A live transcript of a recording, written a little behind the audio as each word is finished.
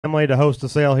family to host a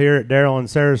sale here at Daryl and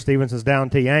Sarah Stevenson's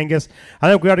Down T Angus. I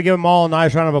think we ought to give them all a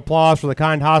nice round of applause for the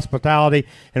kind hospitality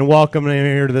and welcome them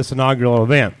here to this inaugural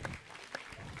event.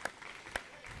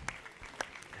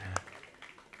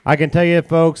 I can tell you,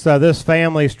 folks, this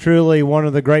family is truly one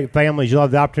of the great families you'll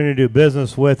have the opportunity to do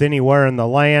business with anywhere in the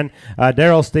land.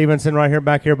 Daryl Stevenson right here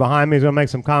back here behind me is going to make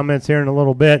some comments here in a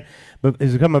little bit, but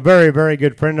he's become a very, very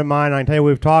good friend of mine. I can tell you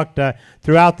we've talked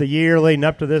throughout the year leading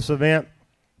up to this event.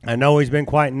 I know he's been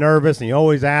quite nervous, and he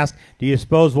always asks, do you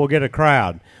suppose we'll get a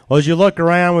crowd? Well, as you look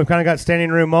around, we've kind of got standing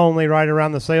room only right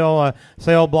around the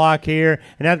sale block here,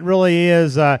 and that really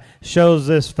is shows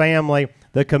this family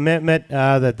the commitment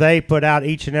that they put out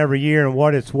each and every year and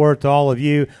what it's worth to all of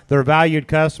you, their valued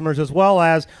customers, as well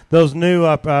as those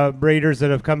new breeders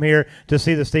that have come here to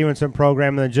see the Stevenson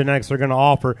program and the genetics they're going to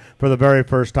offer for the very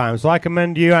first time. So I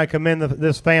commend you. I commend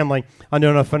this family on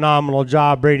doing a phenomenal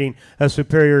job breeding a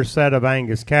superior set of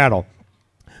Angus cattle.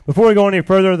 Before we go any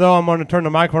further, though, I'm going to turn the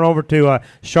microphone over to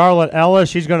Charlotte Ellis.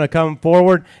 She's going to come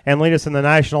forward and lead us in the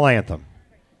national anthem.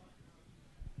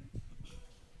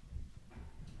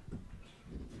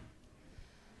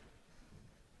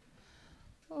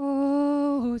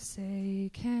 Oh, say,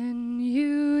 can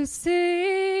you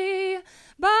see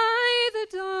by the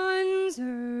dawn's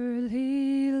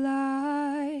early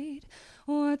light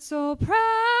what so proudly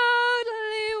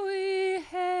we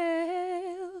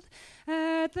hailed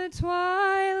at the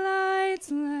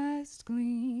twilight's last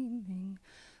gleaming,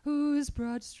 whose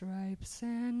broad stripes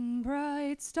and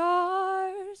bright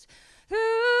stars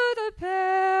through the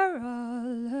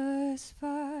perilous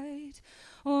fight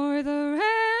o'er the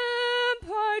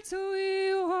ramparts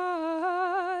we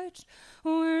watched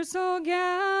were so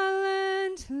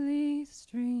gallantly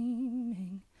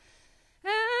streaming,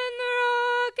 and the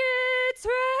rocket's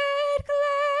red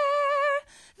glare,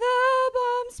 the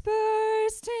bombs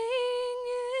bursting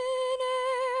in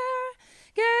air,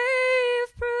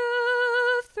 gave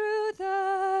proof through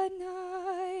the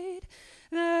night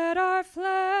that our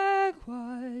flag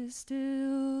was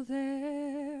still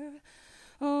there.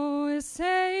 Oh,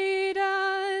 say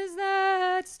does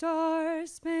that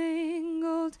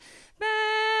star-spangled banner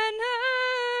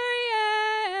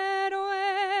yet wave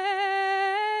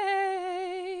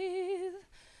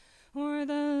o'er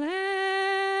the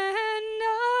land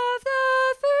of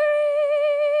the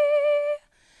free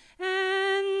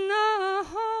and the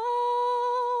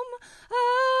home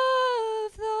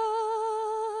of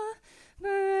the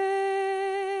brave?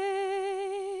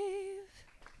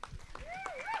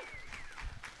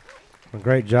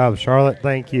 Great job, Charlotte.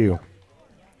 Thank you.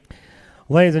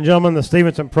 Ladies and gentlemen, the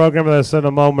Stevenson program, as I said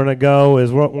a moment ago,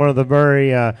 is one of the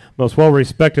very most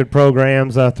well-respected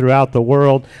programs throughout the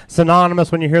world.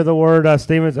 Synonymous, when you hear the word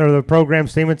Stevenson, or the program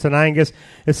Stevenson Angus,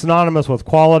 it's synonymous with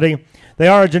quality. They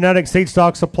are a genetic seed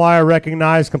stock supplier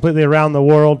recognized completely around the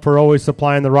world for always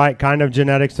supplying the right kind of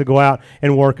genetics to go out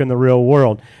and work in the real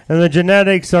world. And the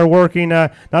genetics are working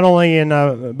not only in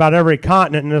about every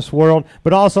continent in this world,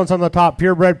 but also in some of the top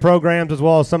purebred programs, as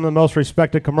well as some of the most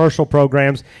respected commercial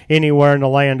programs anywhere in the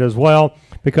land as well.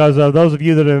 Because those of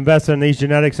you that have invested in these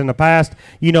genetics in the past,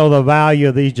 you know the value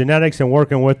of these genetics and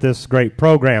working with this great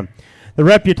program. The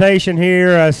reputation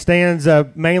here stands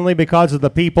mainly because of the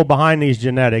people behind these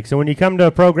genetics. And when you come to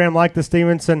a program like the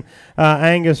Stevenson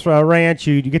Angus Ranch,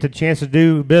 you get the chance to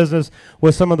do business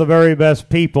with some of the very best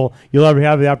people you'll ever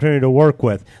have the opportunity to work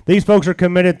with. These folks are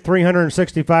committed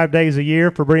 365 days a year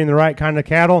for breeding the right kind of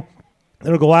cattle.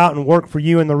 It'll go out and work for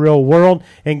you in the real world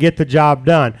and get the job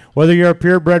done. Whether you're a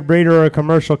purebred breeder or a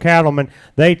commercial cattleman,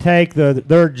 they take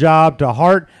their job to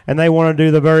heart, and they want to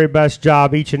do the very best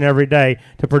job each and every day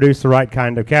to produce the right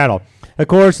kind of cattle. Of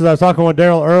course, as I was talking with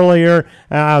Daryl earlier,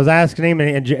 I was asking him,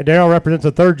 and Daryl represents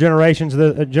the third generation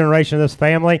of this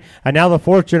family, and now the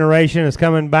fourth generation is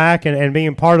coming back and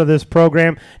being part of this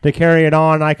program to carry it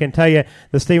on. I can tell you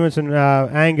the Stevenson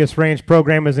Angus Ranch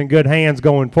program is in good hands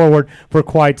going forward for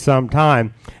quite some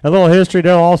time. A little history,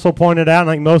 Daryl also pointed out, and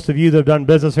I think most of you that have done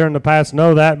business here in the past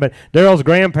know that, but Daryl's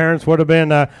grandparents would have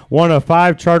been one of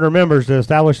 5 charter members to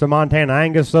establish the Montana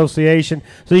Angus Association,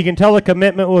 so you can tell the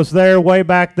commitment was there way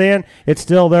back then. It's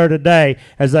still there today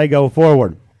as they go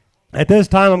forward. At this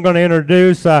time, I'm going to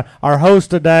introduce our host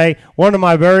today, one of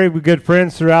my very good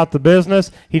friends throughout the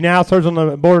business. He now serves on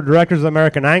the board of directors of the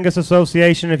American Angus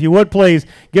Association. If you would please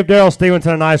give Daryl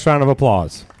Stevenson a nice round of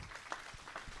applause.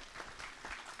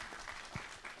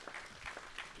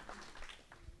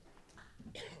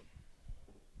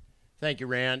 Thank you,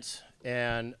 Rance,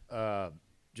 and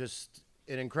just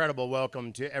an incredible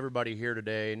welcome to everybody here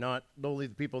today, not only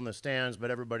the people in the stands,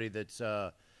 but everybody that's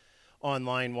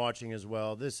online watching as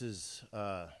well. This is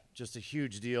just a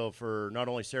huge deal for not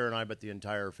only Sarah and I, but the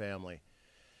entire family.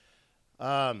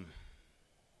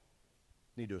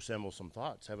 Need to assemble some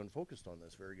thoughts. Haven't focused on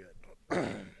this very good.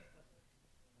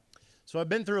 So I've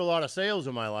been through a lot of sales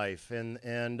in my life,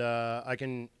 and I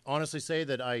can honestly say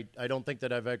that I don't think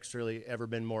that I've actually ever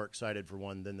been more excited for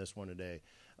one than this one today.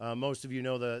 Most of you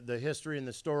know the history and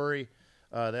the story,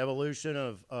 the evolution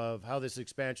of how this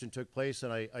expansion took place,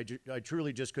 and I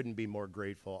truly just couldn't be more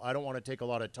grateful. I don't want to take a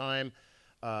lot of time.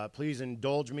 Please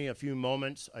indulge me a few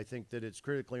moments. I think that it's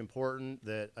critically important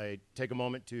that I take a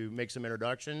moment to make some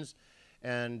introductions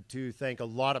and to thank a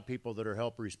lot of people that are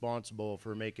helped responsible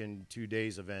for making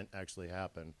today's event actually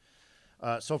happen.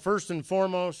 So first and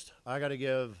foremost, I got to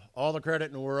give all the credit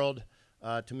in the world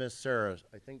to Miss Sarah.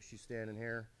 I think she's standing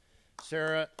here.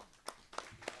 Sarah,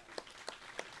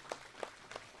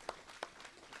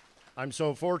 I'm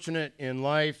so fortunate in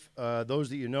life. Those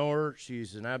that you know her,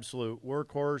 she's an absolute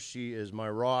workhorse. She is my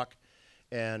rock.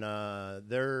 And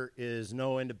there is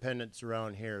no independence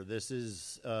around here. This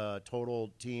is a total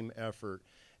team effort,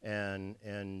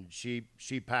 and she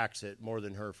packs it more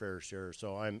than her fair share.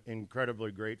 So I'm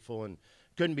incredibly grateful and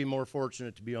couldn't be more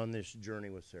fortunate to be on this journey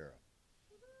with Sarah.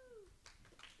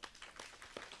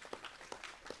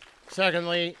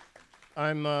 Secondly,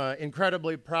 I'm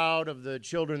incredibly proud of the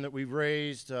children that we've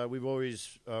raised. We've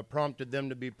always prompted them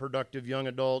to be productive young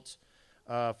adults.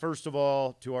 First of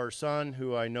all, to our son,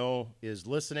 who I know is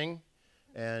listening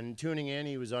and tuning in.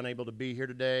 He was unable to be here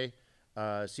today.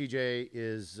 CJ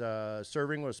is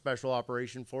serving with Special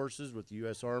Operation Forces with the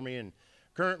U.S. Army and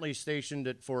currently stationed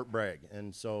at Fort Bragg.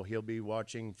 And so he'll be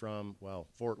watching from, well,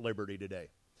 Fort Liberty today.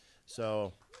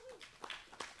 So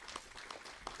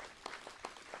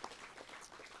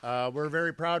we're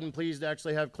very proud and pleased to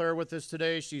actually have Claire with us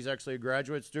today. She's actually a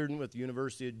graduate student with the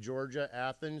University of Georgia,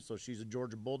 Athens, so she's a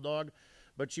Georgia Bulldog.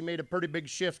 But she made a pretty big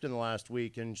shift in the last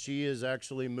week, and she has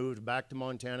actually moved back to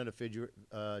Montana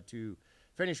to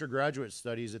finish her graduate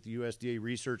studies at the USDA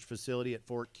research facility at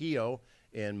Fort Keogh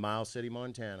in Miles City,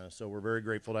 Montana. So we're very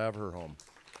grateful to have her home.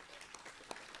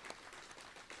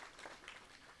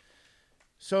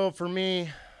 So for me,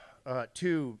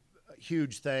 two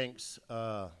huge thanks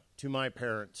to my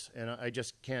parents, and I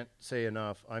just can't say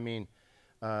enough. I mean,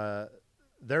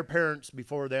 their parents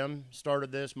before them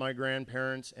started this, my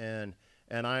grandparents, and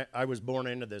I was born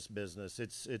into this business.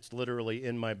 It's literally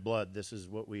in my blood. This is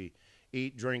what we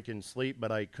eat, drink, and sleep,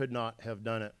 but I could not have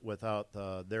done it without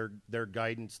their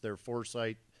guidance, their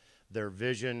foresight, their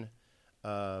vision,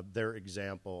 their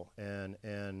example.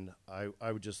 And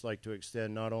I would just like to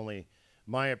extend not only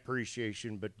my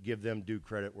appreciation, but give them due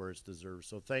credit where it's deserved.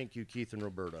 So thank you, Keith and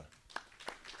Roberta.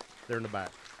 They're in the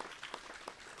back.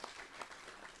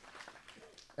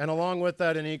 And along with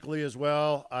that, and equally as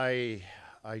well, I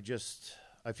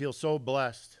feel so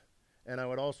blessed. And I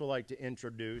would also like to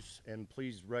introduce and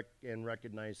please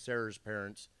recognize Sarah's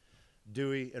parents,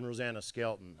 Dewey and Rosanna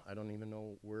Skelton. I don't even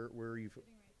know where are you.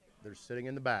 They're sitting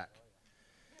in the back.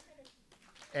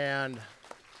 And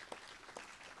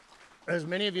as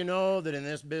many of you know, that in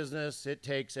this business, it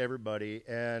takes everybody.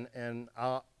 And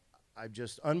I'm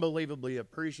just unbelievably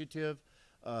appreciative.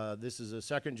 This is a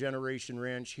second-generation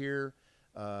ranch here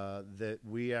that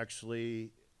we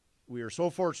are so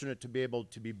fortunate to be able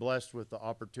to be blessed with the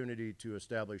opportunity to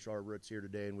establish our roots here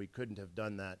today, and we couldn't have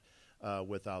done that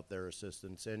without their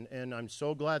assistance. And I'm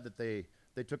so glad that they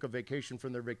took a vacation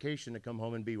from their vacation to come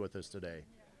home and be with us today.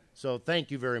 So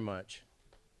thank you very much.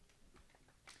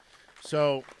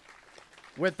 So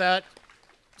with that,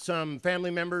 some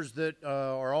family members that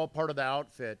are all part of the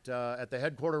outfit. At the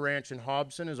headquarter ranch in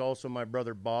Hobson is also my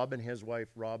brother Bob and his wife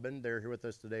Robin. They're here with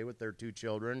us today with their two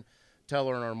children,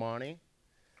 Teller and Armani.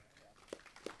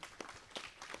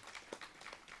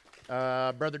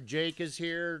 Brother Jake is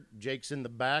here. Jake's in the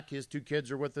back. His two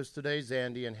kids are with us today,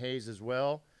 Zandy and Hayes as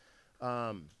well.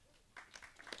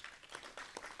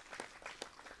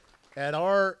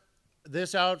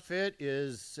 This outfit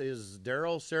is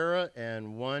Daryl, Sarah,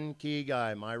 and one key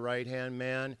guy, my right-hand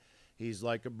man. He's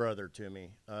like a brother to me.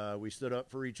 We stood up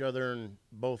for each other in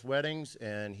both weddings,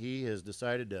 and he has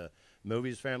decided to move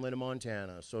his family to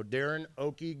Montana. So Darren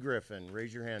Okie Griffin,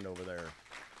 raise your hand over there.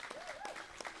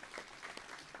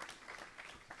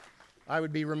 I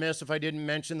would be remiss if I didn't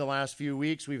mention the last few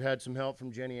weeks we've had some help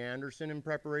from Jenny Anderson in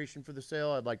preparation for the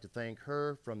sale. I'd like to thank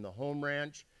her from the home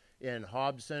ranch in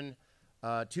Hobson.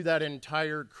 To that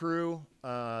entire crew,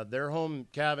 they're home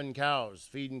calving cows,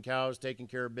 feeding cows, taking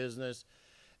care of business.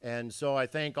 And so I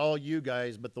thank all you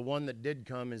guys, but the one that did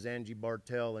come is Angie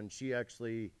Bartell, and she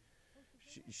actually,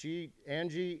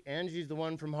 Angie's the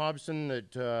one from Hobson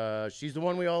that, she's the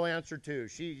one we all answer to.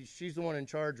 She's the one in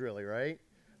charge really, right?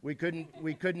 We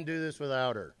couldn't do this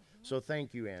without her. So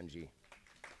thank you, Angie.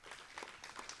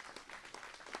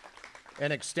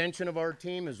 An extension of our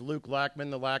team is Luke Lackman,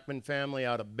 the Lackman family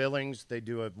out of Billings. They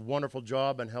do a wonderful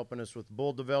job in helping us with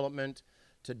bull development.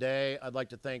 Today, I'd like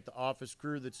to thank the office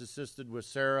crew that's assisted with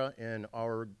Sarah and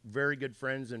our very good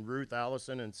friends in Ruth,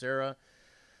 Allison, and Sarah.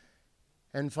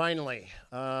 And finally,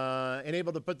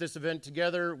 able to put this event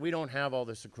together, we don't have all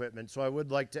this equipment, so I would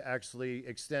like to actually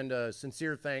extend a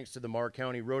sincere thanks to the Marr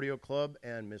County Rodeo Club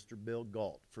and Mr. Bill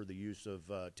Galt for the use of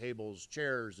tables,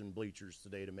 chairs, and bleachers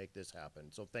today to make this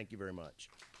happen. So thank you very much.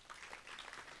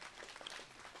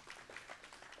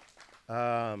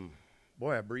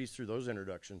 Boy, I breezed through those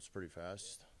introductions pretty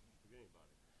fast.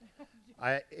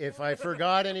 If I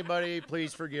forgot anybody,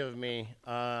 please forgive me.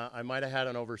 I might have had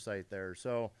an oversight there.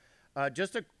 So.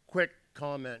 Just a quick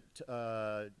comment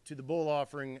to the bull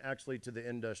offering, actually to the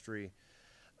industry.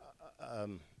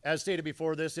 As stated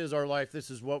before, this is our life. This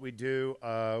is what we do.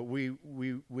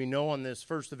 We know on this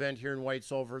first event here in White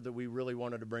Sulphur that we really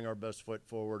wanted to bring our best foot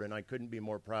forward, and I couldn't be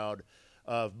more proud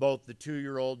of both the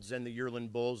 2-year-olds and the yearling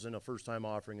bulls in a first-time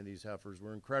offering of these heifers.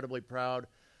 We're incredibly proud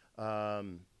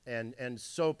and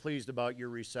so pleased about your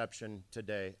reception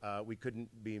today. We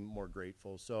couldn't be more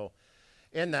grateful. So.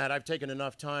 In that, I've taken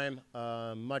enough time,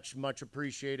 much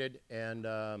appreciated, and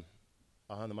I'll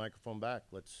hand the microphone back.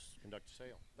 Let's conduct a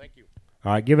sale. Thank you.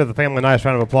 All right, give the family a nice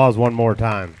round of applause one more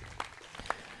time.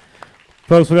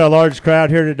 Folks, we got a large crowd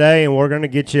here today, and we're going to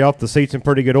get you off the seats in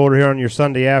pretty good order here on your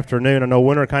Sunday afternoon. I know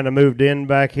winter kind of moved in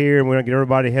back here, and we're going to get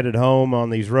everybody headed home on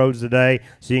these roads today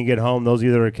so you can get home, those of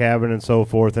you that are cabin and so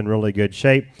forth, in really good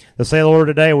shape. The sale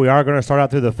order today, we are going to start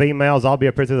out through the females. I'll be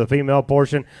up here through the female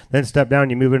portion, then step down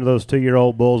and you move into those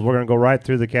 2-year-old bulls. We're going to go right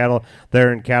through the cattle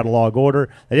there in catalog order.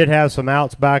 They did have some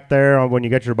outs back there when you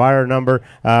get your buyer number.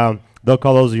 They'll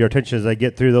call those your attention as they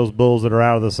get through those bulls that are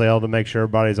out of the sale to make sure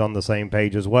everybody's on the same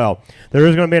page as well. There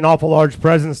is going to be an awful large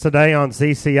presence today on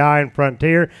CCI and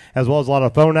Frontier, as well as a lot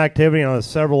of phone activity on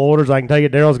several orders. I can tell you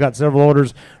Daryl's got several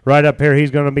orders right up here he's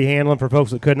going to be handling for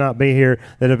folks that could not be here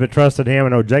that have entrusted him. I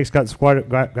know Jake's got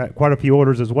quite a few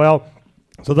orders as well.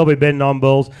 So they'll be bidding on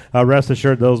bulls. Rest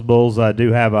assured those bulls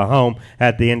do have a home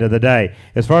at the end of the day.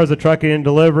 As far as the trucking and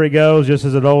delivery goes, just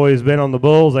as it always been on the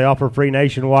bulls, they offer free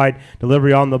nationwide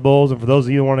delivery on the bulls. And for those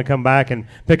of you who want to come back and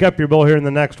pick up your bull here in the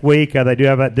next week, they do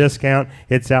have that discount.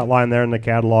 It's outlined there in the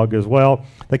catalog as well.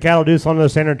 The cattle do sell under the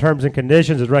standard terms and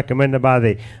conditions as recommended by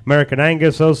the American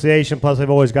Angus Association. Plus, they've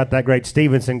always got that great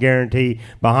Stevenson guarantee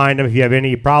behind them. If you have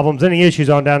any problems, any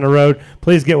issues on down the road,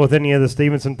 please get with any of the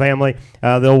Stevenson family.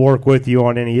 They'll work with you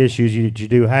on any issues you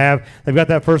do have. They've got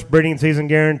that first breeding season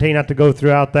guarantee, not to go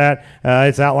throughout that.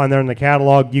 It's outlined there in the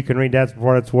catalog. You can read that for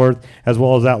what it's worth, as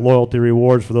well as that loyalty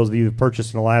rewards for those of you who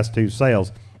purchased in the last 2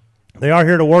 sales. They are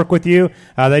here to work with you.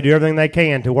 They do everything they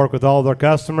can to work with all of their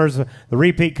customers, the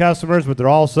repeat customers, but they're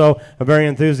also very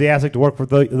enthusiastic to work with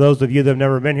those of you that have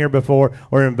never been here before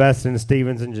or invested in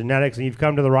Stevenson genetics, and you've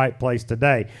come to the right place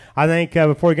today. I think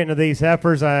before we get into these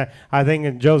heifers, I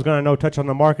think Joe's going to touch on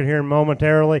the market here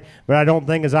momentarily, but I don't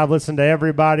think, as I've listened to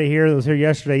everybody here that was here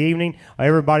yesterday evening,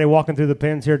 everybody walking through the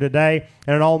pens here today,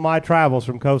 and in all my travels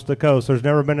from coast to coast, there's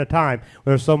never been a time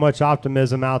where there's so much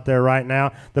optimism out there right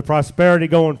now. The prosperity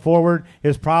going forward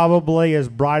is probably as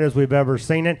bright as we've ever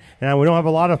seen it. And we don't have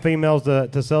a lot of females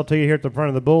to sell to you here at the front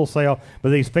of the bull sale, but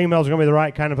these females are going to be the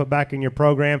right kind to put back in your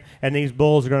program, and these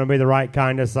bulls are going to be the right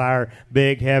kind to sire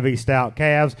big, heavy, stout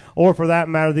calves. Or for that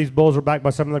matter, these bulls are backed by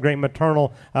some of the great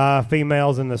maternal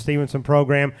females in the Stevenson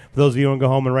program. For those of you who want to go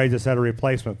home and raise a set of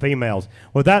replacement females.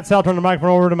 With that said, I'll turn the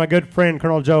microphone over to my good friend,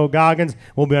 Colonel Joe Goggins.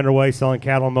 We'll be underway selling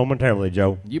cattle momentarily,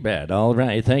 Joe. You bet. All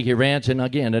right. Thank you, Ranch. And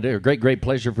again, it's a great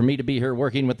pleasure for me to be here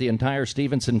working with the entire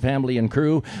Stevenson family and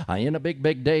crew in a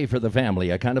big day for the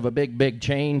family. A kind of a big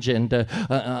change and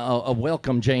a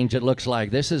welcome change, it looks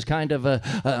like. This is kind of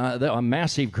a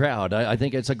massive crowd. I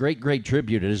think it's a great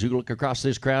tribute. As you look across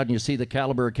this crowd and you see the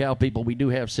caliber of cow people we do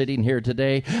have sitting here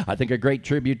today, I think a great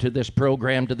tribute to this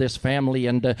program, to this family,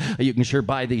 and you can sure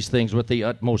buy these things with the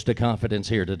utmost of confidence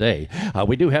here today.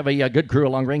 We do have a good crew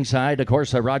along ringside. Of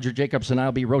course, Roger Jacobs and I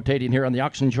will be rotating here on the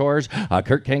auction chores.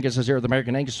 Kurt Angus is here with the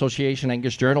American Angus Association,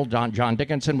 Angus Journal. John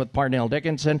Dickinson with Parnell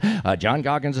Dickinson. John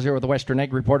Goggins is here with the Western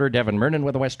Egg Reporter. Devin Mernon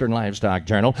with the Western Livestock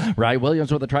Journal. Rye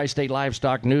Williams with the Tri-State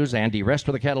Livestock News. Andy Rest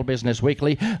with the Cattle Business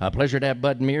Weekly. Pleasure to have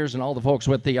Bud Mears and all the folks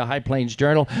with the High Plains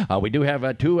Journal. We do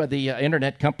have 2 of the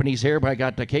internet companies here. I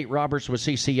got Kate Roberts with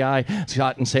CCI,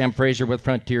 Scott and Sam Fraser with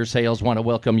Frontier Sales. Want to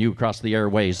welcome you across the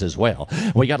airways as well.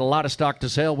 We got a lot of stock to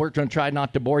sell. We're going to try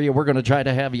not to bore you. We're going to try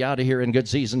to have you out of here in good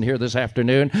season here this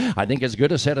afternoon. I think as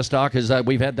good a set of stock as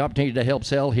we've had the opportunity to help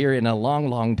sell sell here in a long,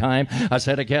 long time. A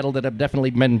set of cattle that have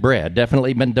definitely been bred,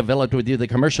 definitely been developed with the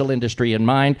commercial industry in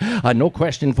mind. No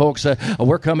question, folks,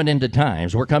 we're coming into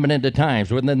times. We're coming into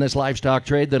times within this livestock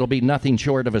trade that'll be nothing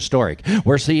short of historic.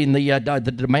 We're seeing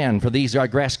the demand for these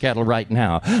grass cattle right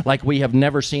now like we have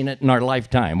never seen it in our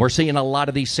lifetime. We're seeing a lot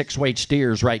of these 6-weight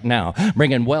steers right now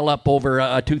bringing well up over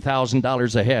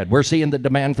 $2,000 a head. We're seeing the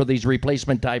demand for these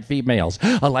replacement type females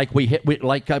like we hit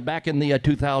back in the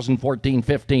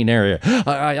 2014-15 area.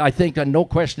 I think no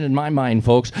question in my mind,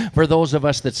 folks, for those of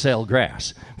us that sell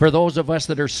grass, for those of us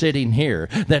that are sitting here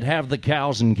that have the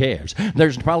cows and calves,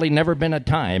 there's probably never been a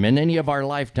time in any of our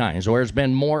lifetimes where it's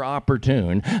been more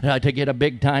opportune to get a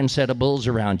big time set of bulls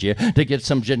around you, to get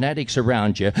some genetics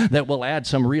around you that will add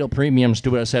some real premiums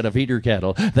to a set of feeder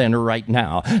cattle than right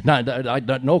now.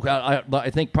 I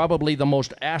think probably the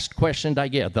most asked question I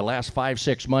get the last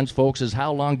 5-6 months, folks, is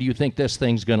how long do you think this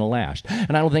thing's going to last?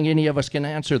 And I don't think any of us can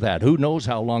answer that. Who knows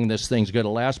how long this thing's going to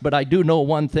last? But I do know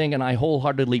one thing, and I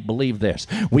wholeheartedly believe this.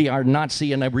 We are not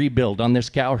seeing a rebuild on this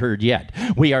cow herd yet.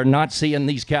 We are not seeing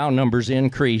these cow numbers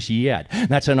increase yet.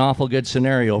 That's an awful good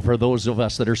scenario for those of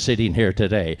us that are sitting here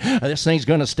today. This thing's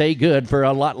going to stay good for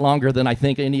a lot longer than I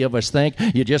think any of us think.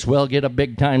 You just well get a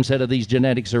big time set of these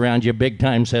genetics around you, big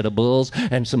time set of bulls,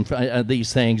 and some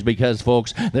these things, because,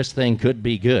 folks, this thing could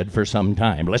be good for some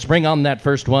time. Let's bring on that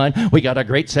first one. We got a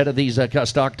great set of these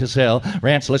stock to sell.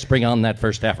 Rance, let's bring on that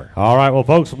first heifer. All right, well,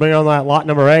 folks, we'll bring on that lot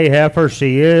number A heifer.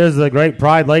 She is the Great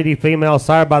Pride Lady female,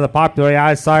 sired by the popular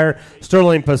AI sire,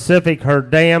 Sterling Pacific, her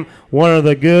dam. One of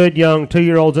the good young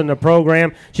 2-year-olds in the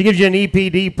program. She gives you an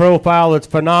EPD profile that's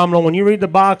phenomenal. When you read the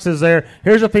boxes there,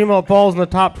 here's a female that falls in the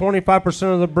top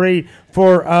 25% of the breed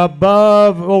for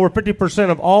above over 50%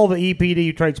 of all the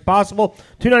EPD traits possible.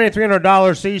 $290,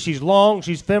 $300 C. She's long,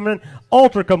 she's feminine,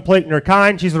 ultra complete in her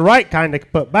kind. She's the right kind to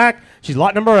put back. She's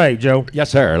lot number A, Joe. Yes,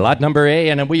 sir. Lot number A,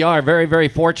 and we are very, very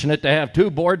fortunate to have 2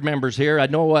 board members here. I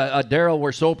know Darrell,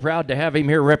 we're so proud to have him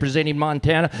here representing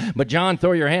Montana. But John,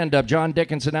 throw your hand up. John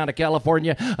Dickinson out of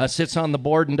California sits on the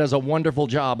board and does a wonderful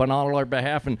job on all our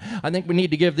behalf. And I think we need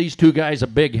to give these 2 guys a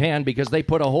big hand because they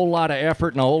put a whole lot of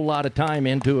effort and a whole lot of time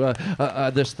into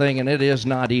this thing, and it is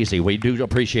not easy. We do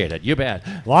appreciate it. You bet.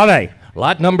 Lot A.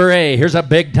 Lot number A, here's a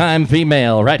big-time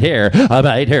female right here.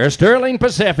 Right here, Sterling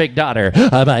Pacific daughter.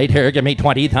 Right here, give me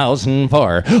 $20,000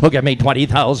 for. Oh, give me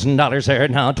 $20,000 there,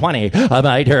 now 20.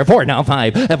 Right here, 4, now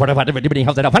 5. Everybody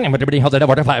holds it up, everybody holds it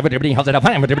up, 5, everybody holds it up,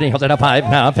 everybody holds it up, 5,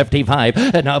 now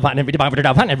 55. Now 5, everybody holds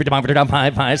it up,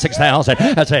 5,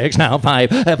 6,000, 6, now 5,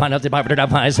 5,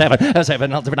 7,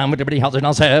 7, everybody holds it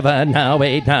on 7, now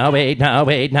 8, now 8, now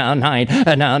 8, now 9,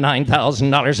 now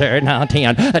 $9,000 there, now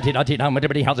 10,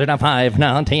 everybody holds it up, 5.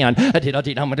 Now 10.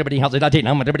 Everybody holds it up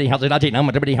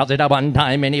one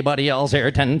time. Anybody else here?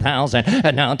 10,000.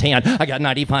 And now 10. I got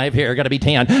 95 here. Got to be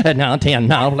 10. And now 10.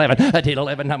 Now 11.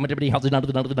 11. Everybody holds it up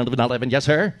 11. Yes,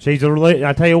 sir. She's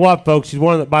I tell you what, folks. She's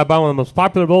one of the most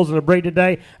popular bulls in the breed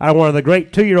today. Out of one of the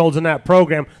great 2-year-olds in that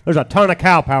program. There's a ton of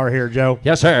cow power here, Joe.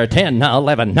 Yes, sir. 10. Now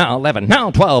 11. Now 11.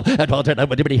 Now 12. 12.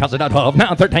 Everybody holds it up 12.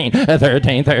 Now 13.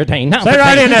 13. 13. Now 15. Stay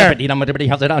right in there. Everybody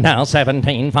holds it up now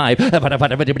 17. 5.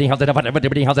 Everybody holds it up.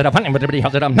 Everybody holds it up. Everybody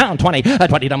holds it up. Now 20.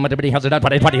 20. Everybody holds it up.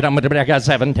 20. Everybody I got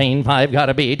 17. 5.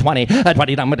 Gotta be 20.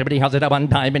 20. Everybody holds it up one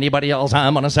time. Anybody else?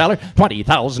 I'm on a seller.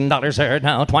 $20,000 there.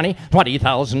 Now 20.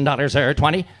 $20,000 there.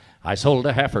 20. I sold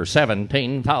a heifer.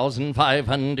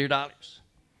 $17,500.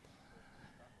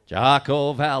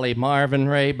 Jocko Valley, Marvin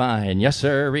Ray Bine. Yes,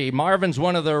 sir. Marvin's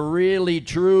one of the really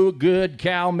true good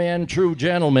cowmen, true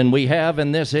gentlemen we have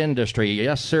in this industry.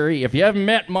 Yes, sir. If you haven't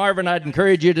met Marvin, I'd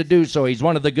encourage you to do so. He's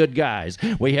one of the good guys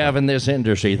we have in this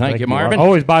industry. Thank you, Marvin.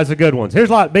 Always buys the good ones. Here's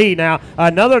lot B now.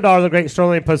 Another daughter of the Great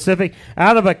Sterling Pacific.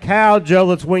 Out of a cow, Joe,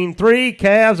 that's weaned 3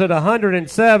 calves at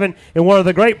 107 in one of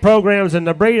the great programs in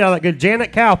the breed out of that good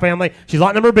Janet cow family. She's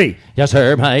lot number B. Yes,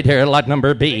 sir. Right here, lot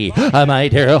number B.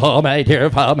 Right here, right here,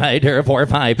 right here, 4,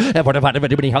 5.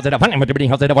 Everybody holds it up. Everybody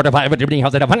holds it up. 5. Everybody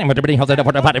holds it up. Everybody holds it up.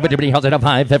 5. Everybody holds it up.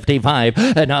 5.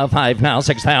 55. Now 5. Now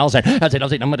 6,000.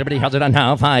 Everybody holds it up.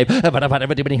 Now 5.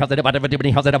 Everybody holds it up.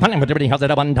 Everybody holds it up. Everybody holds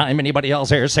it up one time. Anybody else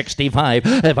here? 65.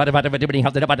 Everybody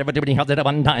holds it up. Everybody holds it up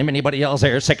one time. Anybody else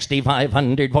here?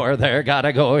 6,500 for there.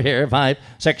 Gotta go here. 5.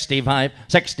 65.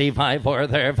 65 for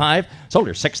there. 5. Sold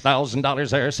her $6,000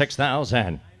 there.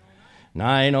 6,000.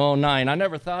 909. I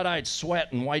never thought I'd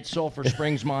sweat in White Sulphur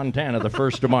Springs, Montana, the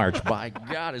 1st of March. By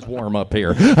God, it's warm up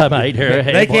here. Right here.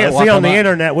 They can't see on the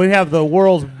internet. We have the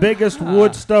world's biggest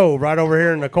wood stove right over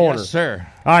here in the corner. Yes, sir.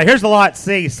 All right, here's the lot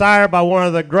C, sired by one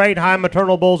of the great high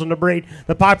maternal bulls in the breed,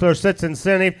 the popular Sits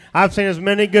Incentive. I've seen as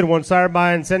many good ones sired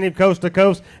by Incentive coast to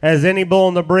coast as any bull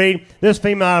in the breed. This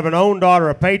female out of an own daughter,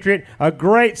 a Patriot, a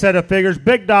great set of figures,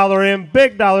 big dollar M,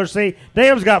 big dollar C.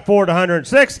 Dam's got 4 to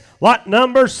 106. Lot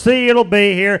number C it'll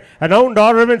be here, an own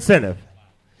daughter of Incentive.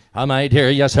 My dear,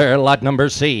 yes, sir, lot number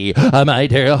C. My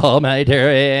dear, oh, my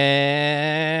dear,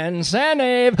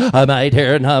 Incentive. My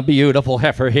dear, and a beautiful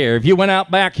heifer here. If you went out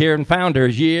back here and found her,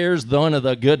 here's one of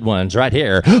the good ones right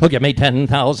here. Oh, give me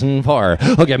 $10,000 for.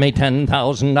 Oh, give me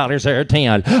 $10,000 there,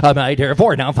 10. My dear,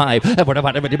 4 now 5. Now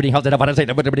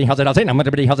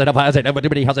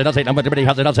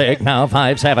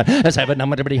 5, 7. 7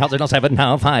 now 7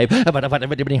 now 5.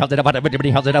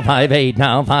 8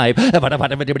 now 5.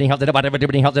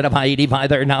 85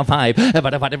 there now 5.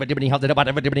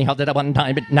 One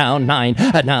time now 9.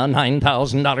 Now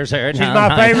 $9,000 there. She's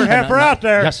my favorite heifer out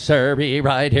there. Yes, sir. Be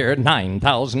right here.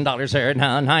 $9,000 there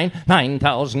now 9.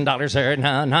 $9,000 there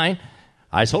now 9.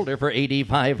 I sold her for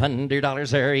 $8,500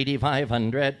 there.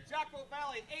 $8,500.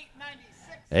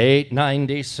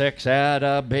 $896 at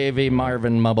a baby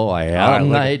Marvin, my boy. All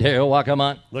right, here, welcome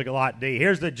on. Look at lot D.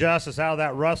 Here's the Justice out of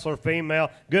that Rustler female.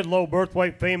 Good low birth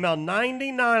weight female.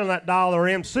 99 on that dollar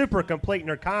M. Super complete in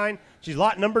her kind. She's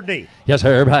lot number D. Yes,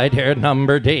 sir, right here,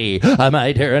 number D. I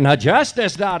might hear a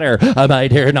Justice daughter. I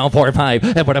might hear now 4 5.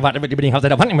 One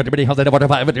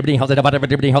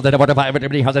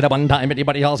time,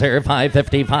 anybody else here?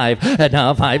 555. And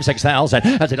now 5 6,000.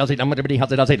 I said, I'll say,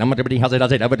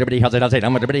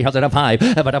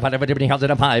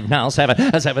 $5. 5. Now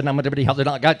 7. 7.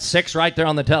 I got 6 right there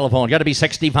on the telephone. Got to be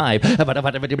 65. One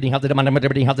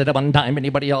time,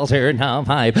 anybody else here? Now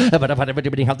 5.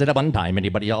 One time,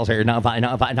 anybody else here? Now 5.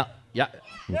 Now. Yeah.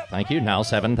 Thank you. Now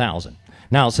 7,000.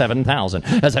 Now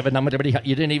 7,000. 7.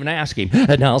 You didn't even ask him.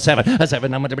 Now 7. 7.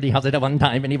 One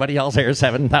time. Anybody else here?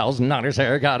 $7,000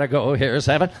 here. Gotta go here.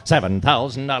 7.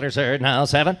 $7,000 here. Now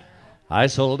 7. I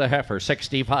sold a heifer.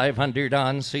 6,500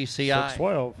 on CCI.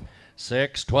 612.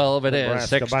 612 it is.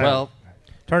 612.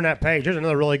 Turn that page. Here's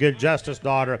another really good Justice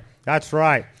daughter. That's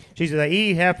right. She's the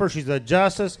E heifer. She's the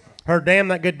Justice. Her damn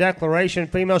that good declaration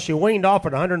female. She weaned off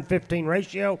at 115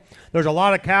 ratio. There's a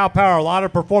lot of cow power, a lot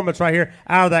of performance right here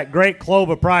out of that great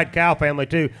Clover Pride cow family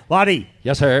too. Lot E.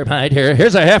 Yes, sir. Right here.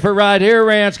 Here's a heifer right here.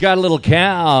 Ranch got a little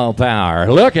cow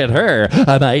power. Look at her.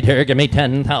 Right here. Give me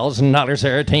 $10,000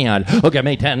 there. 10. Oh, give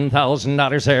me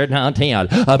 $10,000 there. Now 10.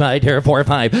 Right here. 4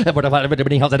 5.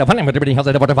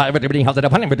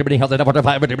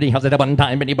 One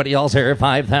time. Anybody else here?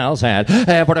 5,000.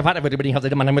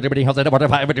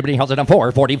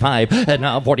 4 45. And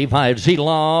now 45. Is she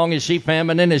long? Is she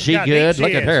feminine? Is she good?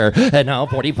 Look at her. And now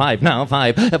 45. Now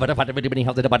 5.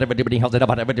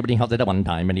 One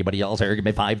time. Anybody else there? Give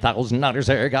me $5,000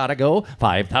 there. Gotta go.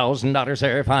 $5,000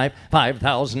 there. 5.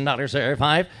 $5,000 there.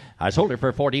 5. I sold her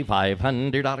for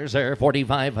 $4,500 there.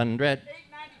 $4,500.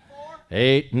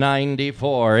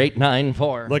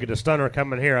 $894. Look at the stunner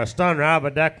coming here. A stunner out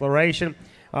of a declaration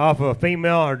off of a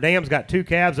female. Her dam's got 2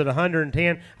 calves at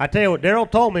 110. I tell you what, Daryl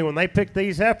told me when they picked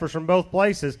these heifers from both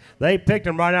places, they picked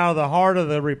them right out of the heart of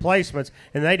the replacements,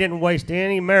 and they didn't waste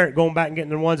any merit going back and getting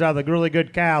the ones out of the really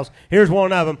good cows. Here's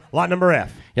one of them, lot number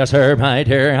F. Yes, sir, my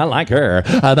dear, I like her.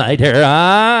 My dear,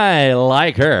 I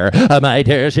like her. My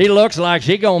dear, she looks like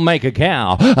she gonna make a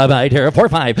cow. My dear, 4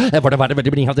 5.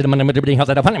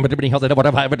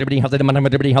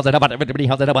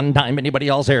 One time, anybody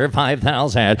else here?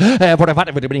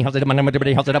 5,000.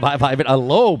 A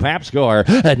low pap score.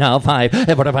 Now 5. 4.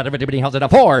 4.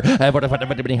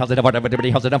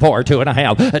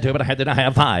 2.5.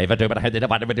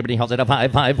 2.5.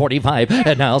 5. 5. 45.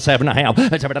 And now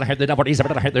 7.5.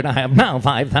 47. Now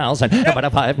 5,000.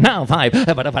 Now 5.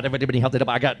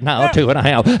 I got now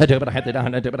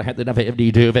 2.5.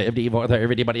 52. 54.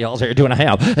 Everybody else here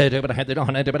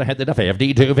 2.5.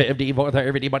 52. 54.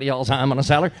 Everybody else. I'm gonna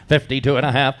sell her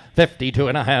 52.5.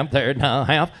 52.5. Third now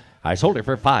half. I sold her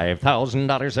for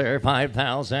 $5,000 there.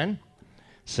 5,000.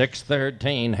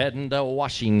 613 heading to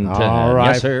Washington. All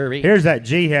right. Yes, sir. Here's that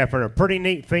G heifer, a pretty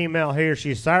neat female here.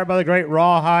 She's sired by the great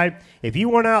Rawhide. If you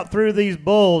went out through these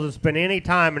bulls and spent any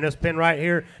time in this pen right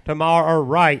here tomorrow or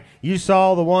right, you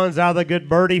saw the ones out of the good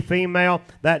Birdie female,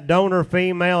 that donor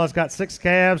female has got 6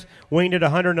 calves, weaned at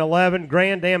 111,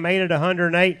 Grand Dam 8 at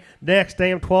 108, Next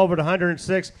Dam 12 at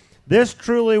 106. This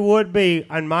truly would be,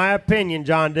 in my opinion,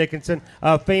 John Dickinson,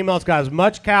 a female that's got as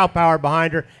much cow power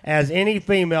behind her as any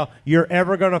female you're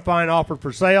ever going to find offered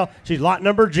for sale. She's lot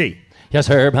number G. Yes,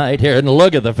 sir, right here. And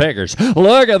look at the figures.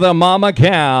 Look at the mama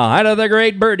cow out of the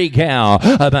great birdie cow.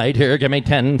 Right here, give me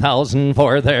 10,000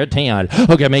 for their 10.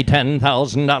 Oh, give me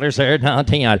 $10,000 there now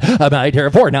 10. Right here,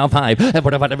 4 now 5.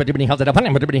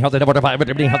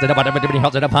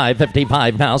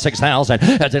 55 now 6,000.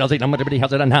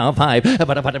 Now 5.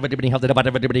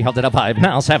 5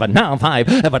 now 7 now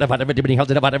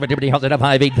 5.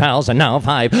 5 8,000 now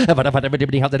 5.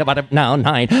 Now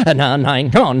 9 now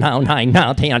 9. Come on now 9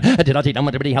 now 10.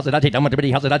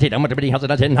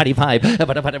 95.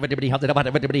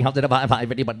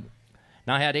 Now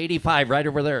I had 85 right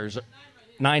over there.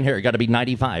 9 here. Got to be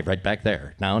 95 right back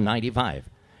there. Now 95.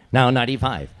 Now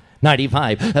 95.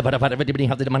 95.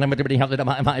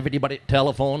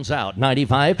 Telephones out.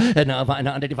 95. And now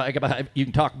 95. You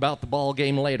can talk about the ball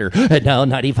game later. And now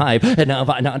 95. And now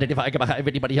 95.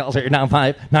 Anybody else here? Now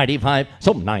 5. 95.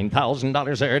 So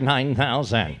 $9,000 there.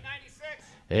 9,000.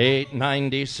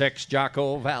 896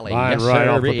 Jocko Valley. Line Yes, right sir.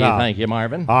 off the top. Thank you,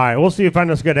 Marvin. All right, we'll see if I find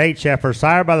this good 8-heifer.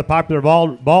 Sired by the popular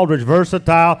Baldridge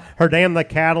Versatile. Her dam, the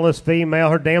Catalyst female.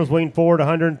 Her dam's weaned forward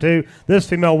 102. This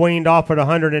female weaned off at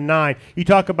 109. You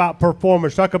talk about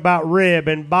performance, talk about rib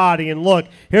and body and look.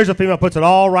 Here's a female puts it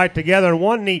all right together in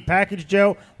one neat package,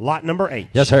 Joe. Lot number 8.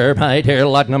 Yes, sir. Right here.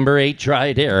 Lot number 8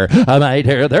 right here. Right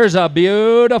here. There's a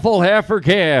beautiful heifer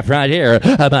calf right here.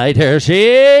 Right here.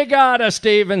 She got a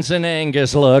Stevenson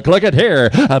Angus look. Look at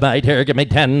here. Right here. Give me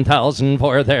 10,000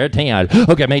 for their 10.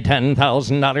 Oh, give me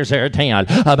 $10,000 there 10.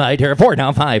 Right here. 4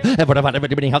 now 5. 5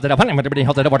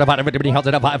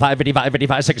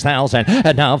 6,000.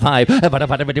 And now 5.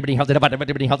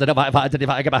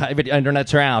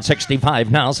 Internet's around.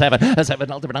 65 now 7. 7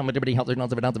 now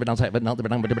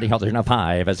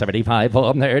 5. 75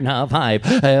 from there now 5.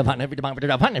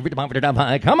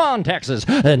 Come on, Texas.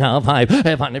 Now 5.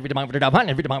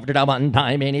 One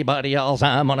time anybody else.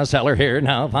 I'm on a seller here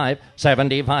now 5.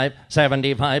 75.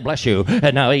 Bless you.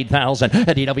 And now 8,000.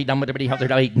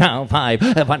 Now 5.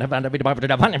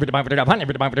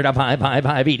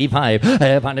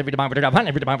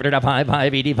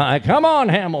 585. Come on,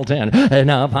 Hamilton. And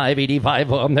now 585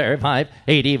 from there.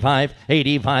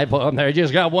 585 from there.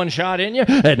 Just got one shot in you.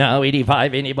 And now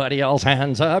 85. Anybody else?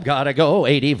 Hands up. Gotta go.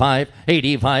 85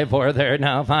 for there.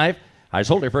 Now 5. I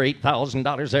sold it for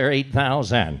 $8,000 there.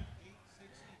 8,000.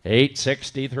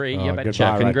 863. You betcha.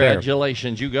 Right,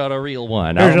 congratulations. You got a real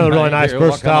one. Here's another really nice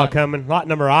Versatile coming. Lot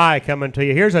number I coming to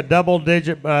you. Here's a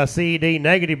double-digit CED,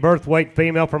 negative birth weight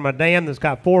female from a dam that's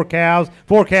got 4 cows.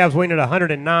 4 calves weaned at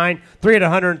 109, 3 at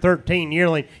 113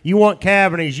 yearling. You want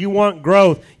cavities. You want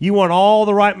growth. You want all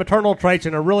the right maternal traits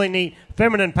in a really neat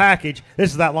feminine package.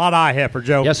 This is that Lot I heifer,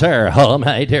 Joe. Yes, sir.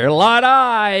 Right here. Lot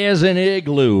I is an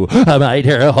igloo. Right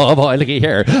here. Oh, boy, looky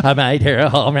here. Right here.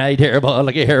 Right here. Boy,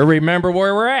 looky here. Remember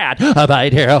where we're at.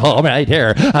 Right here. Right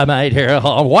here. Right here.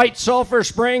 White Sulphur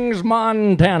Springs,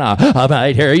 Montana.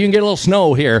 Right here. You can get a little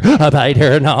snow here. Right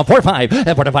here. Now, 45. One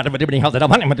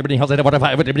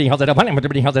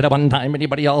time.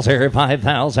 Anybody else here?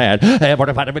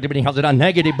 5,000. On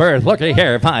negative birth. Look at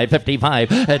here. 555.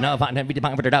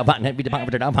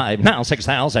 Now, 5 now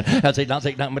 6,000. That's it. Now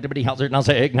 6,000. That's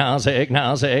it. Now 6.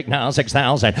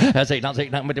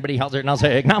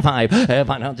 Now 5.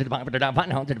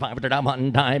 500.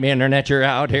 One time. Internet, you're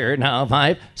out here now.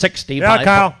 5. 65. Yeah,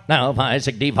 Kyle. Now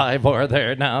 565 for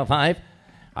there. Now 5.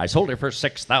 I sold it for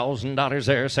 $6,000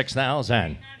 there.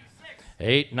 6,000.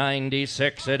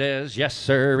 896 it is. Yes,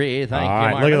 sir. Thank you,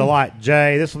 Marvin. Look at the lot,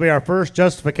 Jay. This will be our first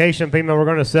justification female we're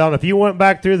going to sell. And if you went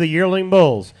back through the yearling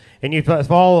bulls and you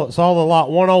saw the lot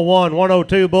 101,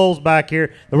 102 bulls back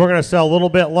here that we're going to sell a little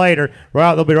bit later,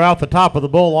 they'll be right off the top of the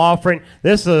bull offering.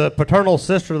 This is a paternal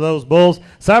sister of those bulls.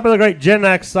 Side by the great Gen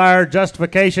X sire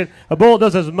justification. A bull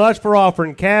does as much for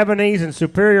offering cavities and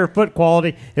superior foot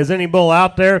quality as any bull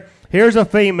out there. Here's a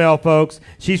female, folks.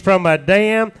 She's from a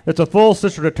dam that's a full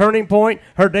sister to Turning Point.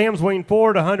 Her dam's weaned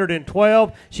forward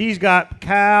 112. She's got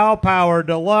cow power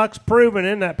deluxe proven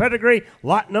in that pedigree.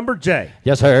 Lot number J.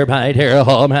 Yes, sir. Right here.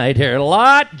 Right here.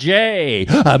 Lot J.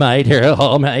 Right here.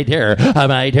 Right here.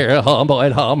 Right here. Oh,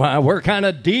 boy. We're kind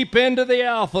of deep into the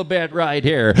alphabet right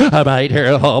here. Right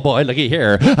here. Oh, boy. Looky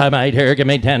here. Right here. Give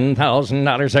me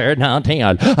 $10,000 there. Now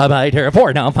 10. Right here.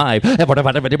 4. Now 5.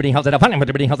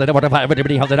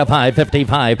 5,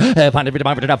 55,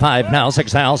 5, now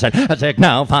 6,000, 6,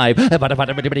 now 5,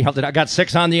 I got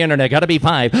 6 on the internet, gotta be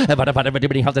 5, now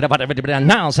 7, 7,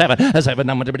 now 7,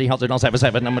 now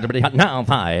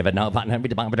 5,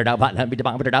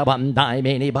 now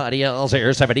anybody else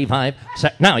here, 75,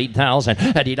 now 8,000,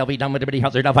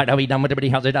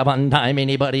 time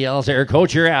anybody else here,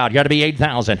 coach, you're out, gotta be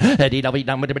 8,000,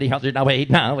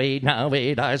 now 8,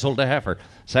 I sold a heifer,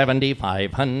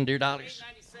 $7,500.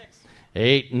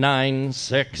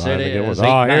 896 it is.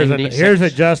 Oh, here's a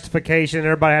justification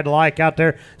everybody had to like out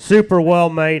there. Super well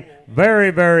made,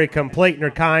 very, very complete in her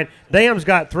kind. Dam's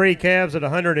got 3 calves at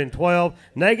 112.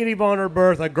 Negative on her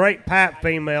birth, a great pap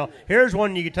female. Here's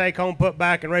one you can take home, put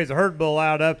back, and raise a herd bull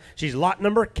out of. She's lot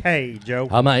number K, Joe.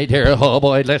 I might hear, oh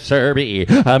boy, let her be.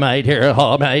 I might hear,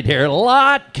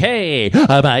 lot K.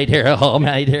 I might hear,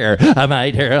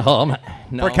 no.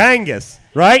 For Angus,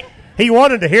 right? He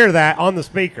wanted to hear that on the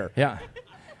speaker. Yeah.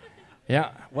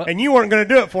 Well, and you weren't going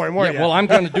to do it for him, were you? Well, I'm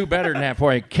going to do better than that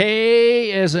for you.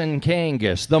 K is in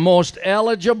Angus, the most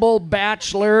eligible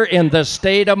bachelor in the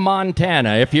state of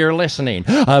Montana, if you're listening.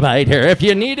 I might hear, if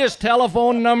you need his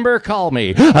telephone number, call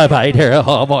me. I might hear,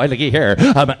 oh boy, looky here.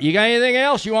 You got anything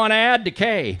else you want to add to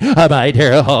K? I might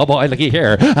hear, oh boy, looky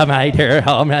here. I might hear,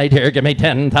 give me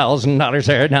 $10,000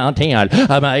 there, now 10.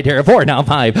 I might hear 4, now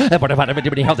 5. What are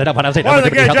the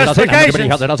good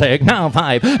justifications? Now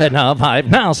 5, now 5,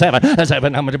 now 7,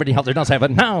 7, now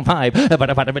 7, now 5,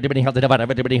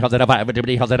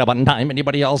 one time,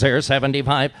 anybody else here,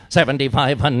 75,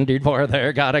 7,500 for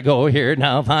there, gotta go here,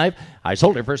 now 5, I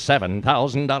sold her for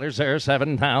 $7,000 there,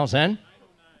 7,000,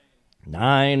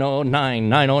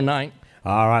 909.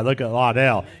 All right, look at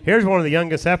Laudell. Here's one of the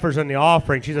youngest heifers in the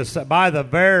offering. She's by the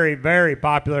very, very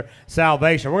popular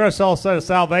Salvation. We're going to sell a set of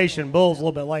Salvation bulls a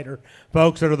little bit later,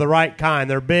 folks, that are the right kind.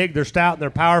 They're big, they're stout, and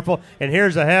they're powerful. And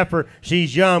here's a heifer.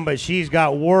 She's young, but she's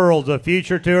got worlds of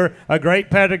future to her. A great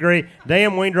pedigree.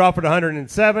 Dam weaned her off at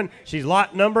 107. She's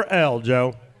lot number L,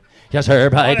 Joe. Yes, sir, I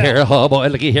might hear, oh boy,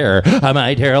 looky here. I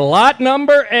might hear lot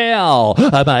number L.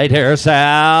 I might hear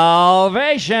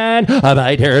Salvation. I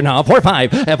might hear now 4,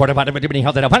 5. 45,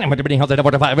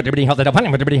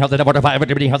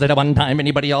 one time,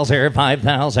 anybody else here,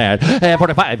 5,000.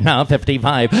 45, now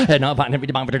 55. Now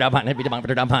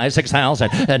 5,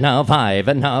 6,000. Now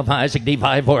 5, now 5,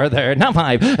 65 for there. Now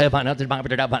 5.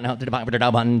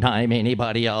 One time,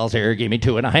 anybody else here, give me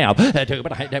 2.5. 2,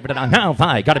 now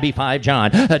 5, gotta be 5,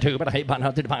 John. 2, now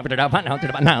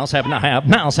 7.5,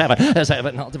 now 7,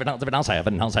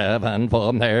 now 7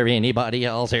 from there, anybody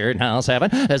else here, now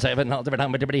 7, now 7, now 2.5,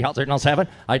 now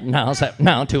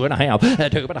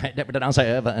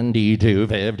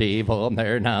 72.50 from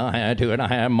there, now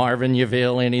 2.5, Marvin, you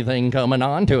feel anything coming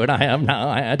on, 2.5,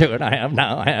 now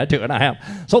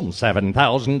 2.5, sold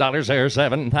 $7,000 there,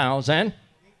 7,000.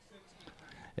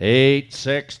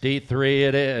 863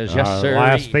 it is. Yes, sir.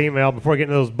 Last female before getting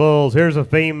to those bulls. Here's a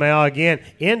female again.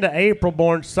 Into April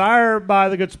born, sired by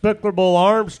the good Spickler Bull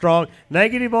Armstrong.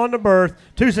 Negative on the birth.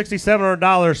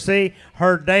 $267 C.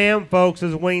 Her dam, folks,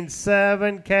 has weaned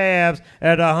 7 calves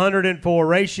at 104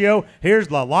 ratio. Here's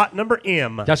the lot number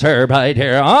M. Yes, sir. Right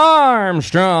here.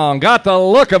 Armstrong got the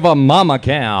look of a mama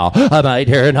cow. Right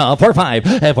here now. 4, 5.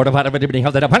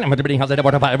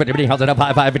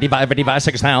 45,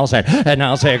 6,000. And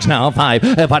now 6, now 5.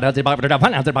 5,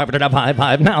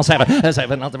 now 7.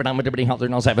 7, now 7,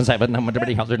 7,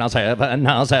 now 7.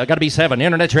 Now 7. Gotta be 7.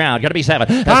 Internet's out. Gotta be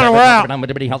 7. Connor, we're out. Now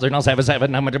 7,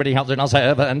 7, now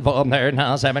 7. From there,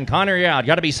 now 7. Connor, you're out.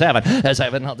 Gotta be 7.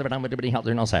 7, now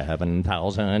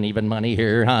 7,000. Even money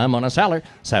here. I'm on a seller.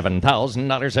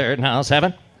 $7,000 there. Now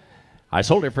 7. I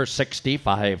sold her for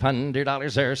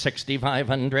 $6,500 there.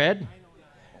 6,500.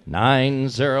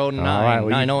 909. All right,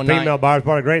 909. Female buyers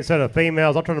bought a great set of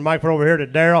females. I'll turn the microphone over here to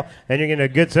Daryl, and you're getting a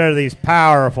good set of these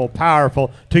powerful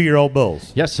 2-year-old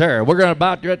bulls. Yes, sir. We're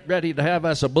about get ready to have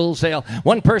us a bull sale.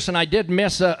 One person I did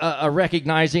miss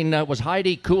recognizing was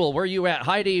Heidi Cool. Where you at?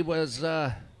 Heidi was...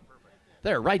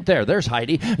 There, right there. There's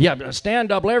Heidi. Yeah,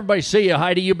 stand up. Let everybody see you,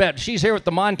 Heidi. You bet. She's here with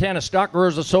the Montana Stock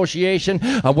Growers Association.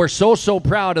 We're so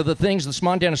proud of the things the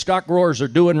Montana Stock Growers are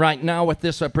doing right now with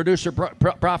this producer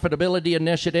profitability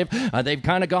initiative. They've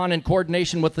kind of gone in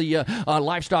coordination with the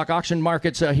livestock auction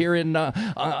markets here in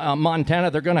Montana.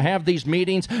 They're going to have these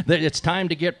meetings. It's time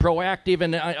to get proactive,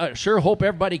 and I sure hope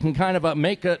everybody can kind of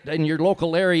make it in your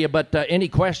local area, but any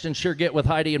questions, sure get with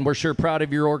Heidi, and we're sure proud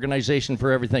of your organization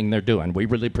for everything they're doing. We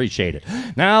really appreciate it.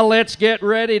 Now let's get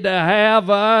ready to have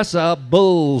us a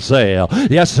bull sale.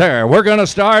 Yes, sir. We're going to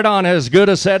start on as good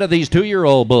a set of these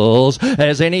 2-year-old bulls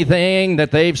as anything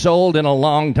that they've sold in a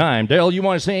long time. Dale, you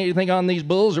want to say anything on these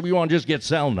bulls, or we want to just get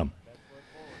selling them?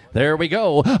 There we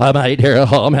go. I'm right here,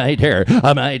 I'm right here,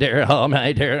 I'm right here, I'm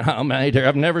right here, I'm right here.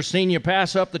 I've never seen you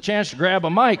pass up the chance to grab a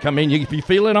mic. I mean, you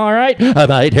feeling all right? I'm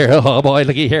right here, oh boy,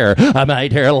 looky here. I'm right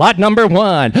here, lot number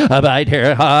 1. I'm right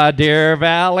here, Deer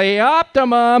Valley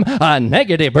Optimum, a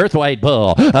negative birth weight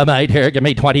bull. I'm right here, give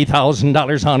me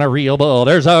 $20,000 on a real bull.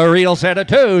 There's a real set of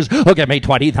 2s. Oh, give me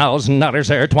 $20,000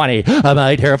 there, 20. I'm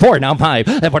right here, 4, now 5.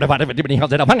 45, everybody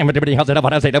how's it up, everybody how's it up,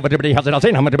 everybody how's it up,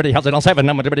 everybody how's it on 7,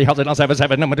 everybody how's it on 7,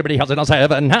 7, everybody how's it on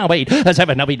 7, now 8,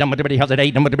 7, now 8, everybody how's it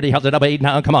 8, everybody how's it up 8,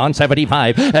 now come on,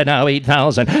 75, and now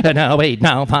 8,000, and now 8,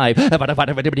 now 5,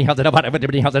 everybody how's it up,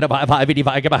 everybody how's it up,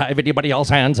 585, give a 5, anybody else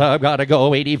hands up, gotta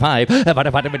go 85,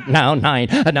 now 9,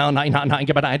 and now 9, now 9,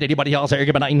 give a 9, anybody else here,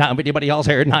 give a 9, now anybody else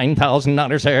here,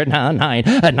 $9,000 here, now 9,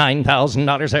 and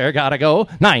 $9,000 here, gotta go,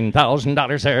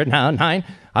 $9,000 here, now 9,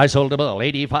 I sold a bull,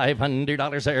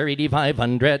 $8,500 there,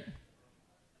 8,500.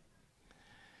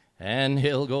 And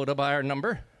he'll go to buyer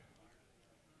number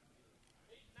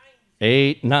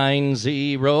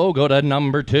 890. Go to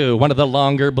number 2. One of the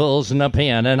longer bulls in the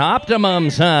pen. An Optimum,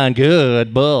 son.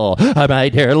 Good bull. I'm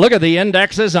right here. Look at the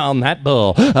indexes on that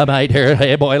bull. I'm right here.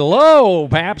 Hey, boy. Low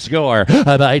PAP score.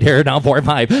 I'm right here. Now 4,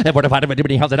 5. And 45.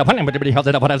 Everybody how's it up? Everybody how's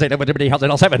it up? Everybody how's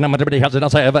it up? 7. Everybody how's it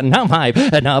up? 7. Now 5.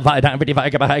 And now 5. Now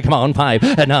 55. Come on. 5.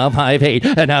 And now 5, 8.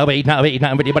 And now 8. Now 8.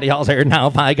 Now everybody else here. Now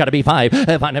 5. Gotta be 5.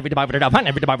 And 5. Everybody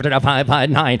up. 5, 5,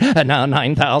 9. And now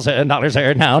 $9,000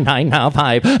 there. Now 9. Now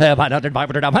 5. 500,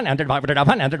 500, 500, 500,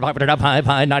 500, 500,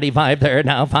 5, 95 there,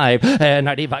 now 5, and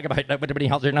 95, everybody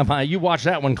else there, now 5. You watch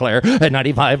that one, Claire. And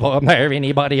 95 up there,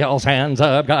 anybody else, hands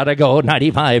up, gotta go,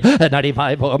 95, and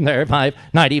 95 up there, 5,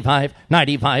 95,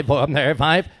 95 up there,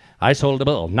 5. I sold a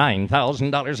bull,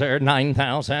 $9,000 there,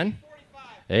 9,000.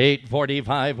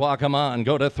 845, walk 'em on,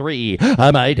 go to 3.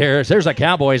 I'm right here. There's a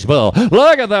Cowboys bull.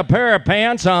 Look at the pair of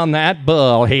pants on that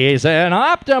bull. He's an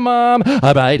Optimum.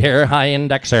 I'm right here, high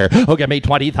indexer. Oh, give me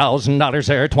 $20,000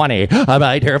 there, 20. I'm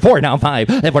right here, 4, now 5.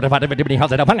 Everybody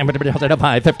how's it up? Everybody how's it up?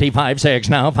 5, 55, 6,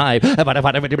 now 5.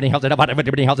 Everybody how's it up?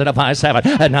 Everybody how's it up? 5, 7,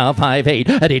 and now 5, 8.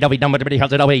 And 8, everybody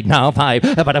how's it up? 8, now 5.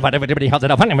 Everybody how's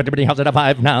it up? Everybody how's it up?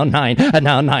 5, now 9. And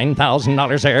now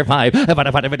 $9,000 there, 5.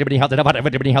 Everybody how's it up?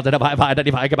 Everybody how's it up?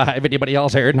 5, 95. Everybody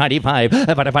else here, 95.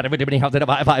 Everybody how's it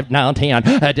up? 5, now 10.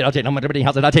 Everybody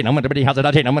how's it up? Everybody how's it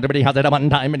up? Everybody how's it up? One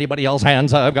time, anybody else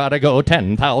hands up? Gotta go,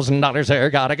 $10,000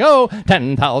 there. Gotta go,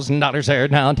 $10,000 there.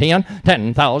 Now 10.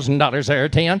 $10,000 there,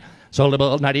 10. Sold a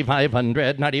bull,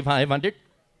 9,500, 9,500.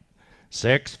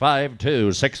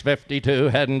 652, 652,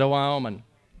 heading to Wyoming.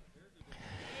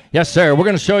 Yes, sir. We're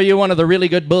going to show you one of the really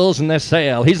good bulls in this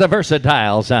sale. He's a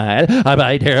versatile side. I'm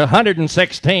right here.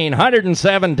 116,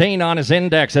 117 on his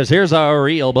indexes. Here's a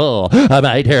real bull. I'm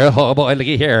right here. Oh, boy,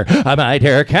 looky here. I'm right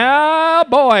here.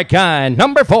 Cowboy kind.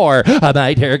 Number 4. I'm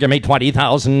right here. Give me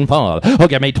 $20,000 for. Oh,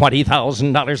 give me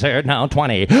 $20,000 here. Now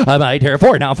 20. I'm right here.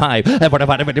 4, now 5.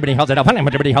 Everybody how's it up?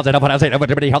 Everybody how's it up?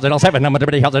 Everybody how's it up? 7.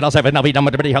 Everybody how's it up? 7. Now 8.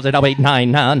 Everybody how's it up? 8,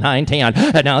 9. Now 9, 10.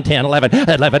 And now 10, 11.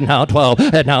 11, now 12.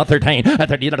 And now 13.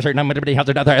 13. Everybody how's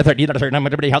it up there? 30.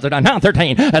 Everybody how's it up now?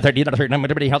 13. 30.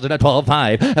 Everybody how's it up? 12,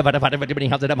 5. Everybody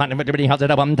how's it up? Everybody how's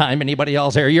it up? On time. Anybody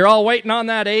else here? You're all waiting on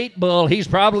that 8 bull. He's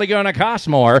probably going to cost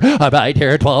more. Right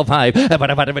here, 12, 5.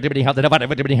 Everybody how's it up?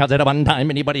 Everybody how's it up? On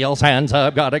time. Anybody else? Hands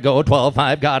up. Gotta go. 12,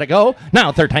 5. Gotta go.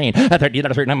 Now 13. 30.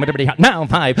 Everybody now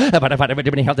 5.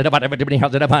 Everybody how's it up? Everybody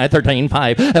how's it up? 13,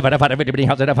 5. Everybody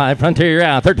how's it up? 5.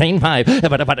 Frontier. 13, 5.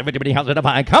 Everybody how's it up?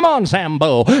 5. Come on,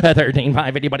 Sambo. 13,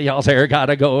 5. Anybody else here?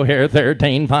 Gotta go here.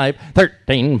 13, 5.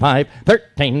 13, 5.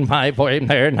 13, 5 for him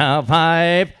there. Now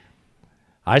 5.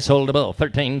 I sold a bull.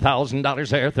 $13,000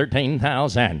 there.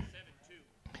 13,000.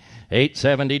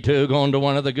 872 going to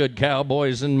one of the good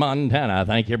Cowboys in Montana.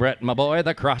 Thank you, Brett, my boy.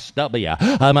 The Cross W.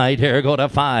 I might here go to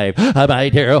 5. I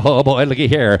might here, oh boy, looky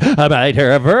here. I might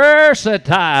here,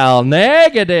 versatile,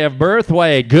 negative birth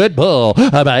weight, good bull.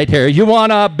 I might here, you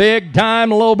want a big time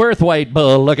low birth weight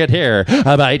bull? Look at here.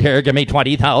 I might here, give me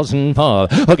 $20,000 for.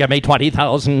 Oh, give me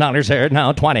 $20,000 here.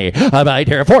 Now 20. I might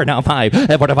here, 4, now 5.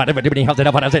 Everybody how's it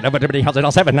up? Everybody how's it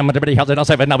up? 7. Everybody how's it up?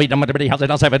 7. Now 8. Everybody how's it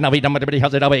up? 7. Now 8. Everybody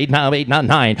how's it up? 8. Now 8. Now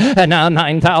 9. And now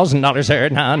 $9,000 there.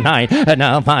 Now 9. And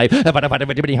now 5.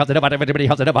 Everybody how's it up? Everybody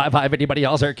how's it up? 5. Anybody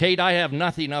else there? Kate, I have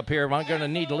nothing up here. I'm going to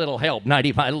need a little help.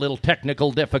 95, a little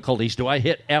technical difficulties. Do I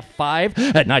hit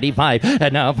F5 at 95?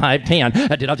 And now 5, 10.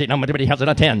 Everybody how's it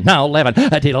up? 10. Now 11.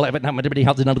 At 11. Everybody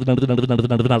how's it up? 11.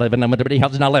 Everybody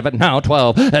how's it up? 11. Now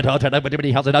 12.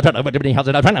 Everybody how's it up? Everybody how's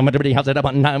it up? Everybody how's it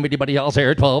up? Now anybody else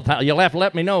here? 12. You'll have to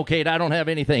let me know, Kate. I don't have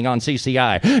anything on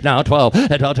CCI. Now 12.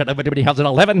 Everybody how's it?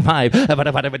 11. 5.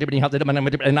 Everybody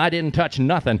and I didn't touch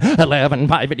nothing.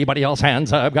 11.5. Anybody else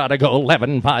hands up? Gotta go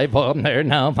 11.5 from there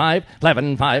now. 5.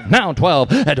 11.5. Now 12.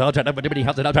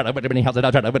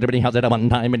 One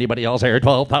time. Anybody else here?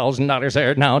 $12,000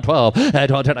 there now. 12.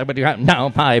 Now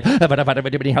 5.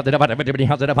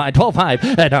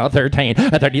 12.5. Now 13.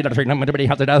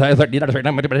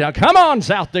 30. Come on,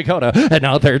 South Dakota.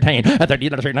 Now 13. 30.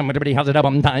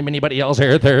 One time. Anybody else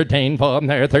here? 13 from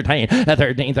there. 13.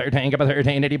 13.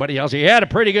 13. Anybody else? You had a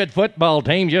pretty good football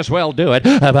team. Just well do it.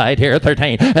 Right here.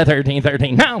 13.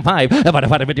 13. Now 5. One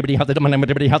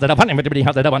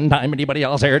time. Anybody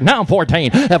else here? Now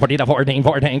 14. 14.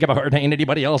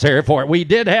 Anybody else here? 4. We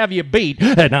did have you beat.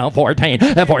 Now 14.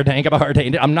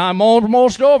 14. I'm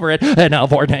almost over it. Now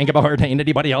 14.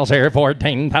 Anybody else here?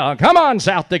 14. Come on,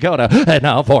 South Dakota.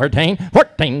 Now 14.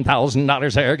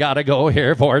 $14,000 there. Gotta go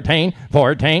here. 14.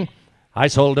 I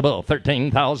sold a bull.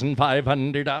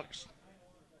 $13,500.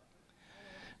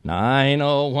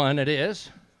 901 it is.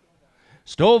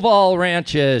 Stovall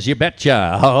Ranches, you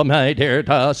betcha. Oh, my dear.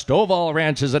 Stovall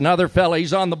Ranch is another fella.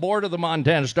 He's on the board of the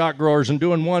Montana Stock Growers and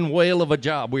doing one whale of a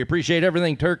job. We appreciate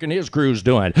everything Turk and his crew's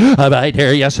doing. Right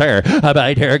here, yes, sir.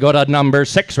 Right here, go to number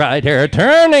 6 right here.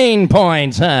 Turning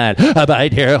Point, son.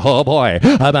 Right here, oh, boy.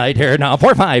 Right here, now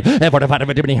 45. 45.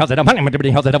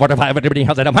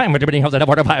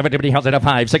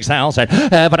 6,000.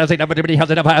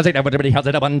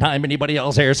 One time. Anybody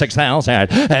else here? 6,000.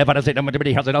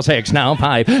 6 now.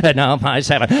 5, now 5,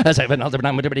 7, 7, now 7, now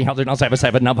 7, now 5,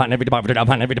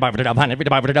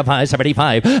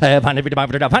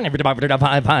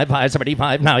 75,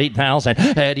 75, now 8,000,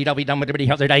 8,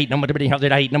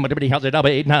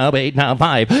 now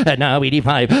 5, now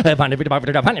 85,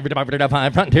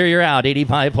 Frontier, you're out,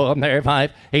 85 for there,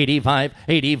 5, 85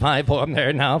 for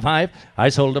there, now 5, I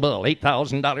sold a bull,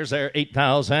 $8,000 there,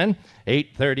 8,000,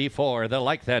 834, they'll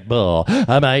like that bull,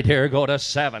 I might here go to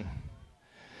 7.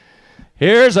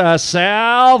 Here's a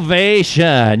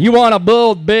salvation. You want to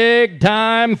build big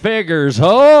time figures.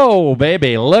 Oh,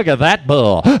 baby, look at that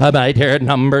bull. I might hear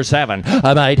number 7.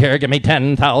 I might hear, give me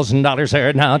 $10,000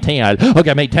 there now, 10. Oh,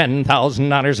 give me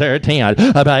 $10,000 there, 10.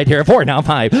 I might hear 4, now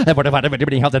 5.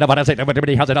 Everybody has it, I'll say,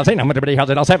 everybody has it, I'll say, everybody has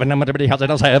it, I'll 7, everybody has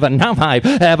it, I'll 7, now 5.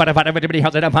 Everybody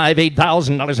has it, 5,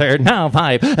 $8,000 there, now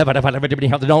 5. Everybody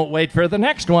has it, don't wait for the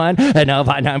next one. And now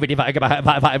 5, now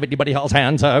 85, anybody else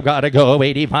hands up, gotta go,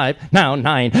 85, now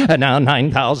 9, now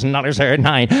 $9,000 there,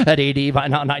 9, at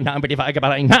 85, now 9, now 85,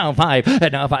 now 5,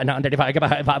 now 5, now 85,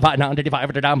 now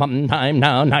 85, time,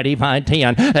 now 95,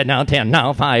 10, and now 10,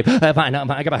 now 5, 5, now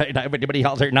 5, everybody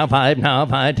else there, now 5, now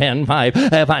 5, 10, 5,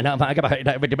 5, now 5,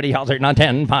 everybody else there, now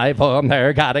 10, 5, for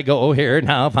there, gotta go here,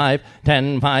 now 5,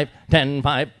 10, 5, 10,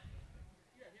 5.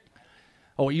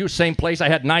 Oh, you same place. I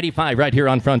had 95 right here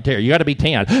on Frontier. You got to be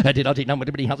 10.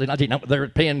 They're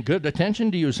paying good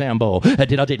attention to you, Sambo. One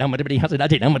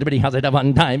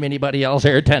time. Anybody else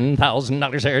here?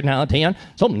 $10,000 here now. 10.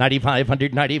 So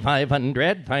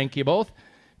 9,500. Thank you both.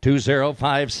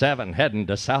 2057 heading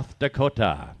to South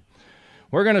Dakota.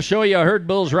 We're going to show you a herd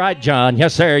bull's right, John.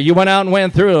 Yes, sir. You went out and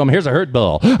went through them. Here's a herd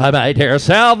bull. I might hear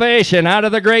salvation out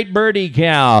of the great birdie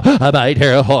cow. I might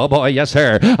hear, oh boy, yes,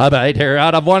 sir. I might hear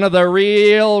out of one of the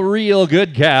real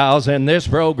good cows in this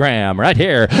program. Right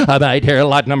here. I might hear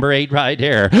lot number 8 right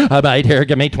here. I might hear,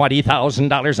 give me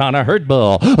 $20,000 on a herd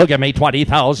bull. Oh, give me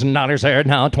 $20,000 there.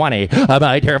 Now 20. I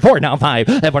might hear 4, now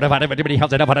 5. Everybody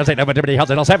has it. Everybody has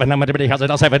it. 7. Everybody has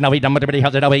it. 7. Now 8. Everybody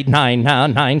has it. 8, 9. Now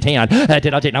 9, 10.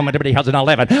 Everybody has it.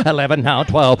 11 now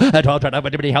 12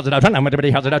 everybody has it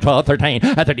 12 13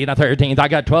 13 I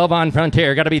got 12 on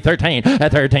Frontier, got to be 13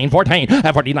 13 14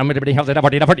 14 everybody has it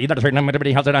 40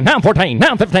 everybody has it now 14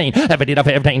 now 15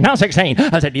 15 now 16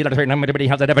 everybody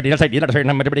has it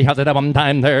everybody has it one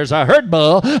time. There's a herd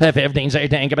bull 15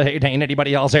 18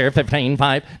 anybody else here 15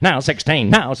 5 now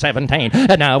 16 now 17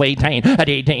 now 18 at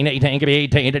 18 give me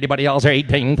 18 anybody else here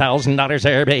 $18,000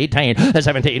 there 18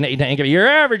 17 18 your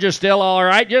average is still all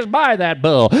right, just buy that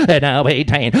bull. Now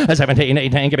 18, 17,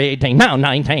 18, give me 18, now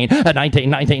 19, 19,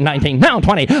 now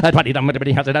 20, 20,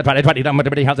 everybody has it, 20,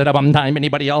 everybody has it, one time,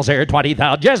 anybody else here,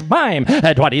 20,000, just buy him,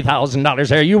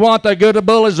 $20,000 here, you want the good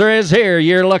bull as there is here,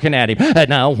 you're looking at him,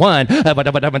 now 1,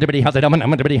 everybody has it, 1,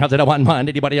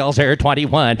 anybody else here,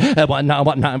 21, 1, now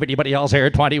 1, everybody else here,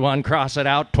 21, cross it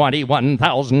out,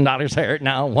 $21,000 here,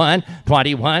 now 1,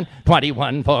 21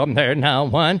 for there, now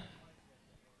 1.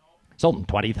 Sold him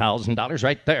 $20,000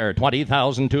 right there.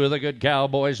 20,000, 2 of the good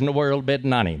cowboys in the world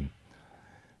bidding on him.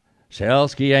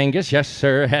 Shelsky Angus, yes,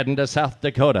 sir, heading to South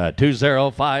Dakota.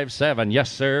 2057,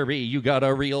 yes, sir, you got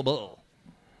a real bull.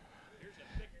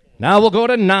 Now we'll go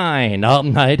to 9.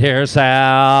 Right here, Salvation.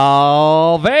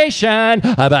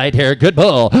 Right here, Good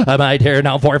Bull. Right here,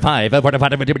 now 4, 5.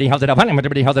 45, everybody how's it up?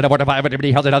 Everybody how's it up? 45,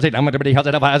 everybody how's it up? Everybody how's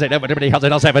it up? Everybody how's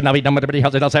it up? 7. Now we done. Everybody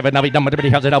how's it up? 7. Now we done.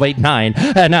 Everybody how's it up? 8, 9.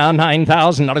 Now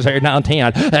 $9,000 here. Now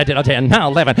 10. 10. Now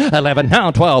 11. 11. Now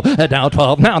 12. Now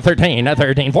 12. Now 13.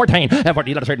 13. 14.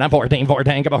 $40 here. Now 14.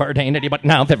 14. Give a 14. Anybody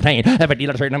now 15.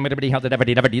 $50 here. Now everybody how's it up?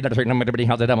 $50 here. Now everybody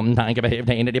how's it up? Give a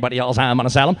 15. Anybody else? I'm gonna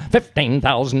sell them.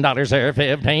 $15,000 there.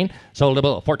 15. Sold a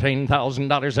bull.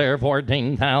 $14,000 there.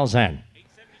 14,000.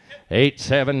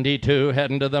 872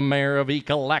 heading to the mayor of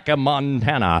Ekalaka,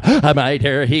 Montana. I'm right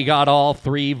here. He got all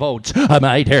 3 votes. I'm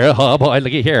right here. Oh boy,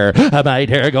 looky here. I'm right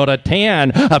here. Go to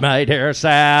 10. I'm right here.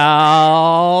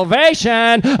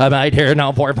 Salvation. I'm right here.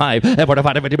 Now 4, 5.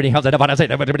 45. Everybody how's it up? I said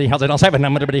everybody how's it on 7.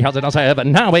 Everybody how's it on 7.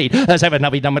 Now 8. 7. Now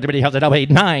we done. Everybody how's it up? 8.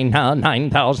 9. Now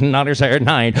 $9,000 there.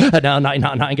 9. Now 9.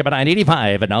 Now 9. Give it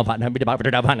 985. Now 5.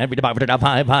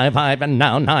 5. 5. And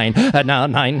now 9. Now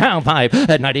 9. Now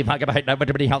 5. 95. Give it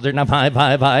everybody how's it? 5,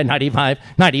 5, 5, 95,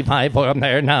 95 for them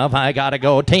there. Now 5, gotta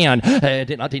go 10. 10,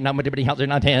 now 10, now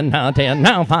 10, now 10,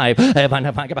 now 5. 5, 5, 5,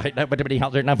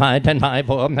 now 5, 10, 5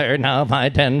 for them there. Now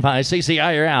 5, 10, 5.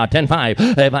 CCI, you're out. 10, 5.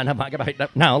 5,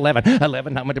 5, now 11.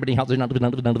 11, now 11, now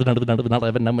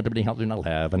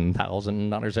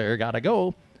 $11,000 there. Gotta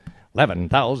go.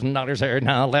 $11,000 there.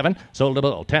 Now 11. Sold a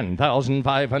bull.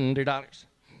 $10,500.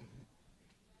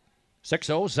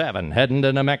 607 heading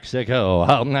to New Mexico.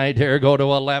 All night here, go to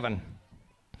 11.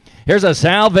 Here's a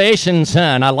Salvation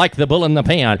Son. I like the bull in the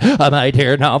pan. I'm right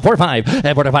here now. 4, 5.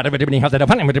 45. Everybody how's it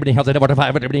up? Everybody how's it up?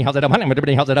 45. Everybody how's it up?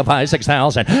 Everybody how's it up? 5,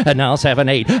 6,000. And now 7,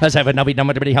 8. 7. Now we done.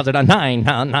 Everybody how's it up? 9.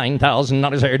 Now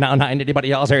 $9,000 here. Now 9.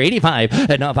 Anybody else here? 85.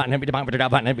 And now 5. 5,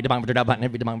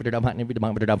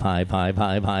 5,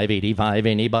 5, 5, 85.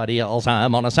 Anybody else?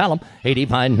 I'm on a sell 'em.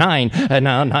 85, 9. And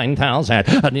now 9,000.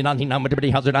 And now everybody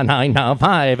how's it up? 9. Now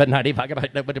 5. And 95.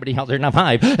 Everybody how's it up?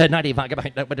 5. And 95.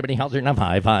 Everybody how's it up?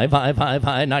 5, 5. 5, 5,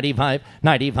 5, 95,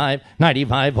 95,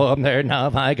 95 for them there. Now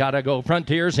 5, gotta go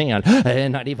Frontiers in.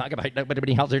 And 95,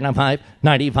 everybody how's there? Now 5,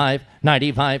 95,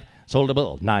 95, sold a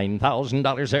bull.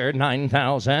 $9,000 there,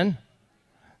 9,000.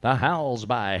 The Howls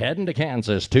by heading to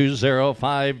Kansas,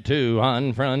 2052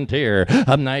 on Frontier.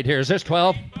 Up night here's this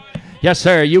 12. Yes,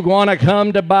 sir. You want to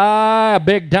come to buy a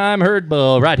big-time herd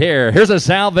bull right here. Here's a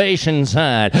Salvation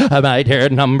Son. Right here,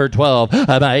 number 12.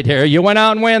 Right here. You went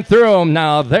out and went through them.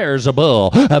 Now there's a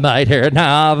bull. Right here.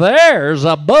 Now there's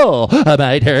a bull.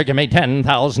 Right here. Give me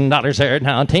 $10,000 there.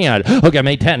 Now 10. Oh, give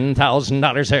me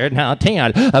 $10,000 there. Now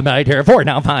 10. Right here. 4.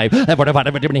 Now 5.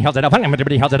 Everybody how's it up?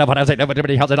 Everybody how's it up?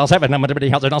 Everybody how's it all 7. Everybody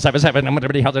how's it all 7. 7.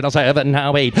 Everybody how's it all 7.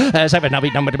 Now 8. 7. Now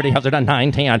 8. Everybody how's it on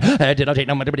 9. 10.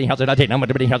 Everybody how's it on 10.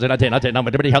 Everybody how's it on 10. 10,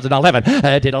 number 11.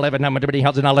 Did 11, number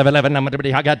 11, number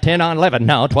I got 10 on 11,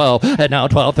 now 12, now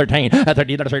 12, 13,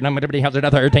 30, number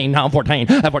 13, now 14,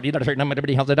 40, number 40, number 30, number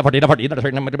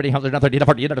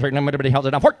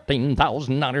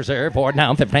 $14,000 there for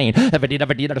now 15, 50,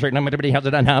 number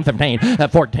 15,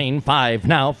 14, 5,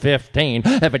 now 15,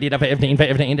 15,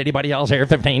 anybody else here,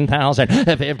 15,000,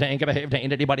 15,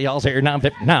 15, anybody else here,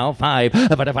 now 5,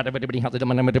 everybody has it,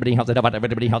 everybody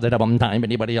has it up on time,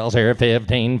 anybody else here,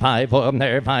 15, 5 for them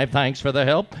there, 5, thanks for the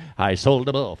help. I sold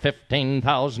a bull,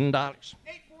 $15,000.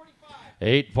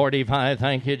 845,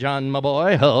 thank you, John, my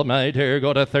boy. Help right here,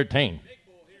 go to 13.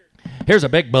 Here's a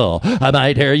big bull.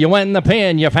 Right here, you went in the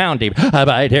pen, you found him.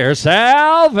 Right here,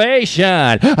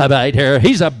 Salvation. Right here,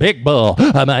 he's a big bull.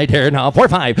 Right here, now 4,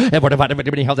 5.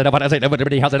 Everybody how's it up? Everybody how's it up?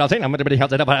 Everybody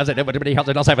how's it up? Everybody how's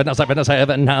it up? 7,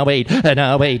 7, now 8,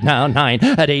 now 8, now 9.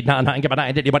 At 8, now 9. Give a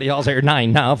 9. Anybody else here?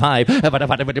 9, now 5.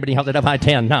 Everybody how's it up?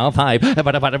 10, now 5.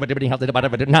 Everybody how's it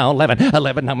up? Now 11.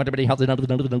 11, now everybody how's it up?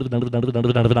 11,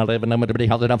 everybody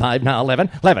how's it up? 5, now 11.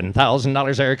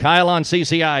 $11,000 there. Kyle on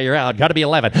CCI, you're out. Got to be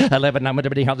 11. 11, number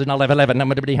 11, 11,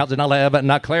 number 11.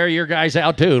 Now clear your guys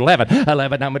out too. 11, number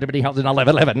 11,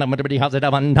 number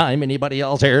up on time. Anybody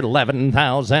else here?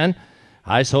 11,000.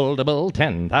 I sold a bull,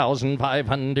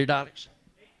 $10,500.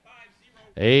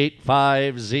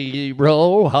 850.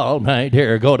 All right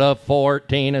here. Go to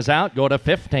 14 is out. Go to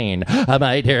 15.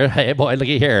 Right here. Hey boy,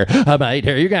 looky here. Right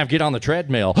here. You're gonna have to get on the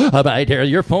treadmill. Right here.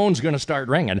 Your phone's gonna start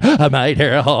ringing. Right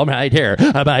here. Right here.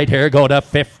 Right here. Go to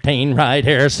 15. Right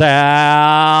here. Salvation.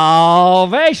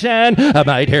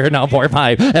 Right here. Now 4,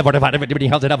 5. 45. Everybody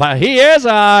how's it up? He is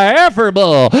a heifer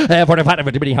bull. 45.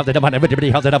 Everybody how's it up? Everybody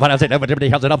how's it up? Everybody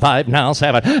how's it up? 5 now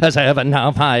 7. 7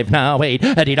 now 5 now 8.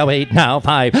 8 now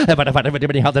 5. 45.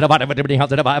 Anybody else at a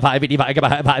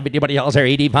 585? Anybody else there?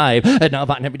 85. And now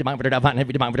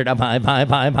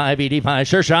 585.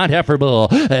 Sure shot, heifer bull.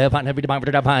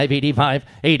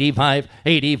 585.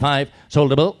 85.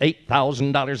 Sold a bull.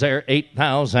 $8,000 there.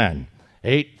 8,000.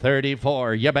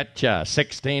 834. You betcha.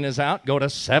 16 is out. Go to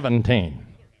 17.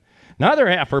 Another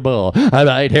heifer bull.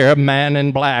 Right here, a man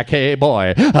in black. Hey,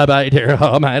 boy. Right here,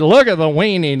 oh, man. Look at the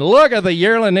weaning. Look at the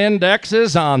yearling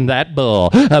indexes on that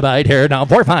bull. Right here, now,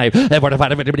 45.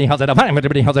 45. Everybody has it a 5.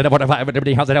 Everybody has it a 45.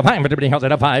 Everybody has it a 5. Everybody has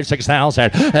it a 5.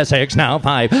 6,000. 6, now,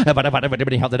 5.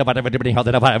 Everybody has it a 5. Everybody has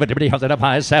it a 5. Everybody has it a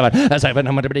 5. 7. 7.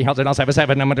 Everybody has it on 7.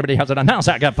 7. Everybody has it on now.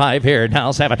 So I got 5 here.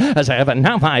 Now, 7. 7.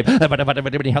 Now, 5.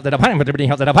 Everybody has it a 5. Everybody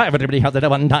has it a 5. Everybody has it a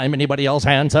 1 time. Anybody else?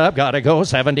 Hands up. Gotta go.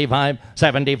 75.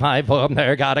 75.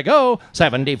 There, gotta go.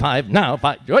 75. Now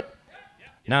 5. What?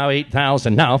 Now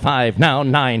 8,000. Now 5. Now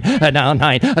 9. Now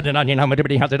 9.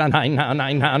 Everybody has it on 9. Now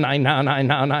 9. Now 9. Now 9.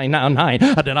 Now 9. Now 9.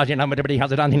 Everybody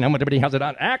has it on. Everybody has it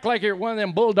on. Act like you're one of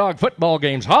them bulldog football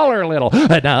games. Holler a little.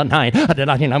 Now 9.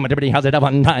 Everybody has it up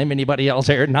on time. Anybody else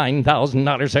here?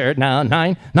 $9,000 here. Now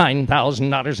 9.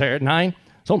 $9,000 here. 9.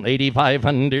 Sold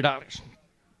 $8,500.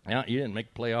 Yeah, you didn't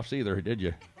make playoffs either, did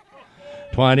you?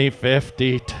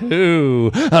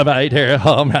 2052. I'm right here.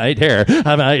 I'm right here.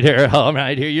 I'm right here. I'm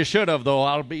right here. You should have, though.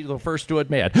 I'll be the first to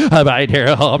admit. I'm right here.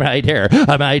 I'm right here.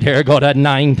 I'm right here. Go to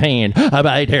 19. I'm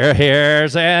right here.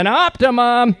 Here's an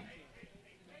optimum.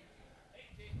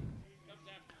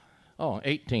 Oh,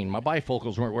 18. My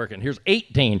bifocals weren't working. Here's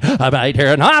 18. Right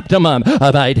here, an optimum.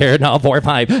 Right here, now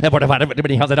 45.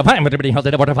 Everybody has it a 5. Everybody has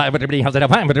it a 45. Everybody has it a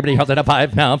 5. Everybody has it a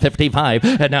 5. Now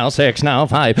 55. And now 6. Now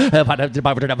 5.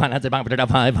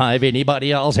 5.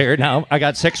 Anybody else here? Now I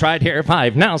got 6 right here.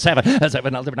 5. Now 7.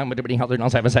 7. Everybody has it now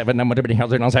 7. 7. Everybody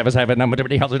has it now 7. 7.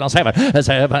 Everybody has it now 7.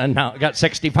 7. Now I got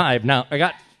 65. Now I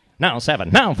got. Now 7.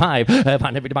 Now 5.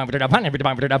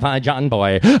 John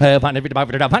Boy. 5. 8,000. Everybody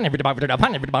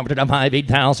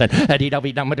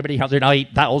has it now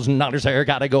 $8,000 there.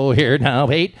 Gotta go here now.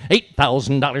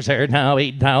 $8,000 there now.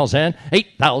 8,000.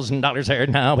 $8,000 there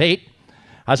now. 8.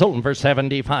 I sold them for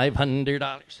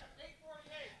 $7,500.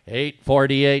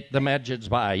 848. The Medjid's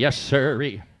by. Yes,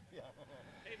 sir.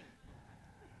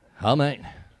 How many?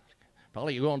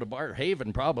 Probably going to Bar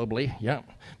Haven, probably. Yeah.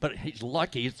 But he's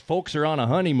lucky. His folks are on a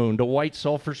honeymoon to White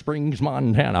Sulphur Springs,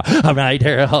 Montana. I'm right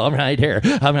here. I'm right here.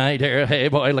 I'm right here. Hey,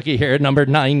 boy, looky here. Number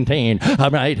 19.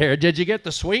 I'm right here. Did you get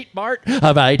the sweet, Bart?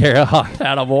 I'm right here. Oh,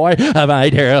 that boy. I'm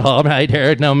right here. I'm right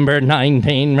here. Number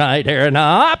 19. Right here.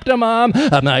 Now, optimum.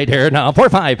 I'm right here. Now,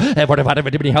 45.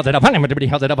 Everybody has it up. Everybody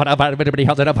has it up. Everybody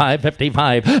has it up.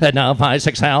 555. And now 5.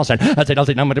 6,000. That's it.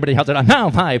 Everybody has it up. Now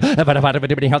 5.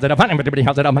 Everybody has it up. Everybody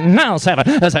has it up. Now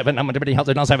 7. 7. Everybody has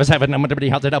it on 7. 7. Everybody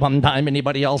has it up on time.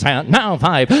 Anybody else? Now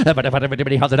 5.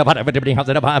 Everybody has it up. Everybody has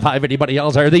it up. 5. Anybody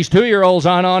else? Are these 2-year-olds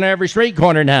on every street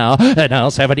corner now? And now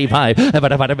 75.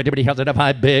 Everybody has it up.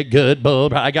 5. Big good bull.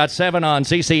 I got 7 on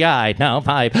CCI. Now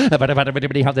 5.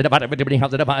 Everybody has it up. Everybody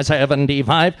has it up.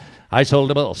 75. I sold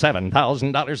a bull.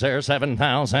 $7,000 there.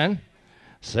 7,000.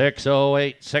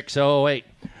 608. 608.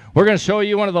 We're going to show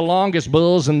you one of the longest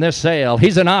bulls in this sale.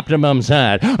 He's an optimum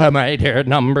set. I'm right here at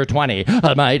number 20.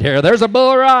 I'm right here. There's a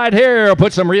bull right here.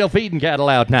 Put some real feeding cattle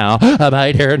out now. I'm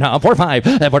right here now. 45.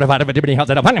 45. Everybody has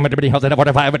it up. Everybody has it up.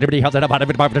 45. Everybody has it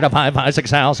up. 5.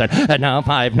 6,000. And now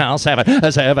 5. Now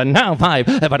 7. 7. Now 5.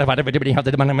 Everybody has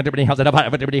it up. Everybody has it up.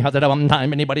 Everybody has it up on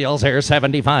time. Anybody else here?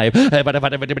 75.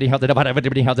 Everybody has it up.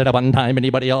 Everybody has it up on time.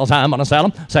 Anybody else? I'm going to sell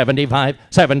them. 75.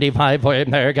 75 for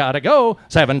him there. Gotta go.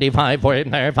 75 for him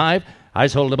there. 5. I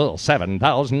sold a bull.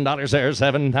 $7,000 there.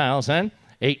 7,000.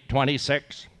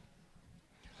 826.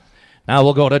 Now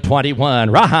we'll go to 21.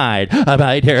 Rawhide.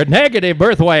 Right here. Negative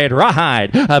birth weight.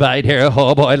 Rawhide. Right here.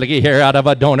 Oh boy, looky here. Out of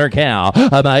a donor cow.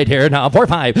 Right here. Now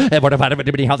 45.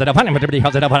 Everybody has it up. Everybody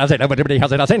has it up. Everybody has it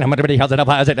up. Everybody has it up.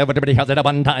 Everybody has it up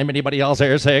on time. Anybody else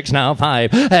here? 6. Now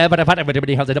 5.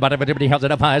 Everybody has it up. Everybody has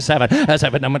it up. 7.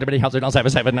 7. Everybody has it on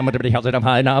 7. 7. Everybody has it up.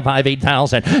 Now 5.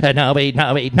 8,000. And now 8.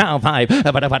 Now 8. Now 5.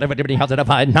 Everybody has it up.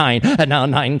 9. And now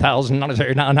 $9,000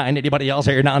 here. Now 9. Anybody else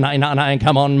here? Now 9. Now 9.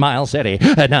 Come on, Miles City.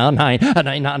 And now 9.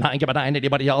 9. Give a 9.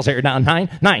 Anybody else here? Now 9.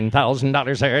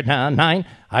 $9,000 here. Now 9.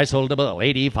 I sold a bull.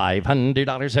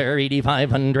 $8,500 here.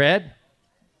 8,500.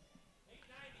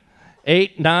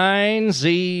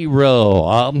 890.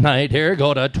 All night here,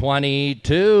 go to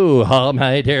 22. All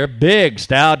night here, big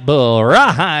stout bull,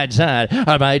 rawhide side.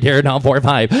 All right here, now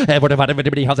 45. 45,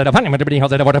 everybody how's it up? Everybody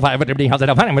how's it up? 45, everybody how's it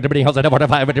up? Everybody how's it up?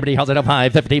 45, everybody how's it up?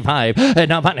 5, 55.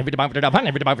 Now 5, everybody up?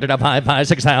 Everybody up? 5, 5,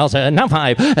 6,000. Now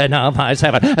 5, now 5,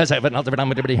 7, 7.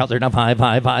 Everybody how's it up? 5,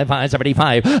 5, 5, 5,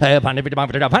 75. Everybody up?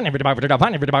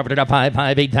 Everybody up? 5,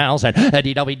 5, 8,000.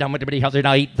 Everybody how's it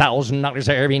up? $8,000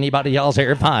 there. Anybody else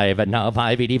here? 5. Now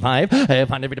 585,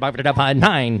 5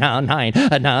 9, now 9,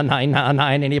 now 9, now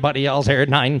 9. Anybody else here?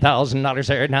 $9,000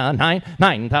 there, now 9,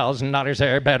 $9,000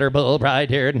 there. Better bull right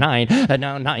here, 9,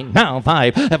 now 9, now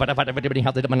 5. Everybody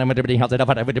has it up, everybody has it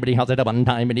up, everybody has it up on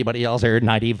time. Anybody else here?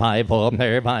 95 for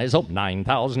there, 5. So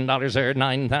 $9,000 there,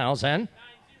 9,000.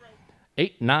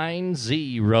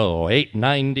 890,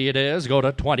 890 it is. Go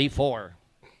to 24.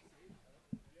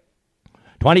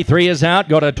 23 is out.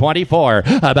 Go to 24.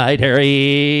 I might hear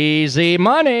easy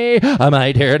money. I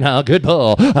might hear now good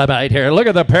bull. I might hear look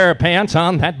at the pair of pants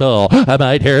on that bull. I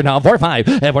might hear now 4, 5.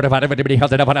 45. Everybody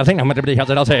has it up. I think everybody has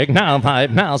it. I'll say now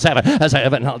 5. Now 7.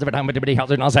 7. Everybody has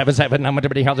it now 7. 7.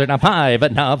 Everybody has it now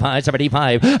 5. Now 5.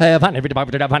 75. Everybody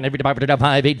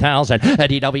 5. 8,000.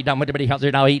 Everybody has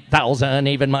it now 8,000.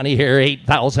 Even money here.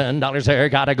 $8,000 there.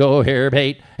 Gotta go here.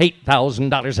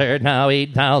 $8,000 there. Now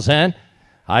 8,000.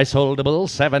 I sold a bull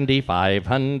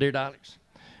 $7,500.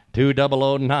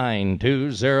 2009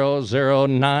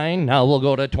 2009. Now we'll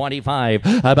go to 25.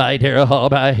 About here,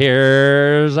 about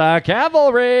here's a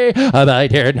cavalry.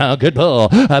 About here now, good bull.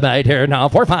 About here now,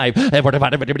 4, 5.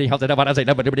 45. Everybody has it up. I say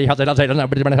everybody has it. I'll say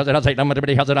everybody has it. I'll say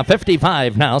everybody has it up.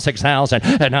 55 now, 6,000.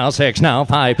 And now 6 now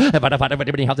 5.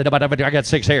 Everybody has it up. I got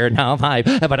 6 here now 5.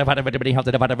 Everybody has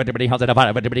it up. Everybody has it up.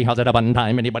 Everybody has it up on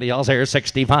time. Anybody else here?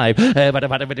 65. Everybody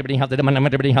has it up. Everybody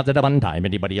has it up on time.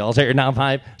 Anybody else here now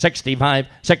 5. 65.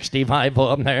 65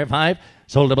 for them there, 5.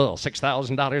 Sold a bull,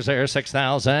 $6,000 there,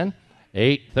 6,000.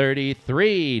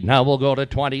 833. Now we'll go to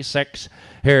 26.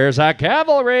 Here's a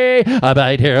cavalry. I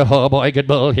might hear, oh boy, good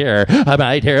bull here. I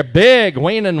might hear big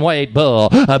wean and weight bull.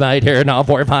 I might hear now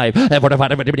 4, 5.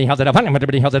 45. Everybody has it up.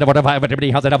 Everybody has it up. 45.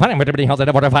 Everybody has it up. Everybody has it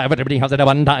up. 45. Everybody has it up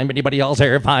on time. Anybody else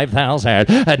here?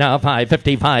 5,000. And now 5.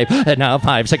 55. And now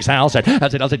 5. 6,000.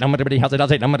 As it. Everybody has it.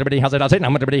 Everybody has it.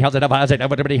 Everybody has it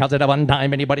up. Everybody has it up on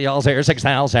time. Anybody else here?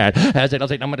 6,000. As it.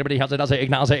 Everybody has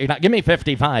it. Now give me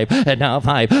 55. And now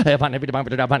 5.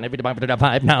 Everybody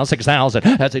 5. Now 6,000.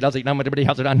 As it. Everybody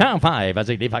has it on now 5. As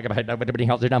it. Everybody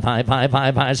has it on 5. 5.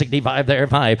 5. 5. 65 there.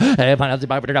 5.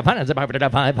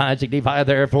 5. 65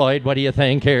 there. Floyd, what do you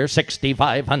think here?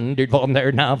 6,500 for them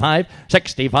there. Now 5.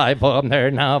 65 for them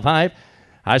there. Now 5.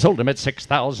 I sold him at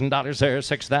 $6,000 there.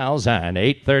 6,000.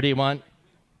 831.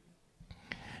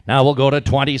 Now we'll go to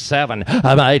 27.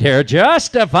 I might hear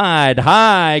Justified.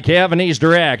 Hi, Kevin, he's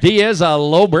direct. He is a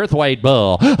low birth weight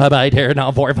bull. I might hear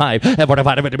now 4, 5.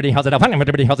 45. Everybody has it up.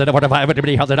 Everybody has it up. 45.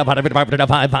 Everybody has it up.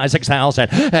 5, 5, 6,000.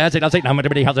 As it. Now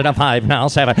everybody has it up. 5. Now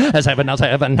 7. 7. Now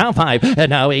 7. Now 5.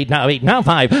 And now 8. Now 8. Now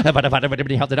 5. 45.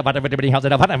 Everybody has it up. Everybody has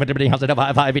it up. Everybody has it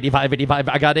up. 5. 85. 85.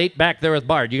 I got 8 back there with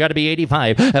Bart. You got to be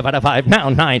 85. 5. Now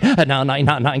 9. And now 9.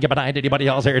 Now 9. Get behind anybody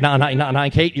else here. Now 9. Now 9.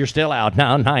 Kate, you're still out.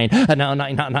 Now 9. And now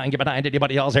 9. Now 9. Get behind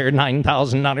anybody else here.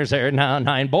 $9,000 there. Now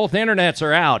 9. Both internets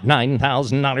are out.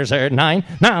 $9,000 there. 9.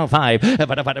 Now 5.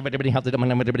 Everybody has it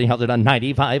on. Everybody has it on.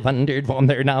 9,500 for them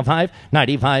there. Now 5.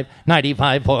 95.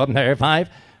 95 for them there. 5.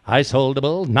 I sold a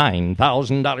bull.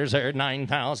 $9,000 there.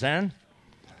 9,000.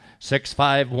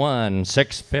 651.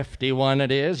 651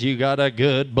 it is. You got a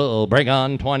good bull. Bring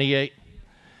on 28.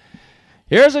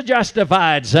 Here's a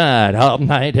Justified, son. Oh,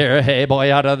 might hear, hey,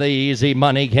 boy, out of the easy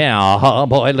money cow. Oh,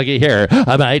 boy, looky here.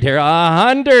 I might hear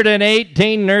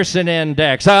 118 nursing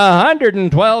index,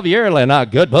 112 yearling, a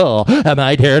good bull. I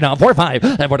might hear now 4, 5.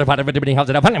 45. Everybody has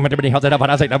it up. Everybody has it up.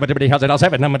 I say, everybody has it on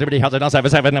 7. Everybody has it on 7.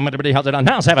 7. Everybody has it on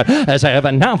now 7.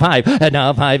 7. Now 5. And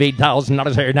now 5.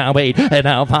 $8,000 here. Now 8. And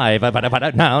now 5.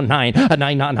 Now 9.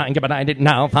 9. Now 9. Give a 9.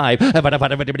 Now 5.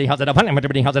 Everybody has it up.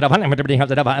 Everybody has it up. Everybody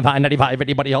has it up. 595.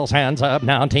 Anybody else hands up?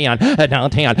 Now 10, now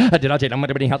 10. Did I take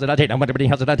everybody has it? I take everybody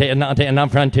has it. I take now 10. Now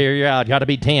Frontier, you're out. Got to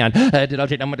be 10. Did I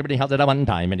take everybody has it? One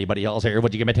time. Anybody else here?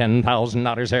 Would you give me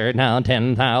 $10,000 here? Now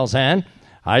 10,000.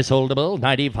 I sold a bull.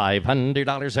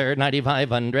 $9,500 here.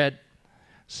 9,500.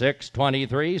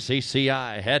 623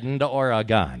 CCI heading to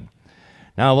Oregon.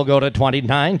 Now we'll go to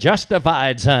 29.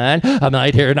 Justified, son. I'm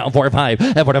right here now. 45.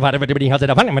 45. Everybody has it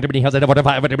up. Everybody has it up.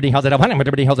 45. Everybody has it up.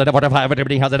 Everybody has it up. 45.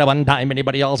 Everybody has it up. One time.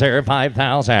 Anybody else here?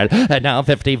 5,000. And now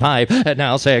 55. And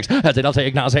now 6. As it, I'll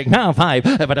take now 6. Now 5.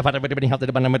 Everybody has it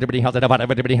up. Everybody has it up.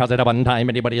 Everybody has it up. One time.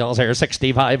 Anybody else here?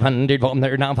 6,500. From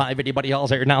there now 5. Anybody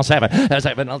else here? Now 7. 7. Now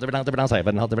 7. Now 7. Now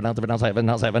 7. Now 7. Now 7.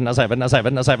 Now 7. Now 7. Now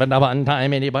 7. Now 7. Now one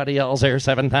time. Anybody else here?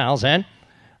 7,000.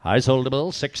 I sold a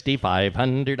bill.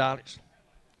 $6,500.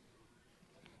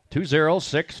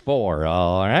 2064.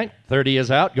 All right. 30 is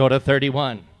out. Go to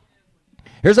 31.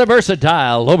 Here's a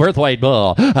versatile low birth weight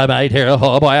bull. I might hear,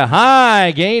 oh boy, a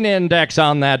high gain index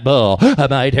on that bull. I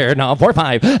might hear now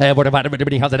 45.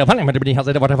 Everybody has it up. Everybody has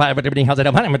it up. 45. Everybody has it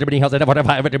up. Everybody has it up.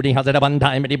 45. Everybody has it up. One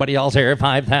time. Anybody else here?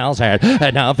 5,000.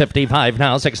 And now 55.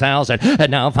 Now 6,000.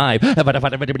 And now 5.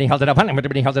 Everybody has it up.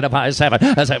 Everybody has it up. 5.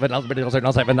 7. 7. Everybody has it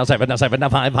up. 7. 7. 7.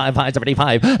 5. 5. 5.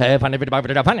 75.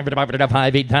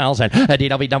 5. 8,000.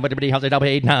 Everybody has it up.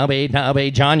 8. Now 8. Now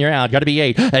 8. John, you're out. Got to be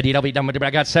 8. I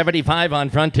got 75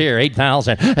 on Frontier,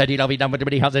 8,000.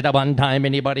 Everybody has it up one time.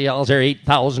 Anybody else here?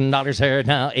 $8,000 here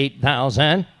now.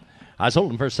 8,000. I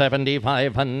sold them for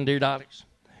 $7,500.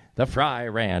 The Fry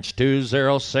Ranch,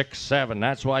 2067.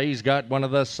 That's why he's got one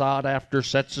of the sought-after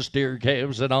sets of steer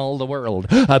caves in all the world.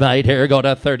 I might here go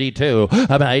to 32.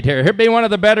 I might here be one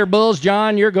of the better bulls,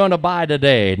 John, you're going to buy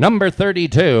today. Number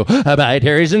 32. I might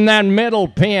here. He's in that middle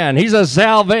pin. He's a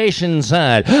Salvation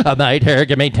son. I might here.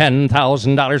 Give me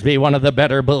 $10,000. Be one of the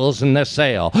better bulls in this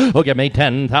sale. Oh, give me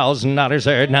 $10,000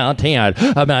 there. Now 10.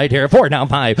 I might here. 4. Now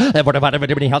 5.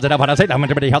 Everybody has it up. I say,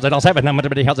 everybody has it on 7.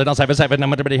 Everybody has it on 7. 7.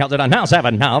 Everybody has it on now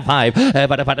 7. Now 5.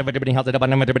 Everybody has it up.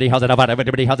 Everybody has it up.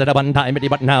 Everybody has it up one time.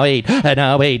 Now 8.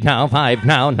 Now 8. Now 5.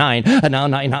 Now 9. Now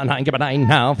 9. Now 9. Give it 9.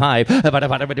 Now 5.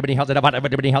 Everybody has it up.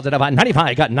 Everybody has it up.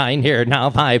 95. Got 9 here. Now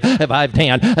 5. 5.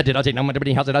 10. Did I say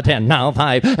everybody has it up? 10. Now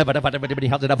 5. Everybody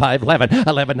has it up. 5. 11.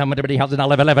 11. Everybody has it up.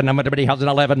 11. Everybody has it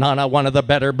 11. Now one of the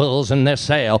better bulls in this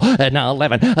sale. Now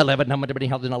 11. 11. Everybody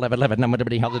has it 11. 11.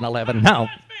 Everybody has it 11. Now.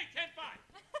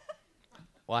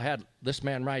 Well, I had this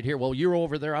man right here. Well, you're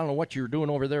over there. I don't know what you're doing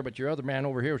over there, but your other man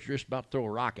over here was just about to throw a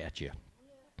rock at you.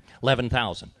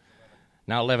 11,000.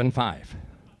 Now 11.5.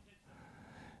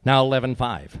 Now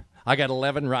 11.5. I got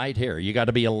 11 right here. You got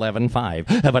to be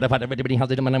 11.5. Everybody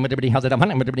has it up. Everybody has it up.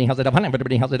 Everybody has it up.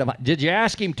 Everybody has it up. Did you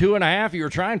ask him 2.5? You were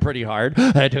trying pretty hard.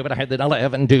 I had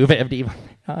 11, 250.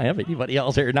 I have anybody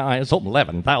else here now? I sold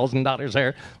 $11,000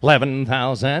 there.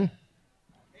 11,000.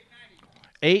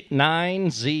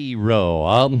 890.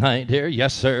 All night here.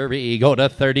 Yes, sir. Go to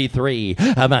 33.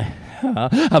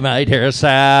 I'm right here,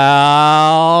 Salvation.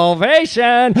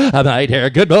 I'm right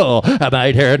here, good bull. I'm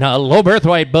right here now, low birth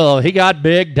weight bull. He got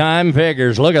big time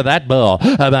figures. Look at that bull.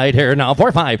 I'm right here now,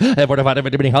 4-5. 45.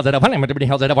 Everybody has it up. Everybody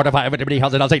has it up. 45. Everybody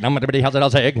has it up. 8. Everybody has it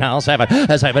up. 6. Now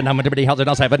 7. 7. Everybody has it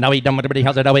up. 7. Now 8. Everybody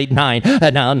has it up. 8. 9.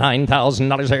 And now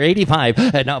 $9,000 there. 85.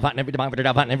 And now 5.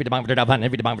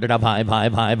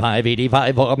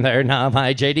 85 over there. Now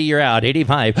 5. JD, you're out.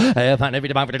 85. 5.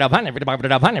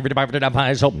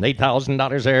 So 8,000.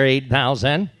 $1,000 there,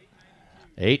 8,000.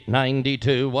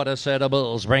 892. What a set of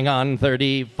bulls. Bring on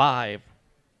 35.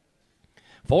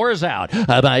 4 is out.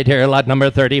 I might hear lot number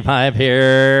 35.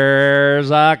 Here's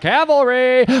a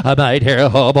cavalry. I might hear,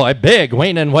 oh boy, big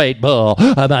wean and weight bull.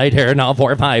 I might hear now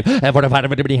 4, 5. 45.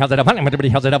 Everybody has it up. Everybody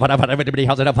has it up. Everybody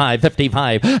has it up. 5.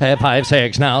 55. 5,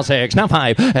 6. Now 6. Now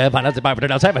 5. 7. Now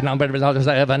 7. Now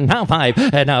 5.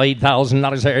 And now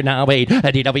 $8,000 there. Now 8.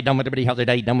 Everybody has it.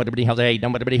 8. Everybody has it. 8.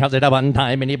 Everybody has it up on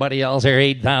time. Anybody else here?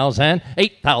 8,000.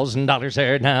 $8,000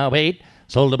 there. Now 8.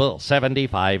 Sold a bull.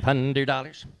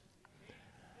 $7,500.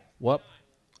 What?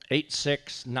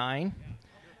 869.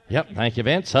 Yep, thank you,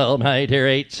 Vince. All right here,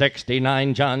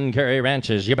 869 John Kerry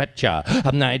Ranches. You betcha.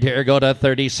 I'm right here, go to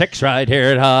 36 right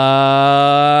here.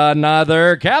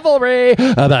 Another cavalry.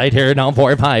 Right here, now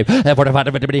 4, 5. 45.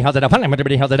 Everybody has it up.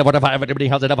 Everybody has it up. 45. Everybody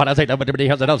has it up. Everybody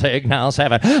has it up. 6. Now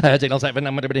 7. 7.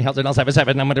 Everybody has it on 7.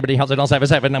 7. Everybody has it on 7.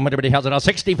 7. Everybody has it on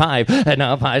 65. And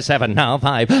now 5. 7. Now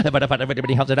 5.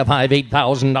 Everybody has it up. 5.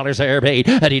 $8,000 there. 8.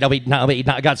 Now 8.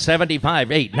 I got 75.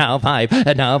 8. Now 5.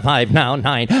 And now 5. Now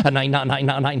 9. 9. Now 9.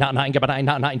 Now 9. Now 9, give it 9,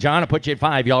 now 9. John, I put you at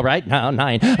 5. You all right? Now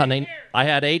 9. I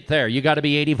had 8 there. You got to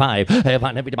be 85.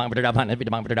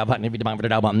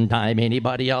 One time.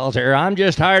 Anybody else here? I'm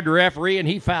just hired to referee, and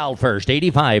he fouled first.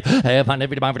 85. 85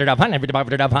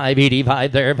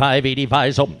 there.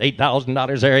 585. So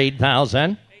 $8,000 there.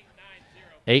 8,000.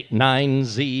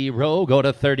 890. Go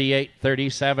to 38.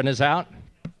 37 is out.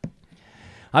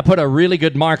 I put a really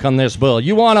good mark on this bull.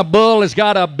 You want a bull that's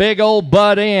got a big old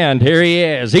butt end? Here he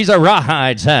is. He's a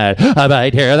rawhide set.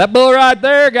 Right here. That bull right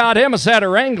there got him a set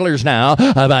of Wranglers now.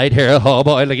 Right here. Oh,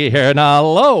 boy, looky here. Now,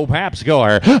 low pap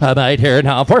score. Right here.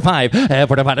 Now, 4-5.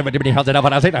 4-5. How's it up?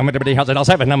 How's it? I'm going to be how's it all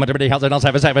 7. I'm going to be how's it all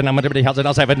 7. I'm going to be how's it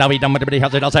all 7. Now, he done to be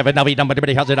how's it all 7. Now, he done to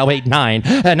be how's it all 8, 9.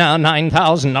 And now,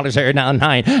 $9,000 here. Now,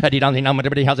 9. He done the number to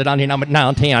be how's it on here.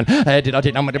 Now, 10. Did I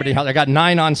number to be how's it? I got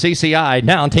 9 on CCI.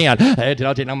 Now, 10. Did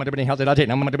I number to be how's it? I'm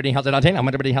going to be how's it? I'm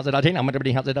going to be how's it? I'm going to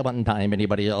be how's it? One time.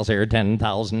 Anybody else here?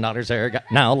 $10,000 there. Got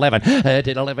now 11.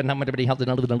 Did 11 number to be how's it?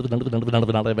 11 number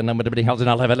to be how's it?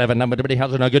 11 number to be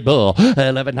how's it? A good bull.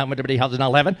 11 number to be how's it?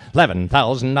 11.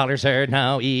 $11,000 there.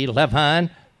 Now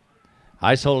 11.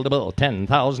 I sold a bull.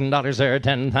 $10,000 there.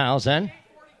 10,000.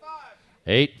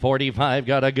 845.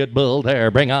 Got a good bull there.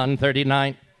 Bring on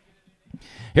 39.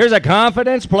 Here's a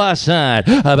confidence plus sign.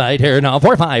 Right here now,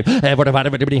 4-5.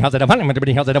 45. How's it? 100.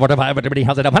 How's it? 45. How's it? 100.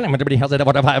 How's it?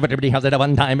 45. How's it?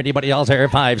 One time. Anybody else here?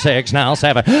 5, 6. Now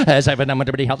 7. 7. Number.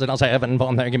 How's it? Now 7.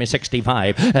 Phone there. Give me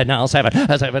 65. And now 7.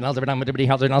 7. Number.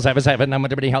 How's it? Now 7. 7. Number.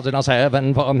 How's it? Now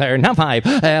 7. Phone there. Now 5.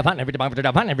 5.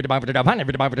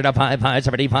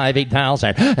 75.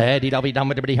 8,000. DW.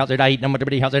 Number. How's it? 8. Number.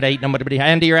 How's it? 8. Number.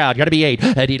 Andy, you're out. Got to be 8.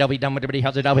 DW. Number.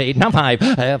 How's it? 8. Now 5.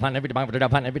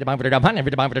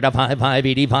 5,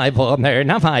 85 for there.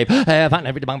 Now 5.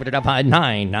 5,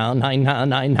 9. Now 9.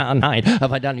 If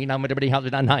I done number to be how's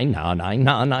it? 9. Now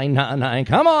 9.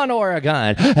 Come on,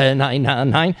 Oregon. 9.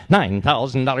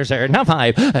 $9,000 there. Now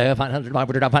 5. 500. 5,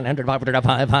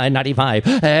 95.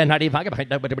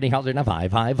 95. How's it? Now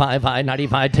 5.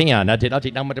 95. 10. Did I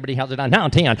number to be how's it? Now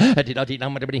 10. Did I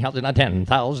number to be how's it?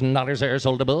 $10,000 there.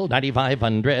 Sold a bull.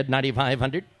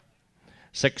 9,500.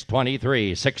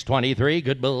 623,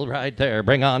 good bull right there.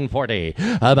 Bring on 40.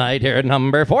 Right here,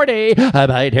 number 40.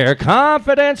 Right here,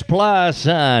 confidence plus,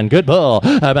 son. Good bull.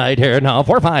 Right here, now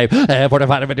 45.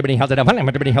 45. How's it?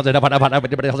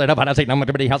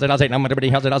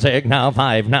 How's it? Now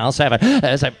 5. Now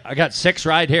 7. I got 6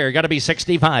 right here. Got to be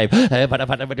 65. How's it?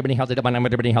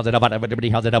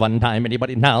 One time.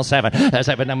 Anybody? Now 7.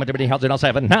 7. How's it? Now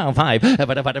 7. Now 5.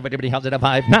 How's it?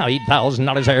 5. Now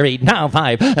 $8,000 there. 8. Now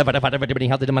 5. How's it?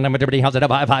 How's it?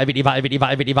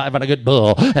 85 on a good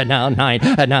bull. And now 9.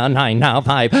 And now 9. Now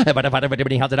 5. How's it?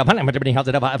 How's it?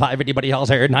 5. Anybody else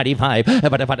here? 95. How's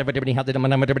it?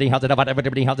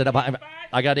 5.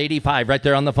 I got 85 right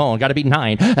there on the phone. Got to be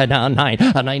 9. And now 9.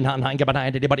 9. Get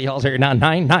 9. Anybody else here? Now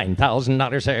 9.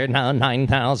 $9,000 here. Now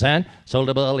 9,000. Sold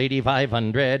a bull.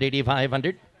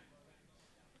 8,500.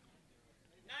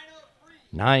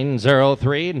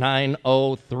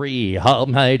 903. All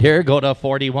right here. Go to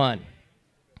 41.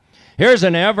 Here's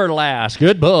an Everlast.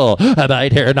 Good bull.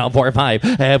 Right here. Now 4-5.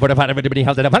 45. How's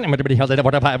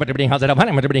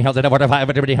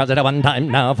it? How's it? One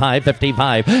time. Now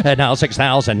 555. And now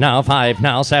 6,000. Now 5.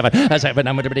 Now 7. 7.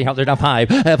 How's it? Now 5.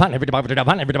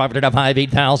 5.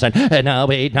 8,000. And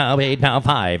now 8. Now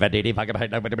 5. At 85.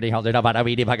 How's it?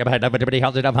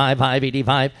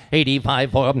 5.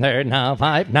 85 for them there. Now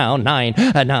 5. Now 9.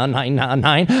 And now 9. And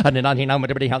then how's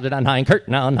it? 9. Kurt.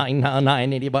 Now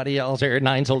 9. Anybody else here?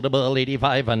 9 sold a bull.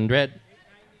 8,500.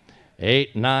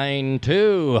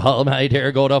 892. All right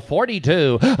here, go to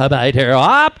 42. Right here,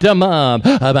 optimum.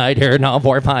 Right here, now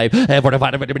 45. 45.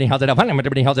 How's it? How's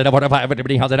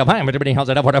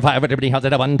it? 45. How's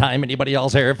it? One time. Anybody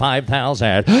else here?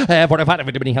 5,000. 45. How's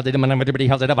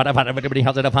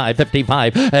it? 5.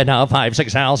 55. And now 5.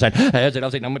 6,000. How's it?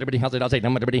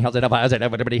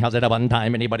 One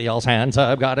time. Anybody else? Hands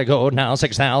up. Gotta go now.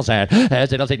 6,000.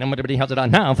 How's it?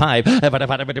 Now 5. How's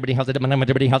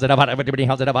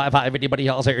it? 5. Anybody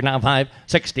else here? Now 5.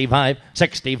 65. Some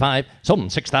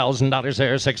 $6,000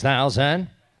 there. 6,000.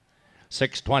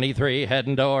 623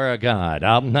 heading to Oregon.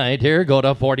 Up night here, go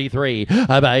to 43.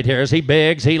 Right here, is he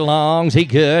big, is he long, is he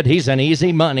good, he's an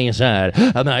easy money set.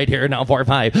 Up night here, now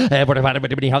 45.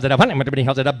 45. How's it?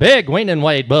 A big win and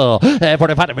weight bull.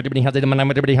 45. How's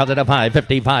it? 5.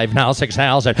 55. Now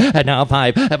 6,000. And now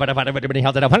 5. How's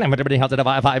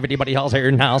it? 5. Anybody else here?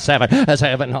 Now 7.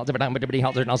 7. How's it? Now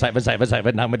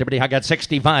 7. I got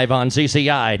 65 on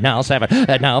CCI. Now 7.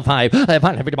 And now 5. 5.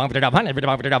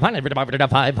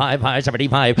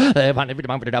 75.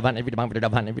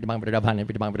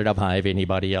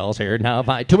 Anybody else here? Now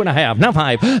 5. 2.5. Now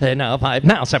 5. Now 5.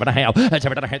 Now 7.5.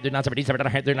 7.5. Now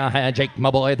 77.5. Jake,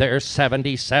 my boy, there's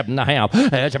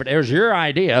 77.5. There's your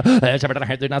idea.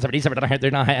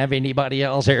 7.5. Anybody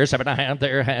else here? 7.5.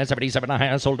 There has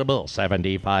 77.5. Sold a bull.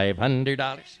 $7,500.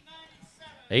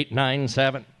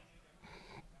 897.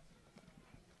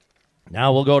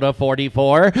 Now we'll go to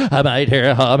 44. I'm right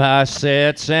here.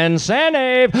 Sits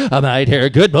incentive. I'm right here.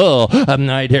 Good bull. I'm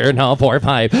right here. Now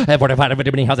 4-5. 45.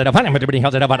 Everybody has it. Everybody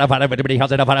has it. Everybody has it.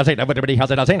 Everybody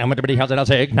has it. Everybody has it.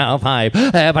 6. Now 5.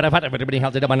 Everybody has it. Everybody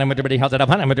has it.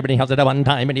 Everybody has it. One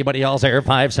time. Anybody else here?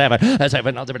 5, 7.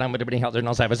 7. Everybody has it.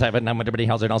 Now 7. 7. Everybody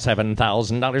has it. Now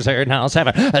 $7,000 here. Now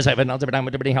 7. 7.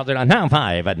 Everybody has it. Now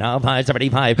 5. Now 5.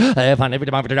 75. 5.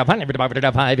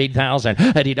 8,000.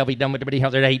 Everybody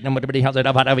has it. 8. Everybody has it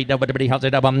up. Everybody has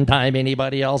it up. One time.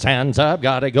 Anybody else? Hands up.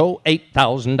 Gotta go.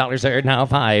 $8,000 there. Now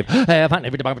 5.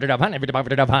 Everybody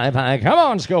 5. Come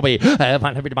on, Scobie.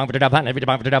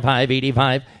 5.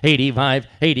 85. 85.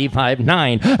 85.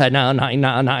 9. Now 9.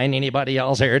 Now 9. Anybody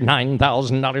else here?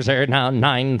 $9,000 there. Now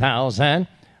 9,000.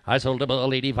 I sold a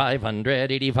bull.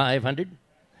 8,500. 8,500.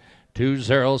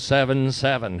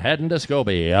 2077. Heading to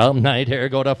Scobie. All night here.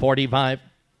 Go to 45.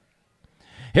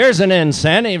 Here's an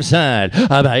incentive sign.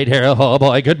 I'm right here. Oh,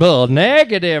 boy. Good bull.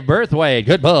 Negative birth weight.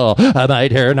 Good bull. I'm right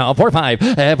here. Now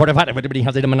 4-5. 45. Everybody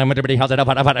has it. Everybody has it.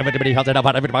 Everybody has it.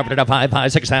 Everybody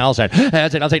 5. 6,000.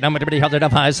 Everybody has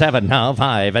it. 5. 7. Now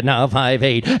 5. Now 5.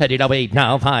 8. 8.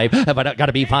 Now 5. But got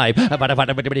to be 5.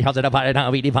 Everybody has it.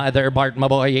 Now 85. There, Bart, my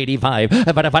boy. 85.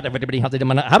 Everybody has it.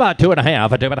 How about 2.5?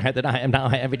 2.5. Now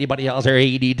everybody else are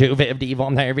 82. 50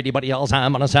 from there. Everybody else,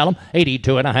 I'm going to sell them.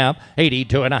 82.5.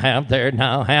 82.5. There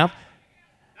now. Half.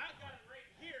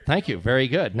 Thank you. Very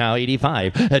good. Now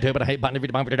 85.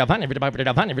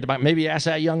 Maybe ask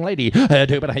that young lady.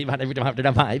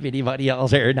 Anybody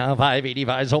else here? Now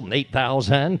 585. Sold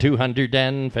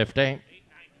 8,250.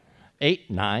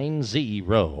 890.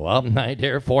 Up night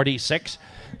here. 46.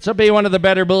 This will be one of the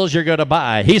better bulls you're going to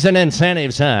buy. He's an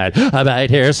incentive side. I'm right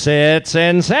here. Sits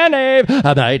incentive.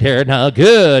 I'm right here. Now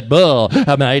good bull.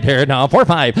 I'm right here. Now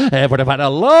 4-5. 45. A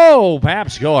low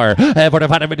PAP score.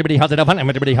 45. Everybody has it.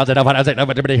 Everybody has it.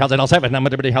 Everybody has it. 7.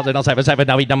 Everybody has it. 7. 7.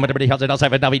 Now he done. Everybody has it.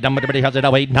 7. Now he done. Everybody has it.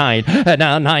 8. 9.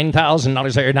 Now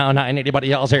 $9,000 here. Now 9.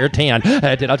 Anybody else here? 10.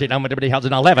 Everybody has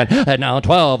it. 11. Now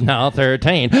 12. Now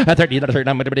 13. 30.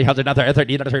 Everybody has it.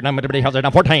 30. Everybody has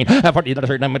it. 14. 40.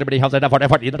 Everybody has it.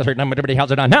 40. Everybody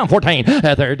has it on now 14,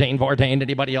 13, 14.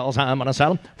 Anybody else? I'm gonna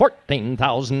sell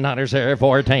 $14,000 there.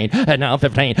 14, and now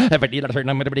 15. Everybody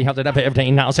has it at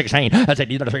 15. Now 16.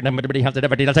 Everybody has it at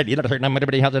 15.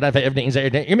 Everybody has it at 15.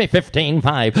 Give me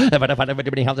 15.5.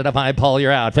 Everybody has it at 5. Paul,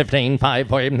 you're out. 15.5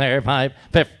 for him there. 5.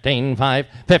 15.5.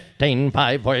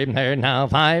 15.5 for him there. Now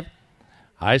 5.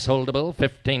 I sold a bull.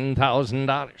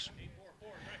 $15,000.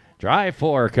 Dry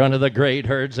Fork, one of the great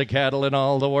herds of cattle in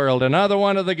all the world. Another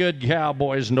one of the good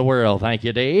cowboys in the world. Thank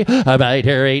you, D. I'm right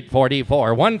here,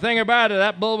 844. One thing about it,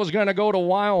 that bull was going to go to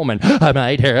Wyoming. I'm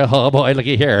right here. Oh, boy,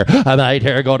 looky here. I'm right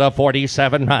here. Go to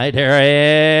 47. Right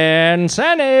here.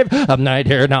 Incentive. I'm right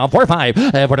here now.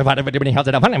 4-5. 45. Everybody has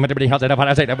it. Everybody has it.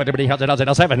 Everybody has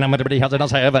it. 7. Everybody has it.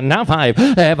 7. Now 5.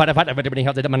 45. Everybody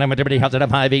has it. Everybody has it.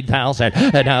 5. 8,000.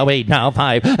 Now 8. Now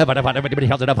 5. 45. Everybody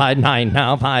has it. 5. 9.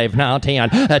 Now 5. Now 10.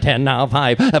 10. Now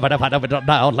 5,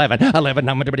 now 11, 11,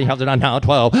 now everybody has it on now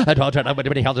 12, 12,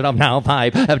 everybody has it on now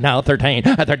 5, now 13,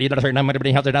 30,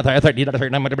 everybody has it on 30,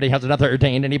 everybody has it on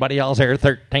 13, anybody else here?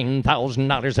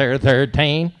 $13,000 there,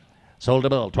 13, sold a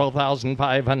bill,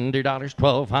 $12,500,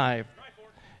 12.5.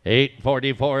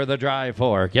 844 the Dry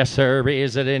Fork. Yes, sir.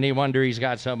 Is it any wonder he's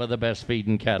got some of the best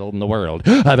feeding cattle in the world?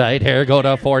 Right here. Go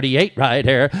to 48 right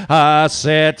here.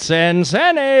 Sits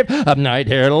incentive. Right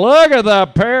here. Look at the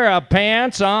pair of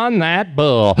pants on that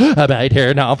bull. Right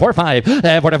here. Now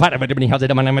 4-5. 45. Everybody has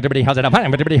it. Everybody has it.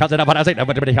 Everybody has it.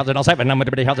 Everybody has it. 7.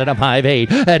 Everybody has it. 5.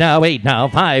 8. Now 8. Now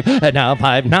 5. Now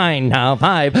 5. 9. Now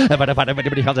 5.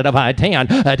 Everybody has it. 5.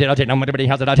 10. Everybody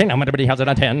has it. 10. Everybody has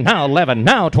it. 10. Now 11.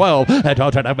 Now 12.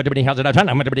 12. Everybody has it at 10.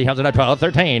 Everybody has it at 12.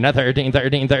 13. 13.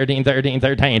 13. 13. 13.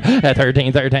 13.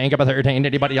 13. 13. Give a 13.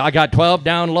 Anybody? I got 12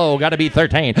 down low. Got to be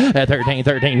 13. 13.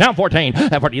 13. Now 14.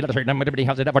 14. Everybody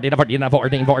has it. 14. 14.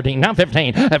 14. 14. Now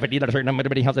 15. Everybody has it.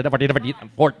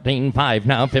 14. 5.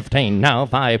 Now 15. Now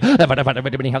 5. Everybody has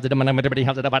it. Everybody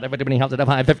has it. Everybody has it.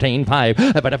 5. 15. 5.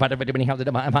 Everybody has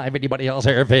it. 5. Anybody else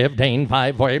here? 15.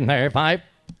 5. For him there. 5.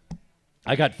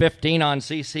 I got 15 on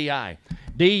CCI.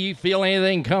 Do you feel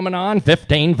anything coming on?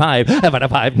 15.5.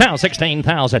 5. Now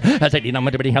 16,000. As 18.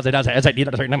 Everybody has it. As 18.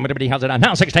 Everybody has it.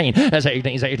 Now 16. As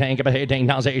 18. 18. Give a 18.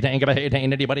 Now 18. Give a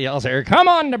 18. Anybody else there? Come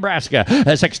on, Nebraska.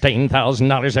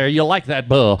 $16,000 there. You like that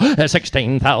bull?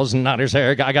 $16,000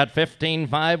 there. I got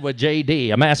 15.5 with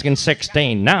JD. I'm asking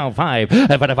 16. Now 5.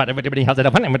 Everybody has it.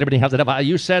 Everybody has it.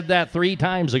 You said that 3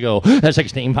 times ago.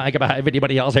 16.5. Give a 5.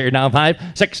 Everybody else here? Now 5.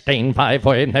 16.5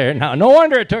 for him there. Now no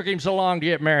wonder it took him so long to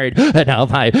get married. Now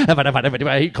five,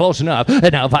 close enough.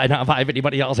 Now five,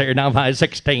 anybody else here? Now five,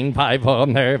 16, five,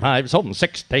 there, five, sold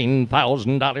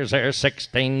 $16,000 there,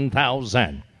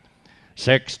 16,000.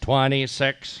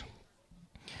 626.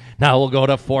 Now we'll go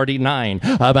to 49.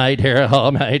 Right here,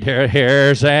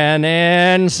 here's an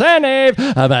incentive.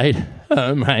 Right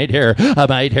here,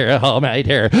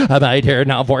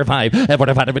 now 45.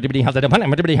 45, everybody has it,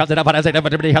 everybody has it,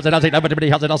 everybody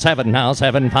has it, 7, now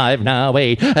 7, 5, now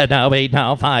 8,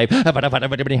 now 5. Everybody has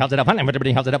it,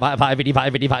 everybody has it, 5,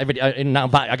 85, now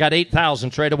 5. I got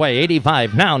 8,000 straight away,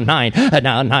 85, now 9,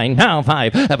 now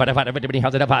 5. Everybody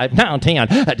has it, 5, now 10.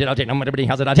 Everybody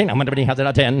has it, 10, everybody has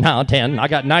it, 10, now 10. I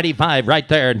got 95 right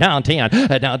there, now 10,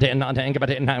 now 10, now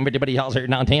 10, everybody else here,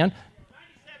 now 10.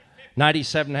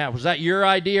 97.5. Was that your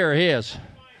idea or his?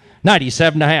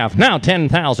 97.5. Now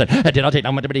 10,000. Did I take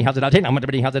everybody has it? I take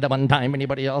everybody has it at one time.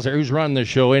 Anybody else who's run the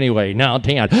show anyway? Now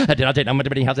 10. Did I take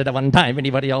everybody has it at one time?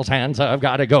 Anybody else hands? I've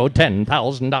got to go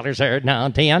 $10,000 there. Now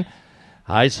 10.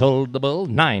 I sold the bull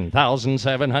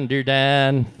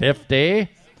 9,750.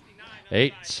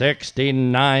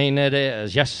 869 it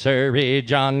is. Yes, sir.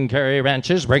 John Kerry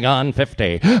Ranches, bring on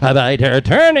 50. Right here,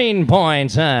 turning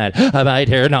points. Right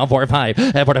here, now 45.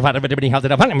 45, everybody has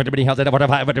it. Everybody has it.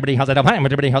 45, everybody has it.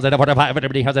 Everybody has it. 45,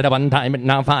 everybody has it. One time,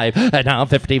 now 5. Now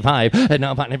 55.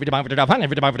 Now 55,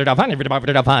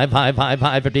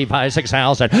 55,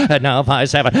 6,000. Now 5,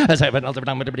 7. 7,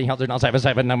 everybody has it. Now 7,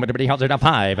 7. Everybody has it.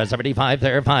 5. 75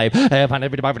 there, 5. 5,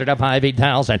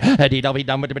 8,000.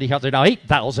 Everybody has it. Now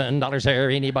 $8,000.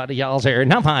 There, anybody else here?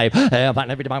 Now 5. 5,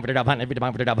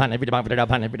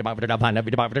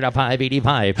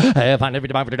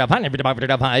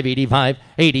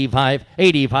 85.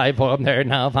 85 for them there.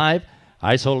 Now 5.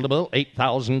 I sold a bull,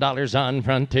 $8,000 on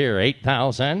Frontier.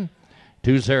 8,000.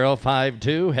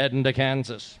 2052, heading to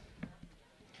Kansas.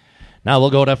 Now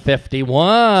we'll go to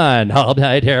 51.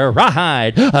 Right here,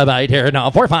 right. Right here,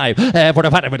 now 45.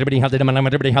 45, everybody has it.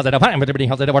 Everybody has it. Everybody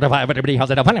has it. 45, everybody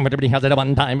has it. Everybody has it.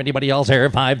 One time, anybody else here?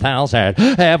 5,000.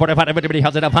 45, everybody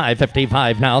has it. 5,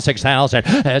 55, now 6,000.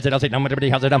 Everybody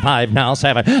has it. 5, now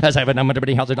 7. 7,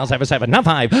 everybody has it. Now 7, 7, now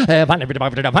 5.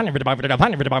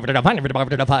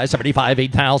 75,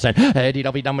 8,000.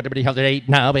 Everybody has it. 8,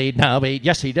 now 8, now 8.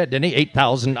 Yes, he did, didn't he?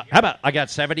 8,000. How about, I got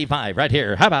 75 right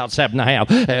here. How about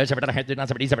 7.5? I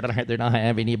don't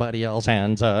have anybody else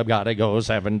hands up. Gotta go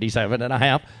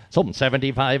 77.5. Sold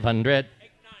 7,500.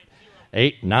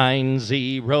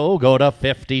 890. Go to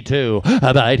 52.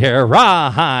 Right here,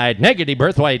 rawhide, negative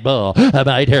birth weight bull.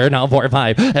 Right here, now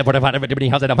 45. 45, everybody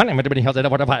has it. Everybody has it.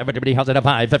 45, everybody has it.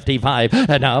 5, 55.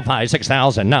 Now 5,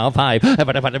 6,000. Now 5.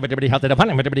 45, everybody has it.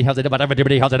 Everybody has it.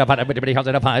 Everybody has it. Everybody has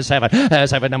it. 5, 7.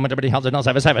 7, everybody has it. Now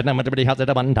 7, 7. Everybody has it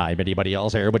at one time. Anybody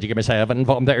else here? Would you give me 7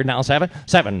 from there? Now 7.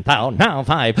 7,000. Now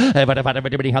 5. Everybody has it.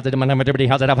 Everybody has it. Everybody has it. Give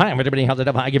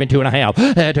me 2.5.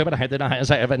 2.5.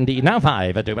 70. Now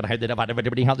 5. 2.5.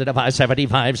 Everybody has it.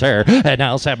 75, sir.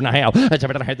 Now 7.5.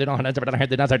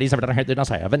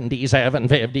 77,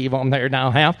 50 from there. Now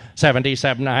half.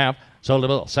 77.5. Sold a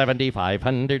little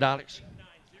 $7,500.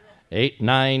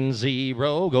 890.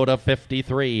 Go to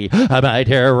 53. Right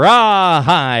here,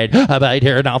 rawhide. Right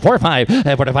here, now 45.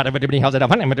 45, everybody has it.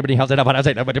 Everybody has it.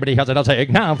 Everybody has it. I'll say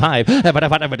now 5.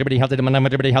 45, everybody has it.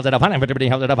 Everybody has it. Everybody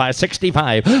has it.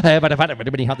 65. 45,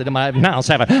 everybody has it. Now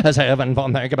 7. 7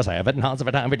 from there. Give us 7. Now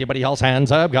 7. Everybody else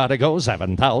hands up. Gotta go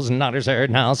 $7,000 there.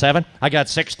 Now 7. I got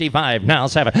 65. Now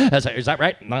 7. Is that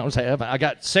right? Now 7. I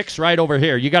got 6 right over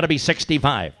here. You got to be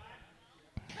 65.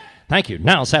 Thank you.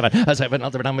 Now 7. 7.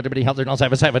 Everybody has it. Now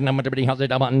 7. 7. Everybody has it.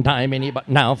 One time.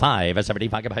 Now 5.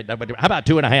 75. How about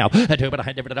 2.5?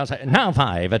 2. Now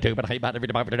 5. 2.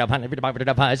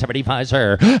 75,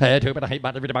 sir. 2.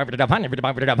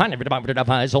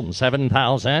 Sold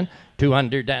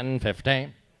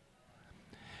 7,250.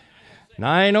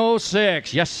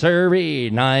 906, yes sirree,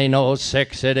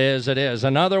 906 it is.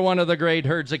 Another one of the great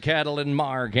herds of cattle in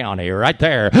Marr County, right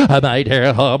there. Right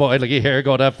here, oh boy, looky here,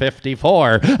 go to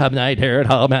 54. Right here,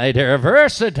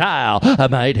 versatile.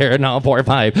 Right here, now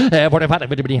 45. 45,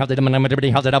 everybody has it, everybody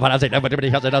has it, everybody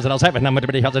has it, 7,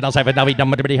 everybody has it, 7, now 8,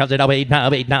 everybody has it, 8,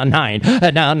 now 9.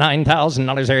 Now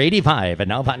 $9,000 there, 85. And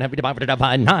now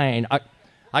 9.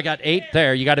 I got 8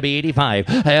 there. You got to be 85.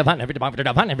 5,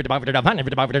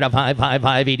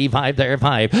 85 there.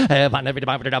 5.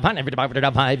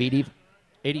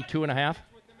 82.5.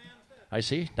 I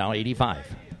see. Now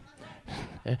 85.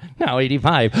 Now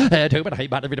 85. 5.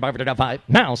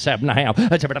 Now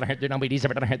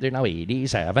 7.5. Now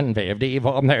 87. 50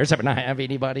 from there. 7.5.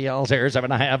 Anybody else there?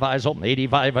 7.5. I sold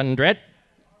 8,500.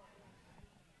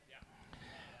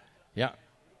 Yeah.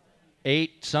 The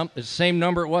same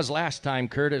number it was last time,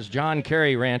 Curtis. John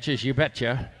Kerry Ranches, you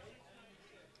betcha.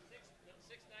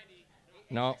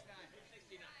 No.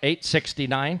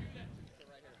 869.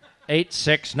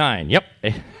 869. Yep.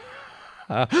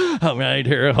 I'm right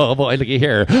here. Oh, boy, looky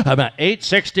here. I'm at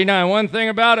 869. One thing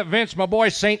about it, Vince, my boy,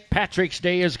 St. Patrick's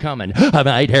Day is coming. I'm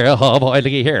right here. Oh, boy,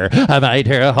 looky here. I'm right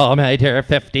here. Oh, I'm right here.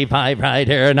 55 right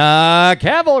here. Now,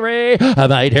 cavalry. I'm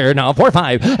right here. Now,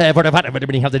 45. 45.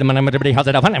 Everybody has it. Everybody has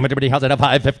it. Everybody has it.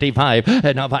 555.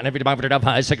 And now,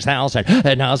 5 6,000.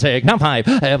 And now, 6. Now, 5.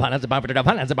 Finance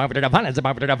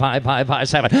about 5. 5 5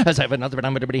 7. 7.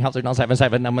 Everybody has it. Now, 7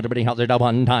 7. Everybody has it.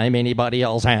 One time. Anybody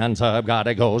else hands up?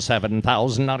 Gotta go.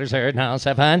 $7,000 there now.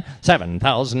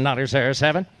 $7,000 there.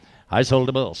 7. I sold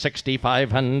a bill.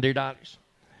 $6,500.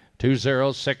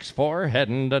 2064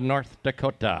 heading to North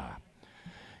Dakota.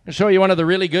 I'll show you one of the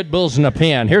really good bulls in the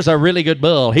pen. Here's a really good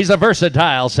bull. He's a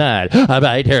versatile son.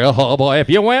 Right here, oh boy. If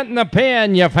you went in the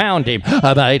pen, you found him.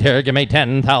 Right here, give me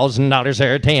 $10,000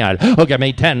 there, 10. Oh, give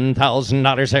me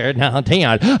 $10,000 there, now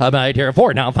 10. Right here,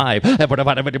 4, now 5.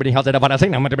 Everybody has it up on a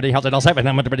 6. Everybody has it on 7.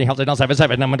 Everybody has it on 7.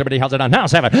 7. Everybody has it on now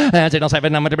 7. That's it on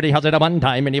 7. Everybody has it on one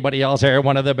time. Anybody else here?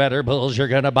 One of the better bulls you're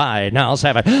going to buy. Now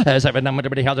 7. 7.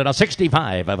 Everybody has it on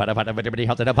 65. Everybody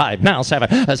has it on 5. Now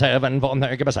 7. 7. From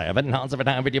there, give me 7. Now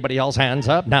 7. Everybody else hands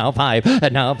up. Now 5.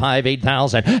 And now 5.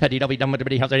 8,000.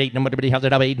 Everybody has it 8. Everybody has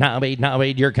it up 8. Now 8. Now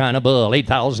 8. You're kind of bull.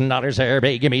 $8,000 there.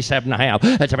 Big. Give me 7.5.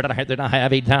 7.5. I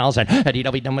have 8,000.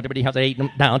 Everybody has 8.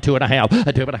 Now 2.5.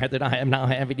 2.5. I have now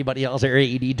have anybody else there.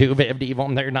 82.50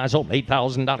 from there. Now sold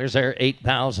 $8,000 there.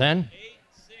 8,000.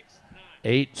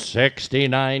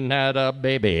 869. That a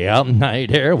baby. Up night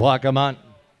here. Walk 'em on.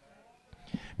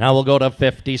 Now we'll go to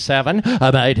 57.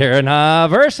 Right here now,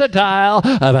 versatile.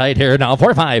 Right here now,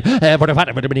 45. 45.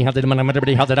 Everybody has it.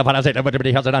 Everybody has it.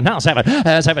 Everybody has it on now 7.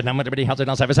 7. Everybody has it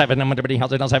on 7. 7. Everybody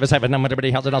has it on 7. 7.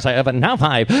 Everybody has it on 7. Now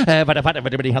 5. 5.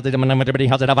 Everybody has it. Everybody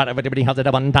has it. Everybody has it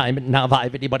at one time. Now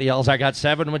 5. Anybody else? I got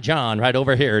 7 with John right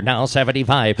over here. Now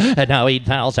 75. And now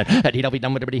 8,000.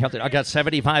 Everybody has it. I got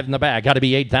 75 in the back. Got to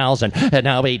be 8,000. And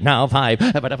now 8. Now 5.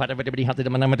 Everybody has it. Everybody has it.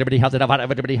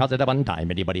 Everybody has it at one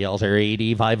time. Anybody else?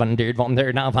 85. 500 from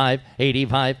there now 5.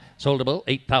 85. Soldable.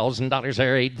 $8,000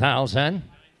 there. 8,000.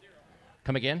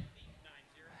 Come again.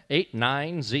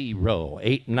 890.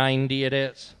 890 it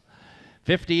is.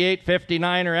 58,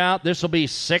 59 are out. This will be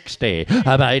 60.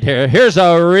 Right here. Here's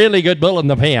a really good bull in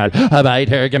the pen. Right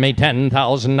here. Give me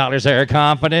 $10,000 there.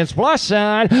 Confidence plus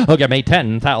sign. Oh, give me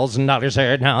 $10,000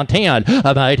 there. Now 10.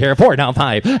 Right here. 4. Now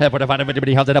 5.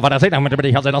 Everybody has it up on 6.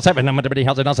 Everybody has it on 7. Everybody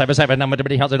has it on 7. 7.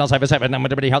 Everybody has it on 7. 7.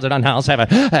 Everybody has it on now 7.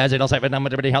 Has it on 7.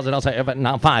 Everybody has it on 7.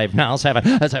 Now 5. Now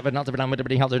 7. 7.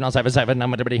 Everybody has it on 7. 7.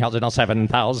 Everybody has it on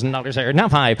 $7,000 there. Now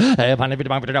 5.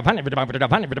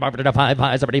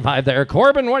 75 there.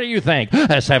 Corbin, what do you think?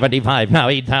 75. Now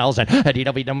 8,000.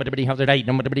 Everybody has it 8.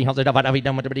 Everybody has it up.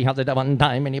 Everybody has it at one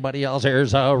time. Anybody else?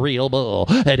 Here's a real bull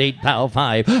at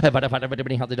 8,500.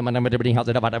 Everybody has it. Everybody has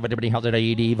it up. Everybody has it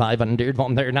 8,500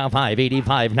 from there. Now 5.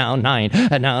 85. Now 9.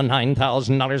 And now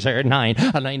 $9,000 there. 9.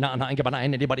 9. Give a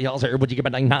 9. Anybody else here? Would you give a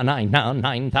 9? Now 9. Now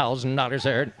 $9,000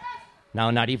 there.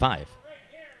 Now 95.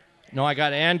 No, I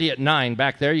got Andy at 9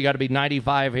 back there. You got to be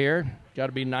 95 here. Got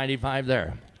to be 95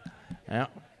 there. Yeah.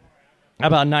 How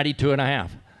about 92 and a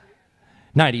half?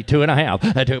 92 and a half.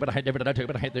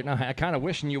 I kind of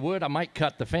wishing you would. I might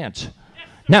cut the fence.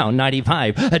 Now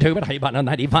 95. 95.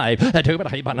 95.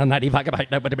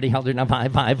 Everybody held in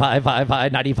 5. 5. 5. 5.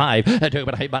 5. 95.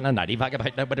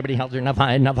 95. Everybody held in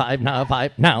 5. Now 5. Now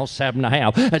 5. Now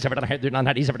 7.5.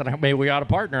 97. Maybe we got a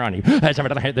partner on you.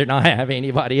 7. They don't have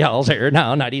anybody else here.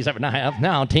 Now 97 and a half.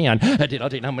 Now 10. Everybody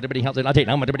held in.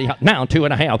 Now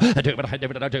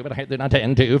 2.5.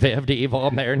 10. 250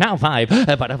 from there. Now 5.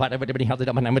 Everybody held it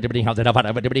up. Everybody held it up.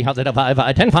 Everybody held it up.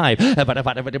 5. 10. 5.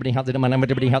 Everybody held it up.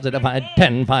 Everybody held it up.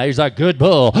 10. 5's a good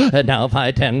bull. Now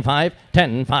 5, 10, 5,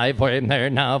 10, 5 for him there.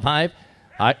 Now 5.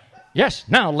 Yes,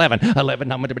 now 11.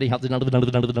 11. Everybody has it. 11. It'll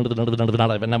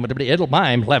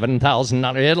mime.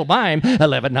 $11,000. It'll mime.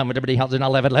 11. Everybody has it.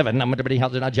 11. 11. Everybody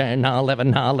has it. Now 11.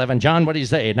 Now 11. John, what do you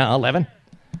say? Now 11.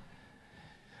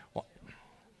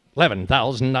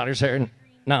 $11,000 there.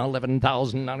 Now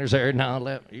 $11,000 there. Now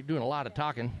 11. You're doing a lot of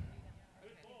talking.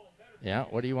 Yeah,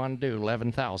 what do you want to do?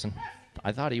 11,000.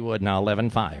 I thought he would. Now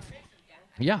 11.5.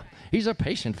 Yeah, he's a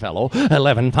patient fellow.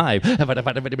 11.5.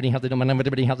 Everybody has it.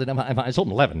 Everybody has it. I sold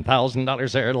him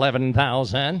 $11,000 there.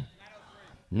 11,000.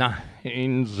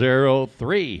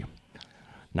 903.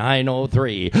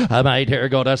 903. I might here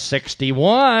go to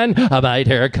 61. I might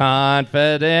here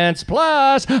confidence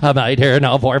plus. I might here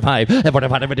now 45.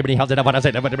 Everybody has it up. I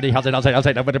say everybody has it. I'll say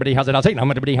everybody has it. I'll say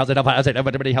everybody has it up. I say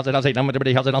everybody has it. I'll say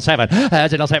everybody has it. I'll 7.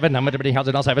 As it. I'll 7. Everybody has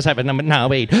it. I'll 7.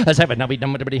 Now 8. 7. Now 8.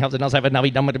 Everybody has it. I'll 7. Now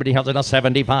 8. Everybody has it. I'll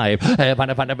 75.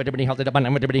 Everybody has it up.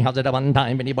 Everybody has it up on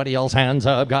time. Anybody else hands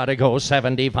up? Gotta go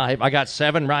 75. I got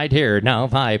 7 right here. Now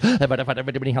 5.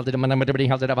 Everybody has it up. Everybody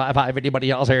has it up. 5.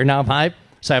 Anybody else here? Now 5.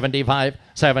 75.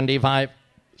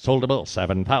 Sold a bill.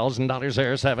 $7,000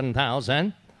 there.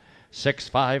 7,000.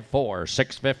 654.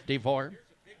 654.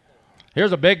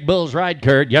 Here's a big Bulls ride,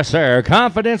 Kurt. Yes, sir.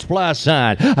 Confidence plus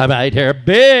sign. I might hear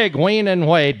big weaning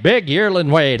weight, big yearling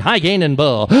weight, high gaining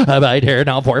bull. I might hear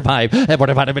now 45.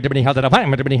 45. Everybody has it up.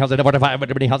 Everybody has it up. 45.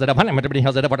 Everybody has it up. Everybody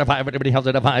has it up. 45. Everybody has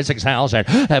it up. 5. 6,000.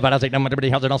 But I'll say everybody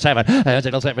has it on 7.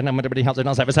 7. Everybody has it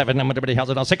on 7. 7. Everybody has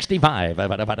it on 65.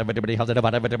 Everybody has it up.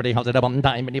 Everybody has it up on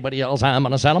time. Anybody else? I'm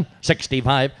gonna sell them.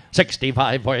 65.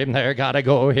 65 for him there. Gotta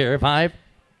go here. 5.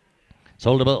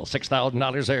 Sold a bill.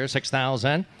 $6,000 there.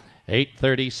 6,000.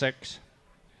 836.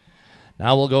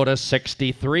 Now we'll go to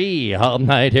 63. All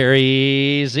night here,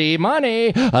 easy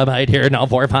money. I might hear now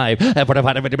 45.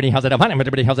 45. Everybody has it up.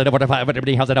 Everybody has it up. 45.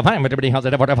 Everybody has it up. Everybody has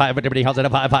it up. 45. Everybody has it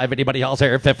up. 5. Anybody else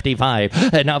here?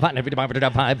 55. And now 5. Everybody has it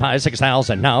up. 5.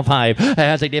 6,000. Now 5.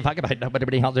 65.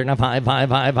 Everybody has it up.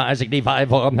 5. 65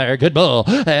 for them there. Good bull.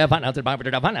 5. 7. 7.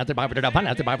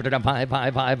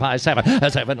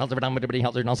 Everybody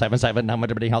has it on 7. 7.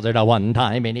 Everybody has it on 1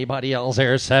 time. Anybody else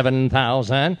here?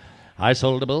 7,000. I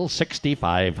sold a bill,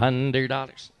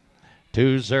 $6,500.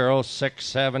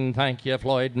 2067. Thank you,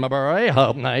 Floyd, my boy.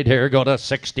 I might here go to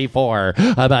 64.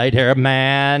 I might hear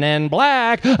man in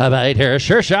black. I might hear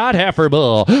sure shot heifer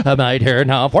bull. I might hear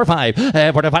now 45.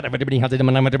 45. Everybody has it.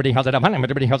 Everybody has it up.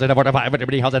 Everybody has it up. 45.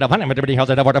 Everybody has it up. Everybody has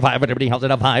it up. 45. Everybody has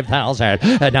it up. 5,000.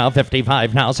 And now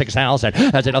 55. Now 6,000.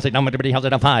 As it, I'll say now everybody has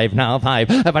it up. 5. Now 5.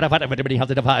 45. Everybody has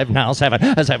it up. 5. Now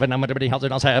 7. 7. Now everybody has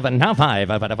it on 7. Now 5.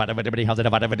 45. Everybody has it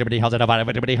up. Everybody has it up.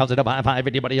 Everybody has it up. 5.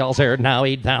 Anybody else here? Now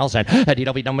 8,000. How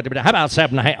about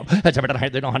 7.5? That's everybody.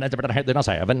 They don't have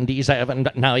 77.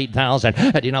 Now 8,000.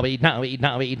 Now 8.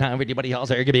 Everybody else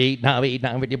there. Give me 8. Now 8.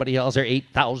 Now everybody else there.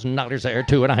 $8,000 there.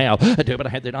 2.5.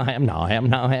 2.5. They don't have. Now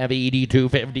have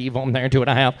 82.50 from there.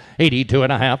 2.5.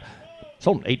 82.5.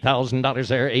 Sold $8,000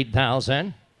 there.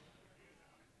 8,000.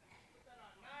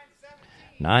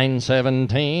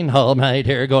 917. All right,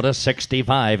 here go to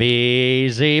 65.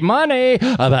 Easy money.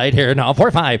 All right, here now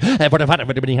 45. 45.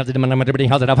 Everybody has it. Everybody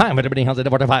has it up. Everybody has it.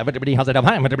 45. Everybody has it up.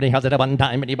 Everybody has it up on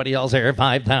time. Anybody else here?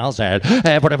 5,000.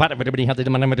 45. Everybody has it.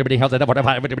 Everybody has it up.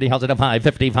 45. Everybody has it up.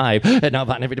 555. And now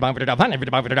 5. Everybody has it up.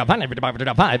 Everybody has it up. Everybody has it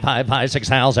up. 5.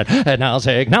 6,000. And now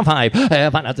 6. Now 5.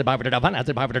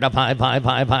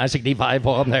 5. 65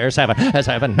 for them there. 7.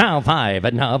 7. Now 5.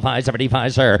 And now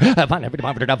 575, sir. 5. Everybody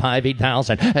has it up. 5.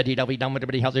 8,000.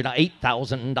 Everybody has it.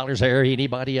 $8,000 there.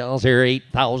 Anybody else here?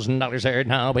 $8,000 there.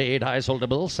 Now wait, I sold a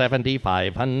bill.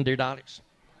 $7,500.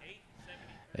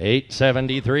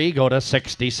 873. Go to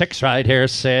 66 right here.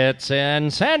 Sits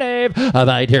incentive.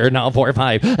 Right here now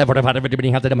 45. 45.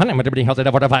 Everybody has it. Everybody has it.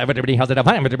 45. Everybody has it.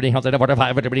 Everybody has it.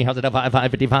 45. Everybody has it.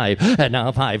 555. And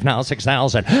now 5. Now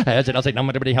 6,000. As it, I'll say,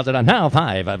 everybody has it. Now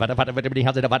 5. Everybody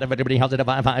has it. Everybody has it.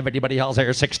 5. Everybody else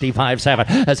here. 65.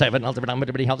 7. 7.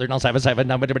 Everybody has it. Now 7.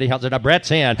 7. Everybody has it. Brett's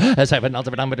in. 7.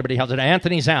 Everybody has it.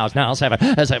 Anthony's house. Now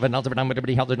 7. 7.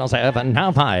 Everybody has it. Now 7.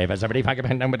 Now 5. As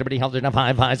everybody has it.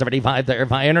 5. 5. 75 there.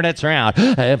 5. Internet's around.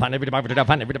 5.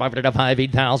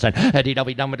 8,000.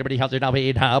 Everybody has it.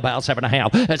 8. How about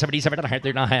 7.5? 77.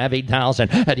 They don't have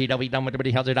 8,000.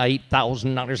 Everybody has it.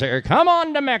 $8,000 there. Come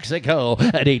on to Mexico.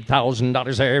 At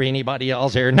 $8,000 there. Anybody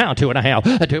else here? Now 2.5.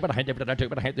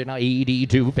 2.5. They're now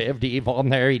 82.50 from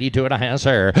there. 82.5,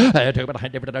 sir.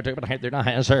 2.5. They're not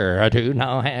have, sir. Do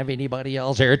not have anybody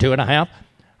else here. 2.5.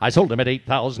 I sold him at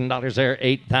 $8,000 there.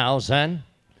 8,000.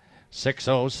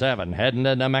 607, heading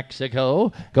into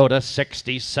Mexico. Go to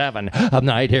 67. I'm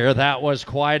right here. That was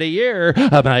quite a year.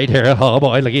 I'm right here. Oh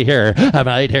boy, looky here. I'm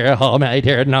right here. Oh, I'm right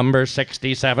here. Number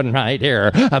 67 right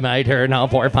here. I'm right here now.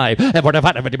 45.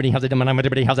 45. Everybody has it. Everybody has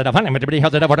it. Everybody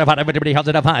has it. 45. Everybody has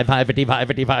it. 5. 55.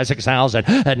 55. 6,000.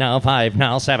 And now 5.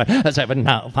 Now 7. 7.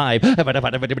 Now 5. Everybody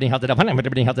has it. Everybody has it.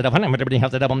 Everybody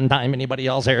has it. On time. Anybody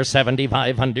else here?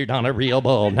 $7,500 on a real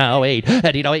bull. Now 8.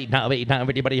 8. Now 8. Now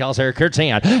everybody else here. Kurt's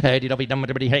in.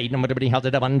 Nobody has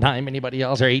it up on time. Anybody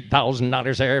else?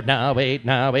 $8,000 there. Now wait.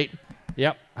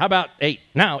 Yep. How about 8?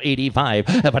 Now 85.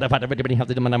 I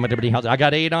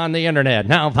got 8 on the internet.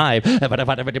 Now 5. Give me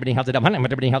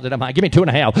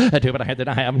 2.5.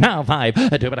 2.5. Now 5.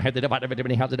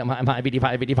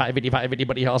 85.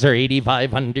 Anybody else there?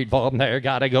 8,500 from there.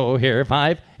 Gotta go here.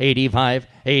 5. 85.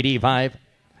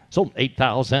 So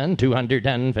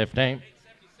 8,250.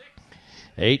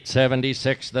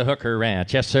 876, the Hooker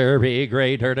Ranch. Yes, sir.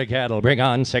 Great herd of cattle. Bring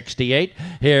on 68.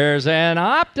 Here's an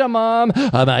optimum.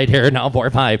 I might hear now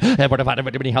 4-5. 45.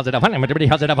 Everybody has it up. Everybody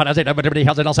has it up. Everybody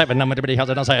has it on 7. Everybody has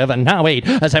it on 7. Now 8.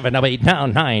 7. Now 8. Now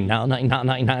 9. Now 9. Now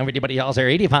 9. Now everybody else there.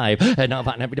 85. Now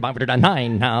 5. Everybody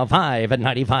 9. Now 5.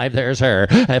 95. There's her.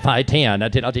 5. 10. How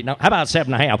about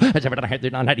 7.5?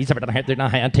 7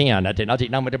 97. 10.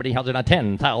 Now everybody has it on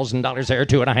 $10,000 there.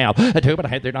 2.5.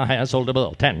 2.5. Sold a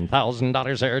bill.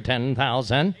 $10,000 there.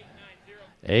 10,000.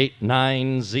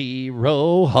 890.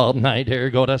 All night here.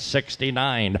 Go to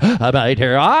 69. About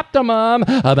here. Optimum.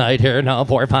 About here now.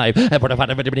 4-5. 45.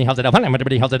 Everybody has it up.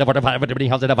 Everybody has it up. 45. Everybody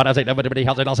has it up. Everybody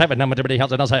has it on 7. Everybody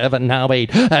has it on 7. Now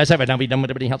 8. 7. Now we done.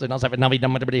 Everybody has it on 7. Now we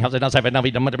done. Everybody has it on 7. Now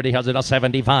we done. Everybody has it on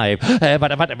 75.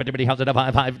 45. Everybody has it up.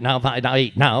 5. Now 5. Now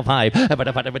 8. Now 5.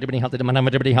 45. Everybody has it up.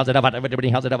 Everybody has it up. Everybody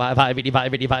has it up. 5.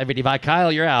 85.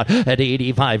 Kyle, you're out at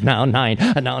 85. Now 9.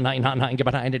 Now 9. Now 9. Get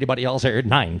behind anybody else here.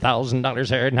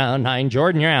 $9,000 here. Now 9.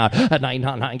 Jordan, you're out at 9.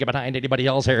 Now 9. Get behind anybody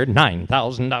else here.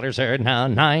 $9,000 here. Now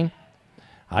 9.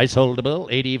 I sold a bill.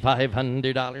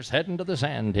 $8,500 heading to the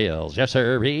Sandhills. Yes,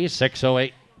 sir.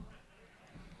 608.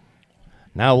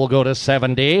 Now we'll go to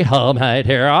 70. Right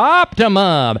here.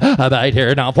 Optimum. Right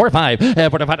here. Now 4-5.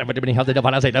 45. Everybody has it up.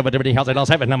 Everybody has it on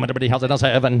 7. Everybody has it on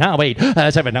 7. Now 8.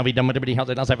 7. Now we done. Everybody has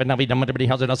it on 7. Now we done. Everybody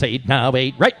has it on 8. Now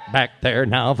 8. Right back there.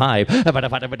 Now 5.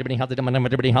 45. Everybody has it up.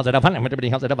 Everybody has it up. Everybody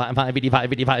has it up. 5.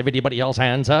 85. Anybody else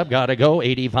hands up? Gotta go.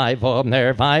 85 from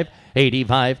there. 5.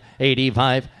 85.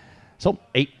 So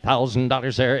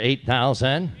 $8,000 there.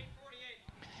 8,000.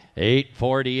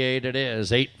 848 it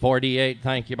is. 848.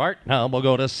 Thank you, Bart. Now we'll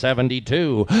go to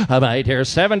 72. Right here.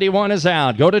 71 is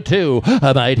out. Go to 2.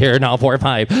 Right here. Now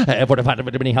 4-5. 45.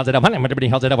 Everybody has it up. Everybody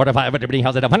has it up. 45. Everybody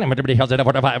has it up. Everybody has it up.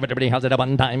 45. Everybody has it up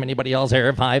on time. Anybody else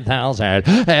here? 5,000.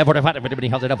 45. Everybody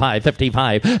has it up. 5.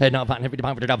 55. Now 5. Everybody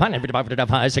has it up.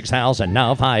 5. 6,000.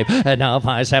 Now 5. Now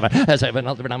 5. 7. 7.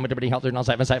 Everybody has it now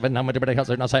 7. 7. Now everybody has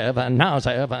it now 7. Now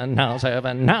 7. Now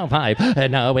 7. Now 5.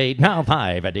 Now 8. Now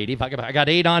 5. At 85. I got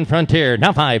 8 on Frontier.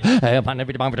 Now 5. 5.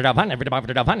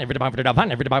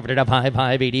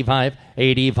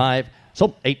 85.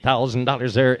 So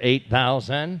 $8,000 there.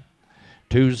 8,000.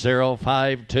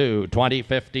 2052.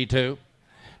 2052.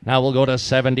 Now we'll go to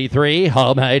 73.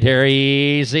 Right here.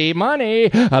 Easy money.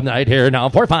 Right here. Now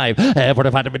 4-5.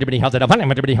 45. Everybody has it up.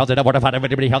 Everybody has it up. 45.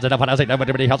 Everybody has it up.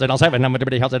 Everybody has it on 7.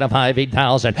 Everybody has it up. 5.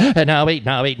 8,000. Now 8.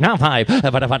 Now 8. Now 5.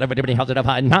 45. Everybody has it up.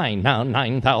 9. Now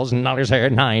 $9,000 there.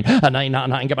 9. 9. Now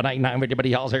 9. Give a 9.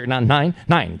 Everybody else here. Now 9.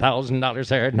 $9,000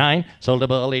 there. 9. Sold a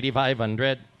bill.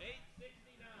 8,500.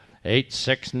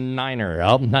 869er.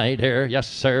 All night here. Yes,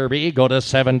 sir. Go to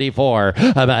 74.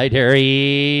 Right here.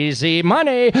 Easy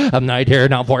money. Night here.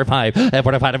 Now 4-5.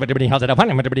 45. Everybody has it up.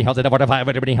 Everybody has it up. 45.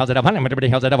 Everybody has it up. Everybody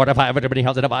has it up. 45. Everybody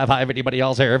has it up. 5. Anybody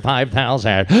else here?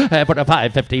 5,000.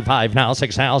 45. 55. Now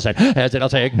 6,000. As it'll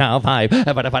take now 5.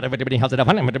 45. Everybody has it up.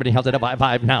 Everybody has it up.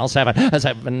 5. Now 7.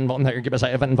 7 from there. Give us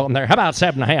 7 from there. How about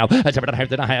 7.5?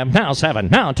 7.5. Now 7.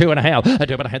 Now 2.5.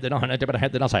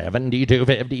 2.5. 72.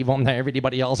 50 from there.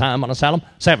 Everybody else. I'm gonna sell them.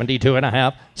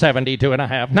 72.5.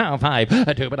 72.5. Now 5.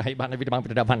 2.5. 7.5.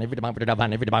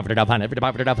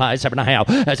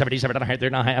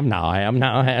 77.5. Now I am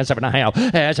 7.5.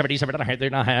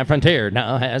 77.5. Frontier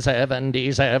now has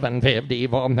 77.50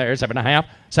 from there. 7.5.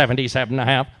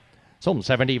 77.5. So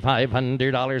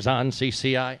 $7,500 on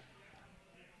CCI.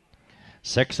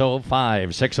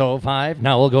 605. 605.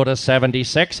 Now we'll go to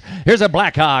 76. Here's a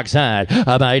Blackhawk side.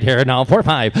 Right here now.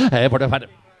 4-5. 45.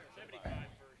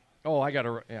 Oh, I got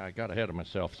ahead of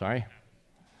myself. Sorry.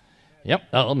 Yep.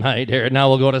 All right here. Now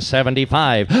we'll go to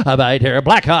 75. Right here.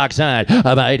 Blackhawk side.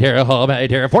 Right here. Right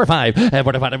here. 4-5.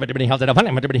 45. Everybody has it up.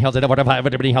 Everybody has it up. 45.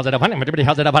 Everybody has it up. Everybody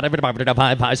has it up. Everybody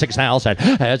 5. 6,000.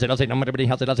 As it'll say, everybody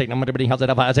has it up. Everybody has it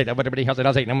up. I say, everybody has it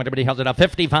up. Everybody has it up.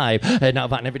 55. Now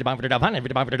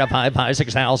everybody 5.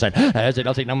 6,000. As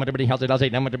it'll say, everybody has it up.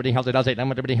 Everybody has it up.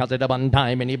 Everybody has it up on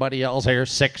time. Anybody else here?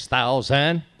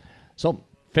 6,000. So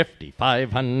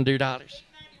 $5,500.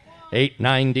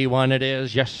 891 it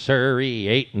is. Yes, sir.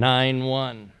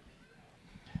 891.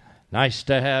 Nice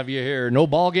to have you here. No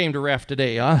ball game to ref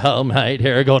today, huh? All right,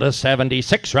 here, go to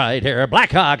 76 right here.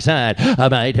 Blackhawk side. All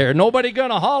right, here. Nobody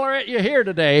gonna holler at you here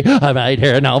today. All right,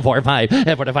 here, now 4-5.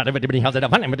 Everybody how's it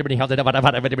up? Everybody how's it up?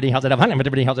 Everybody how's it up?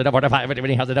 Everybody how's it up? 5.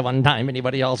 Everybody how's it up? One time.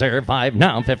 Anybody else here? 5.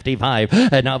 Now 55.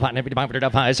 Now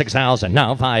 5. 6,000.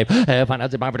 Now 5. 5.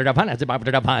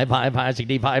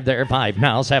 65 there. 5.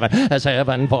 Now 7.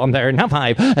 7 from there. Now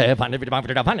 5.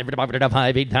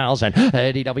 5. 8,000.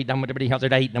 Everybody how's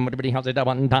it? 8. Everybody how's it at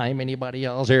one time? Anybody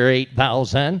else here?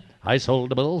 8,000. I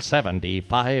sold the bill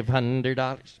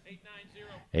 $7,500.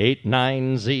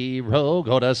 890.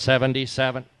 Go to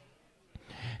 77.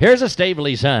 Here's a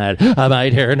Stavely side.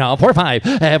 Right here now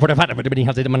 4-5. Everybody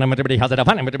how's it? Everybody how's it up?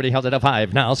 Everybody how's it up?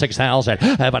 5. Now 6,000.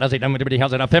 Everybody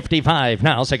how's it up? 55.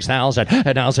 Now 6,000.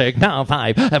 Now 6. Now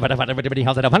 5. Everybody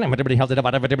how's it up? Everybody how's it up?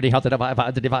 Everybody how's it up?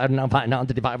 5. Now 5. Now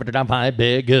 5.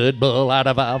 Big good bull out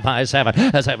of 5.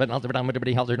 7. 7.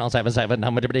 Everybody how's it? Now 7. 7.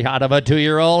 Everybody out of a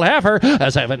 2-year-old heifer.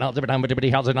 7.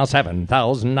 Everybody how's it? Now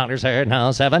 $7,000 here.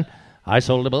 Now 7. I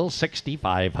sold the bill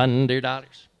 $6,500.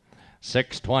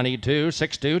 622,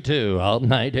 622. All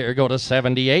night here, go to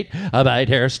 78. About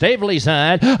here, Stavely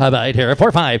side. About here,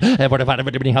 4-5.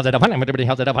 Everybody how's it up? Everybody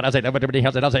how's it up? Everybody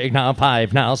how's it up? Now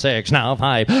 5. Now 6. Now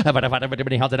 5.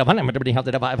 Everybody how's it up? Everybody how's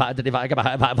it up?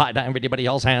 5. Everybody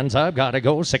else hands up. Gotta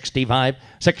go 65.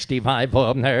 65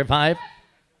 for there. 5.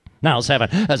 Now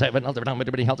 7. 7.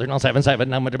 Everybody how's it? Now 7.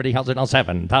 7. Everybody how's it? Now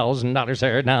 $7,000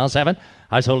 there. Now 7.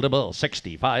 I sold a bill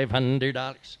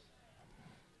 $6,500.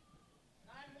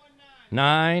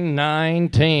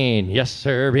 919. Yes,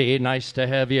 sir. Nice to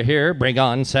have you here. Bring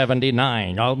on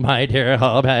 79. All right here.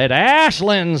 All right.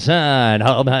 Ashland's son.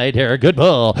 All right here. Good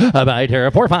bull. All right here.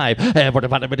 4-5.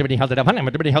 Everybody how's it up?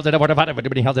 Everybody how's it up?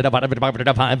 Everybody how's it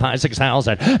up? 5.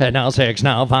 6,000. And now 6.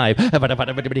 Now 5.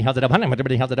 Everybody how's it up?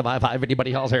 Everybody how's it up? 5.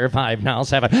 Everybody else here. 5. Now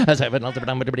 7. 7.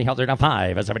 Everybody how's it up?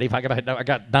 5. 75. I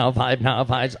got now 5. Now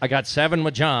 5. I got 7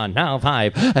 with John. Now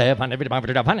 5. Everybody up.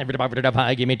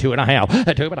 5. Give me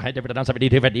 2.5. 2. But I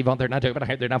 72, 50, 1, 3, 2, but I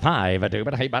had 5, 2,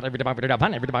 but I hate everybody,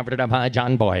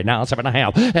 John Boy, now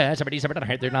 7.5, 77, I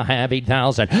had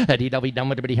 8,000, DW done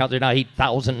with everybody held now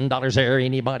 $8,000 there,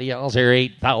 anybody else here,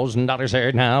 $8,000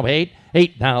 there, now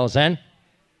 8,000,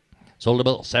 sold the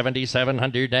bill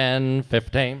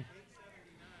 7,715,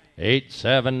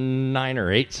 879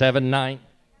 or 879.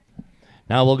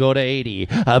 Now we'll go to 80.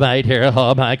 About here,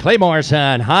 my Claymore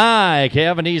son. Hi,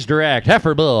 Kevin. He's direct.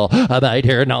 Heifer bull. About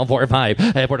here, now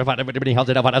 4-5. 45. Everybody how's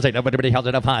it up? Everybody how's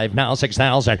it up? 5. Now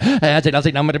 6,000. Everybody how's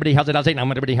it? Everybody how's it?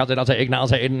 Everybody how's it? Now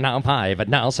 6. Now 5.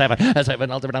 Now 7.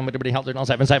 7. Everybody how's it? Now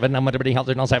 7. 7. Everybody how's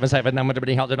it? Now 7. 7.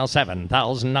 Everybody how's it? Now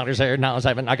 $7,000 there. Now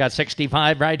 7. I got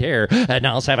 65 right here.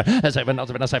 Now 7. 7. Now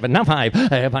 7. Now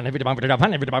 5.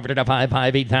 Everybody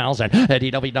 5. 8,000.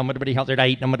 Everybody how's it?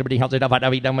 8. Everybody how's it?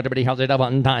 Everybody how's it?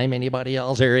 One time. Anybody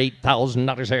else here?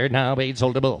 $8,000 here. Now 8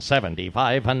 sold a bill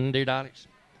 $7,500.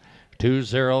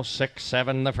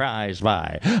 2067 the fries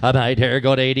by. About here,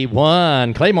 go to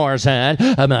 81. Claymore said,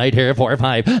 about here,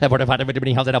 4-5. 45.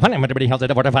 Everybody how's it up? Everybody how's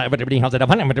it up? 45. Everybody how's it up?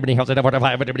 Everybody how's it up?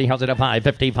 45. Everybody how's it up? 5.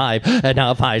 55. And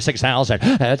now 5. 6,000.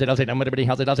 Everybody how's it? Everybody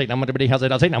how's it? Everybody how's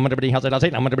it?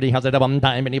 Everybody how's it? One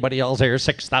time. Anybody else here?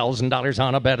 $6,000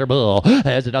 on a better bull.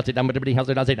 Everybody how's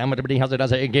it? Everybody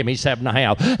how's it? Give me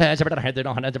 7.5.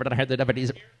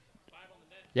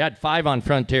 You had 5 on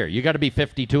Frontier. You got to be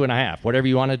 52.5, whatever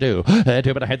you want to do.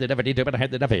 2, but I had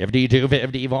the 52,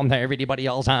 50 from there. Everybody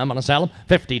else, I'm going to sell them.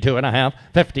 52.5,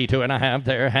 52.5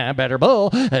 there. Have better bull.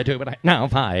 2, but I now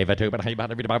 5. 2, but I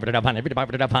about everybody 5,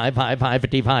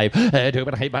 55. 2,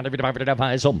 but I about everybody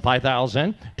 5, sold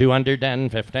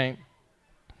 5,215.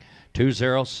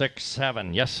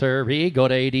 2067. Yes, sir. Go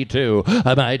to 82.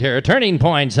 About here. Turning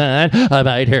point, son.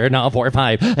 About here. Now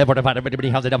 4-5. Everybody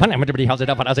how's it up? Everybody how's it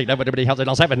up? Everybody how's it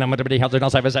on 7. Everybody how's it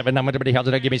on 7. Everybody how's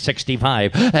it up? Give me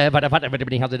 65.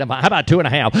 Everybody how's it up? How about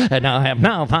 2.5? And now I have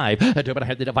now 5. Everybody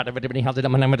how's it up? Everybody how's it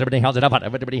up? Everybody how's it up?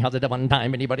 Everybody how's it up? One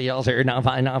time. Anybody else here? Now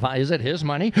 5. Now 5. Is it his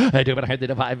money? Everybody how's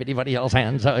it up? Anybody else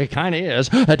hands? It kind of is.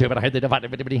 Everybody how's it up?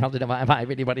 Everybody how's it up?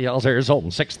 5. Anybody else here?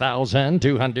 Sold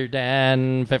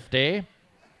 6,250.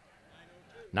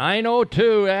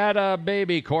 902 at a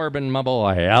baby Corbin, my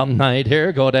boy. Out night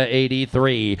here, go to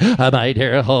 83. About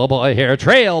here, oh boy, here,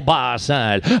 Trail Boss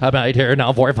side. About here,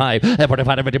 now 4-5.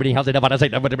 Everybody how's it up?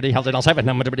 Everybody how's it on 7.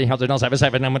 Everybody how's it on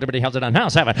 7. Everybody how's it on now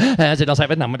 7. As it on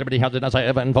 7. Everybody how's it on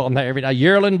 7. From there,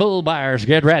 yearling bull buyers,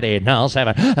 get ready. Now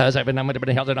 7. 7.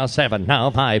 Everybody how's it on 7. Now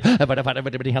 5.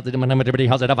 Everybody how's it up? Everybody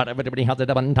how's it up? Everybody how's it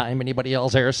up? One time. Anybody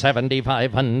else here?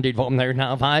 7,500 from there.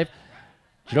 Now 5.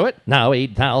 Do it now.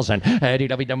 8,000.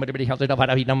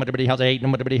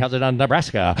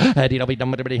 Nebraska. How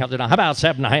about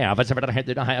 7.5?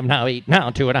 7.5 now. 8 now.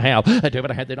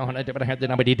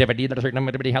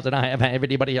 2.5.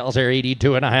 Everybody else there.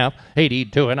 82.5.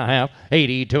 82.5.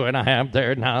 82.5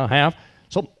 there now. Half.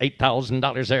 So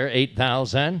 $8,000 there.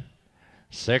 8,000.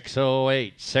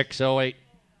 608. 608.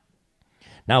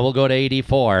 Now we'll go to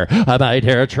 84. I might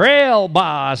hear Trail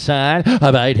Boss. I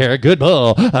might hear Good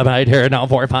Bull. I might hear now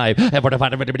 4-5.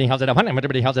 Everybody how's it up?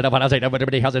 Everybody how's it up?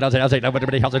 Everybody how's it up?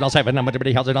 Everybody how's it up? 7.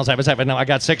 Everybody how's it up? 7. Now I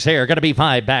got 6 here. Gonna be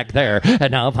 5 back there.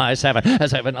 And now 5, 7.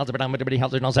 7. Everybody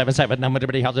how's it up? 7. 7.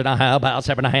 Everybody how's it up? How about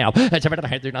 7.5?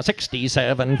 7. Now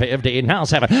 67, 50. Now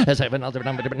 7. 7. Now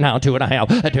 2.5.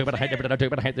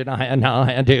 2.5.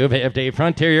 Now 250.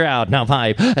 Frontier, you're out. Now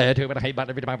 5. 5.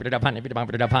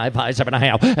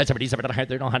 7.5. 77 and a half,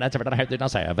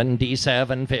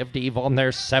 77, 50, from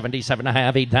there, 77 and a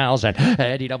half, 8,000.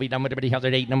 I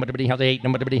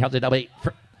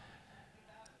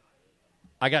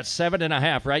got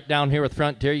 7.5 right down here with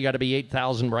Frontier. You got to be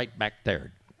 8,000 right back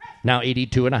there. Now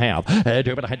 82 and a half.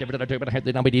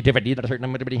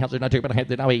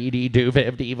 82,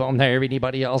 50 from there.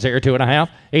 Anybody else here? 2.5.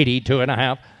 82 and a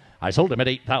half. I sold him at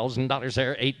 $8,000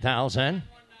 there. 8,000.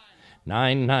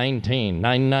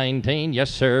 919,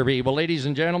 yes sir. Well, ladies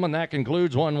and gentlemen, that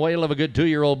concludes one whale of a good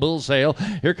 2-year-old bull sale.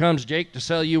 Here comes Jake to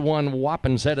sell you one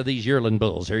whopping set of these yearling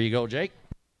bulls. Here you go, Jake.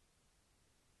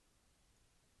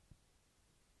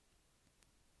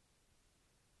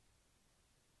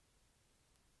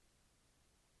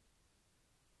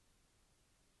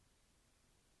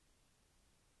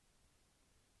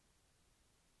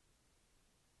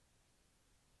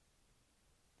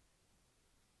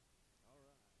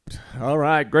 All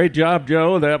right, great job,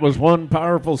 Joe. That was one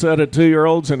powerful set of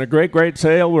 2-year-olds and a great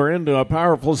sale. We're into a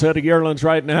powerful set of yearlings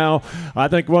right now. I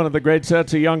think one of the great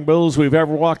sets of young bulls we've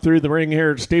ever walked through the ring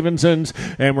here at Stevenson's,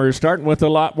 and we're starting with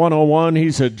the lot 101.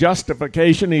 He's a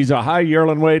justification. He's a high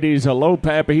yearling weight. He's a low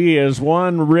pap. He is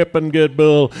one ripping good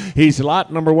bull. He's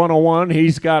lot number 101.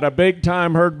 He's got a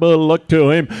big-time herd bull look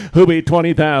to him. Who be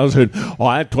 20,000? Oh,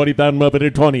 I 20,000 up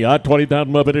at 20. I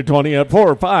 20,000 up at 20 at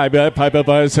 4, 5,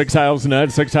 5, 6,000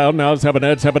 at 6,000 now.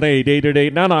 7, 7, 8,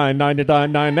 8, now 9, 9,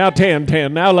 9, now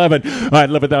 10, now 11. All right,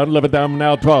 11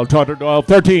 now 12, 12,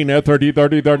 13, 30,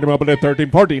 13,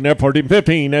 14, 14,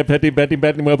 15, 15,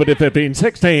 move it to 15,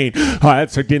 16. All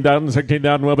right,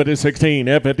 16,000, move it to 16,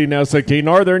 15 now 16,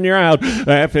 Northern, you're out.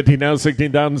 15 now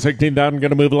 16,000,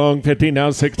 gonna move along, 15 now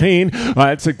 16. All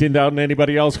right, 16,000,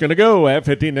 anybody else gonna go?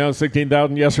 15 now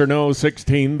 16,000, yes or no?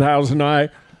 16,000, I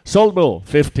sold bull,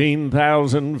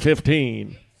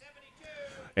 15,015.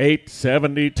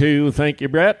 872. Thank you,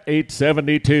 Brett.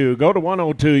 872. Go to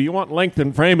 102. You want length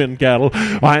and framing cattle.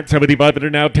 At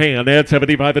 7,500 now 10. At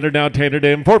 7,500 now 10 at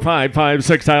in 4, 5, 5,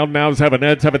 6,000 now 7.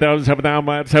 At 7,000 7 now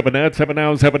at 7. At 7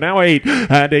 now 7 now 8.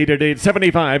 At 8 at 8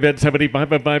 75. At 75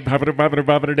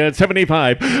 500 at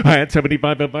 75. At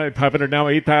 75 500 now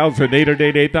 8,000. 8 at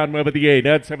 8 8,000 move at the 8.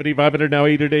 At 7,500 now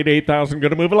 8 at 8 8,000.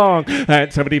 Going to move along.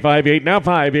 At 75 8 now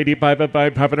 5. 85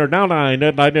 500 now 9.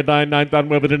 At 9 at 9 9,000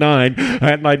 move at 9.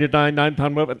 At 99,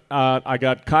 9,000 movement. I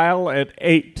got Kyle at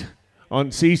 8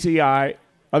 on CCI.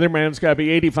 Other man's got to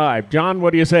be 85. John,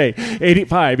 what do you say?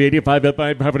 85 at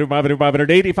 500,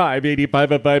 500,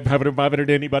 85 at 500.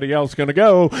 Anybody else going to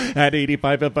go? At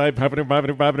 85 at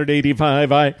 500,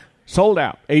 85. I sold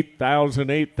out.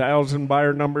 8,000,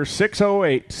 buyer number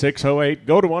 608.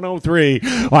 Go to 103.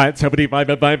 At 75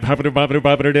 at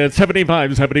 500, at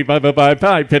 75 at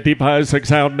 5, 55,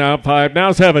 6,000 now 5,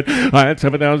 now 7. At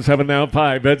 7,000 now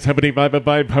 5. At 75 at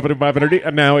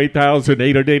 500, now 8,000.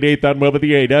 8 at 8,000 over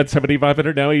the 8. At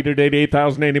 7,500 now 8 at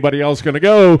 8,000. Anybody else going to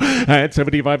go? At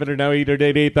 7,500 now 8 at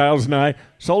 8,000. I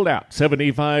sold out.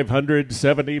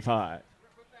 7,575.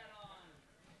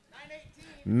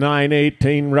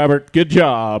 918, Robert. Good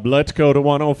job. Let's go to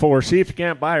 104. See if you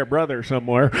can't buy a brother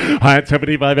somewhere. At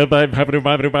 75 at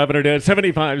 500 at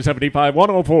 75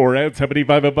 104 at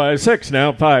 75 at 6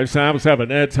 now 5 now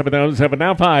 7 at 7,007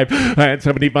 now 5 at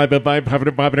 75 at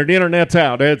 500 internet's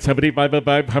out at 75 at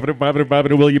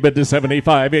 500 will you bid to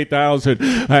 75 8,000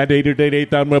 at 8 at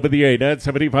 8,000 over the 8 at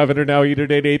 7,500 now 8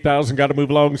 at 8,000 got to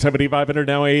move along 7,500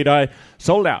 now 8 I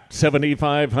sold out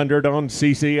 7,500 on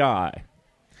CCI.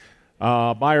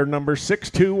 Buyer number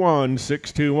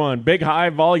 621. Big high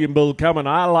volume bull coming.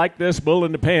 I like this bull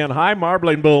in the pen. High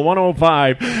marbling bull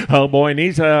 105. Oh boy, and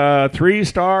he's a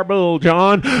 3-star bull,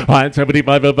 John.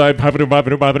 75,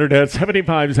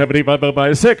 75,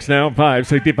 75, 6 now 5,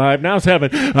 65 now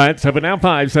 7. 7 now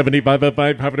 5,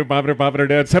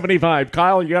 75, 75.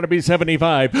 Kyle, you got to be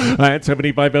 75.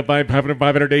 75,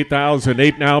 8,000.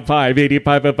 8 now 5,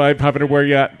 85, 500. Where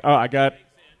you at? Oh, I got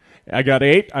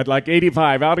 8. I'd like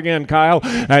 85. Out again, Kyle.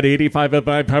 At 85,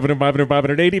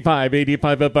 500,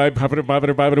 85,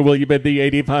 500. Will you bid the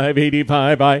 85,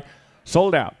 85? I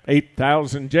sold out.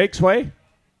 8,000. Jake's way?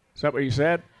 Is that what you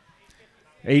said?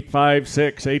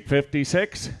 856,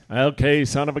 856. Okay,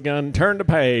 son of a gun, turn the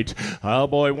page. Oh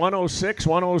boy, 106,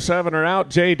 107 are out.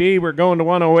 JD, we're going to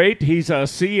 108. He's a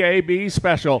CAB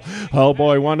special. Oh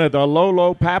boy, one of the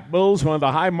low pap bulls, one of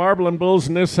the high marbling bulls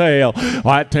in this sale. All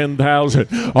right, 10,000.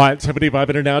 All right,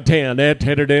 7,500 now 10. At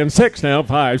 10 and 6 now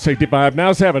 5. 65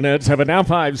 now 7. At 7 now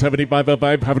 5. 75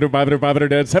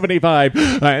 500 at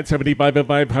 75. At 75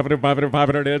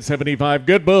 500 at 75.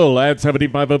 Good bull. At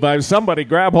 75 5. Somebody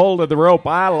grab hold of the rope.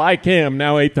 I like him.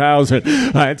 Now 8,000.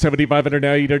 At 7,500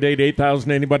 now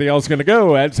 8,000. Anybody else going to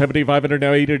go? At 7,500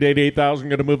 now 8,000.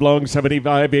 Going to move along.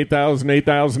 75, 8,000,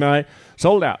 8,000. I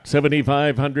sold out.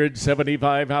 7,500,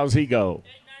 75. How's he go?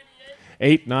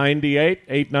 898,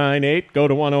 898, go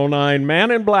to 109,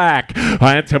 man in black.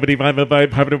 At 75,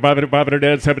 500,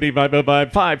 at 75,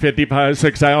 555,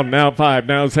 6 out, now 5,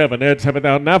 now 7, at 7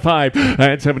 out, now 5,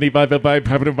 at 75,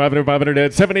 500,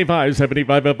 at 75,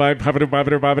 75,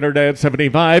 500, at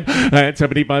 75, at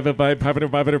 75,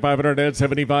 500, at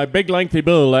 75, big lengthy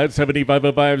bull, at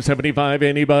 75, 75,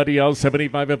 anybody else,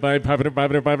 75,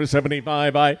 500,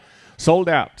 75, I sold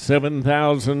out.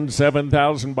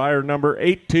 7,000, buyer number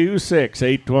 826,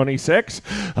 826.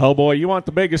 Oh boy, you want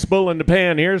the biggest bull in the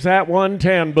pen. Here's that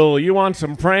 110 bull. You want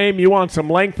some frame, you want some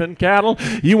length in cattle,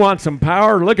 you want some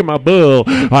power. Look at my bull.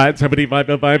 All right, 75,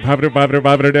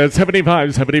 500,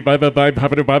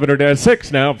 75, 500,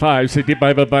 6 now 5,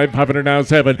 65, 500 now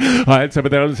 7. All right,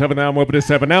 7,000, now I'm open to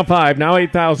 7, now 5, now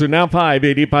 8,000, now 5,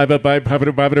 85,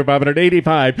 500,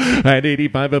 85, and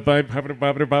 85,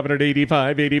 500,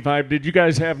 85, 85. Did you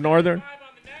guys have Northern?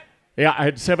 Yeah, I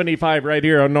had 75 right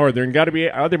here on Northern. Got to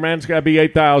be, other man's got to be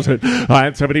 8,000. I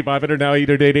had 7,500 now,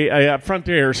 880.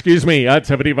 Frontier, excuse me. I had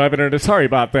 7,500. Sorry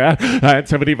about that. I had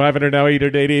 7,500 now,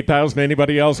 8,000.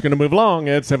 Anybody else going to move along?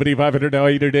 I had 7,500 now,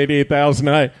 8,000.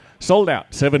 I sold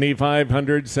out.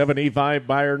 7,500, 75,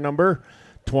 buyer number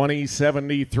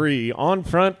 2073 on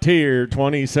Frontier.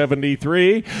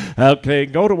 2073. Okay,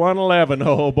 go to 111.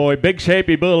 Oh boy, big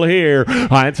shapy bull here.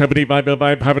 I had 75,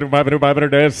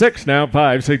 500, 6 now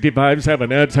 5, 65,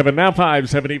 7 at 7 now 5,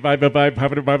 75,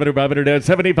 500 at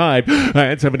 75. I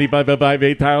had 75,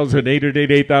 8,000,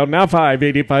 8,000 now 5,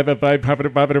 85,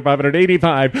 500,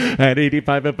 85 at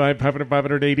 85,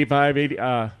 500, 85, 80.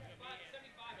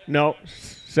 No,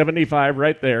 75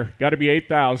 right there. Got to be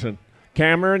 8,000.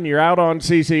 Cameron, you're out on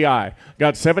CCI.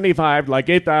 Got 75, like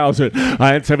 8,000.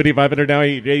 I had 7,500 now,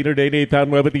 8,000.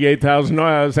 Well, with the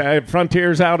 8,000,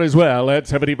 Frontier's out as well. At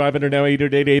 7,500 now,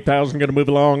 8,000. Going to move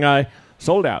along. I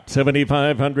sold out.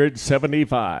 7,500,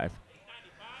 75.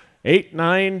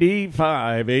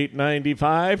 895,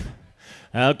 895.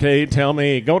 Okay, tell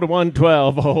me. Go to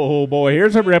 112. Oh, boy,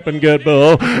 here's a ripping good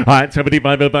bull. All right,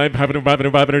 75,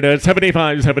 500,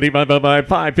 75,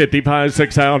 555,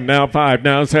 6 out, now 5,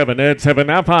 now 7, at 7,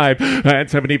 now 5, at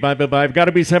 75, got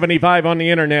to be 75 on the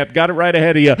internet. Got it right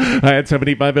ahead of you. At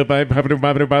 75,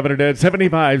 500, at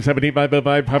 75,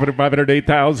 500,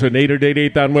 8,000,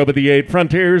 8,000, well, with the 8,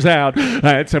 Frontier's out.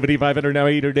 At 7,500 now,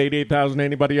 8,000.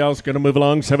 Anybody else going to move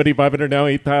along? 7,500 now,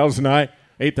 8,000.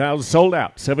 8,000 sold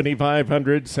out.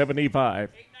 7,500, 75.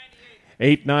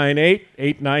 898,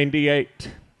 898.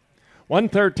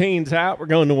 113's out. We're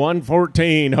going to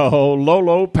 114. Oh,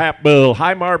 low pap bull,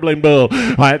 high marbling bull.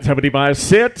 I had 75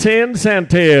 sits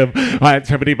incentive. I had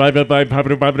 75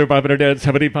 500 at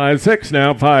 75 6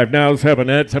 now 5 now 7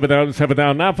 at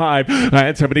 7,000 now 5. I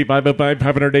had 75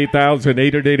 500 8,000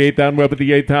 8,000 well with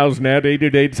the 8,000 at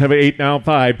 8 now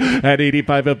 5 at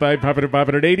 85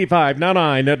 500 85 now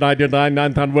 9 at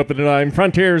 9,000 well with the 9.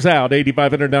 Frontier's out.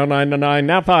 8,500 now 9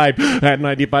 now 5 at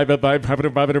 95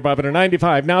 500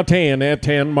 95 now 10. 10, at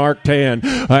 10, mark 10.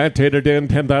 At 10 to 10,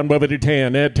 10,000, bubbity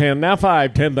 10, at 10, now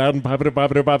 5, 10,000,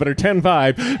 10,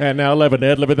 5, and now 11,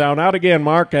 at 11 down, out again,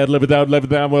 mark, at 11 down,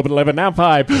 11, now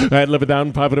 5, at 11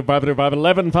 down,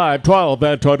 11, 5, 12,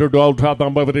 at 12, 12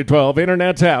 down, bubbity 12,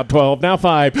 internet's out, 12, now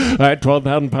 5, at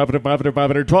 12,000,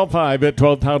 12, 5, at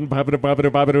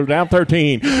 12,000, now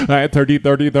 13, at 30,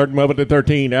 30,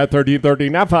 13, at 30,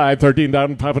 now 5,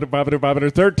 13,000,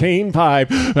 13,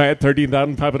 5, at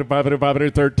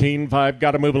 13,000, 13, 5,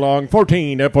 got to move along,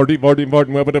 14, at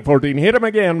 14, 14, hit him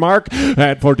again, mark,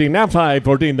 at 14, now 5,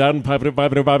 14,000,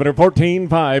 14,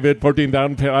 5, at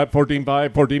 14,000, 14,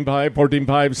 5, 14, 5, 14,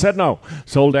 5, said no,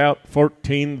 sold out,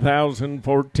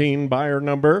 14,014, buyer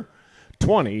number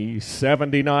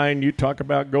 2079. You talk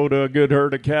about go to a good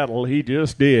herd of cattle. He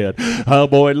just did. Oh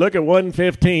boy, look at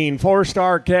 115.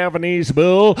 4-star Cavanese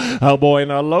bull. Oh boy,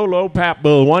 and a low pap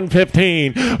bull.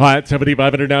 115. All right,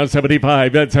 7,500 now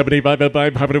 75. That's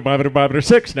 75,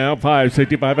 6 now 5.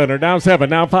 6,500 now 7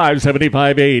 now 5.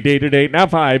 75, 8. 8 now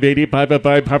 5. 85,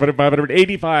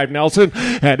 85 Nelson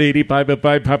at 85,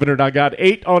 500. I got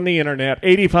 8 on the internet.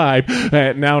 85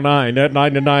 now 9. At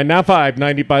 9 to 9 now 5.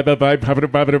 95,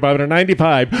 500, 90.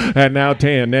 And now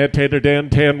 10. At 10 to 10,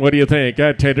 10. What do you think?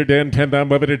 At 10 to 10,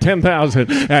 10,000,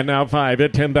 10,000. And now 5.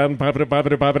 At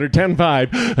 10,000, 10,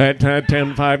 5. At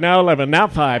 10, 5. Now 11. Now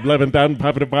 5. 11,000,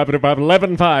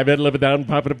 11, 5. At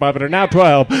 11,000, now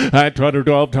 12. At 12,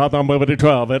 12.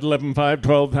 At 11, 5,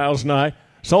 12,000. I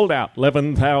sold out.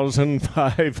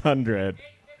 11,500.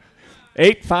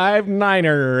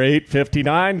 859er,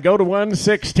 859, go to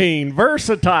 116.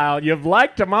 Versatile, you've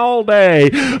liked them all day.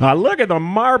 Look at the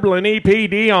marbling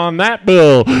EPD on that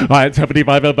bull. All right,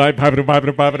 75,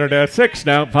 500, at 6,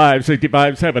 now 5,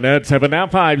 65, 7, at 7, now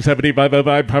 5, 75,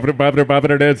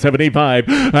 500, at 75,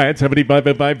 at 75,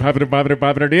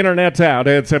 500, internet's out,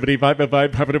 at 75,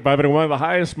 500, one of the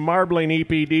highest marbling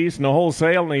EPDs in the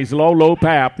wholesale, and he's low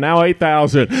pap, now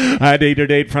 8,000, at 8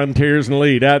 at 8, Frontiers in the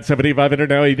lead, at 7,500,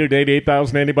 now 8 at 8,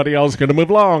 8,000. Anybody else going to move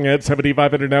along at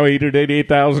 7,500 now 8 at 8,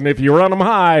 8,000. If you run them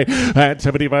high at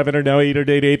 7,500 now 8 at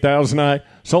 8, 8,000. I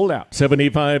sold out.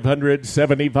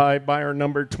 7,575 buyer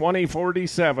number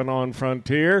 2047 on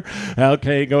Frontier.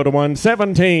 Okay, go to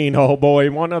 117. Oh boy,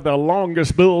 one of the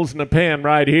longest bulls in the pen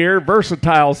right here.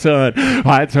 Versatile son. All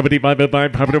right, 75,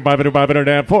 500,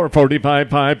 445,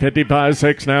 555,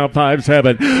 6 now 5,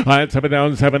 7. All right,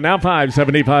 7,007 now 5,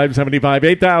 75,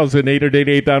 8,000. 8 at 8,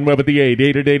 8,000 with the 8.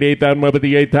 8 at 8, 8,000 with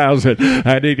the 8,000.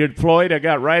 I needed Floyd. I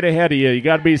got right ahead of you. You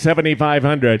got to be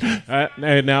 7,500.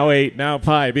 And now 8, now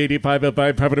 5, 85,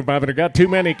 500. Got too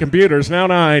many computers. Now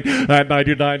 9.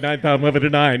 99,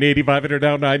 9,000, 9. 8,500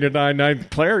 now 99, 9.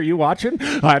 Claire, are you watching?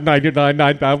 99,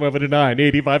 9,000, 9.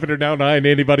 8,500 now 9.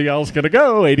 Anybody else going to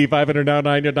go? 8,500 now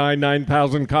 99,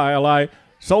 9,000. Kyle, I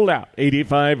sold out.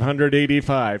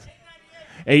 8,585.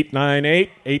 898,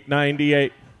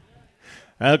 898.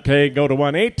 Okay, go to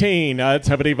 118. At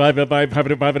 75,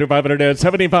 500, at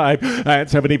 75. At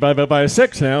 75,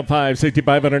 6 now 5.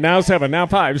 6,500 now 7 now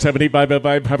 5. 75,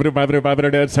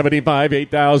 500, at 75,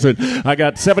 8,000. I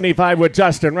got 75 with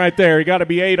Justin right there. You got to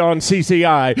be 8 on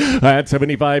CCI. At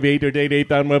 75, 8 at 8,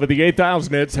 8,000 over the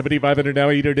 8,000. At 7,500 now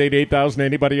 8 at 8, 8,000.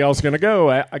 Anybody else going to go?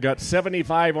 I got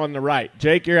 75 on the right.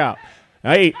 Jake, you're out.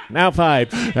 8, now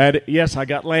 5. Yes, I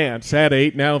got Lance. At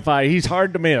 8, now 5. He's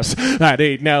hard to miss. At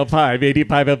 8, now 5.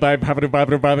 85,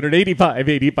 500, 85.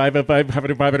 85,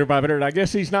 500, I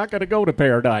guess he's not going to go to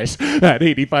paradise. At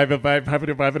 85,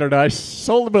 500, I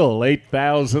sold the bull.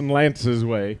 8,000 Lance's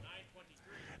way.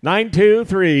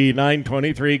 923,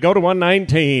 923. Go to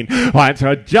 119. That's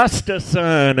just a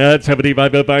son. At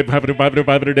 75,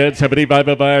 500, at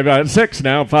 75, 6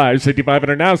 now 5.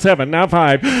 6,500 now 7 now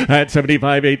 5. At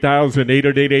 75, 8,000. 8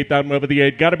 at 8, 8,000 over the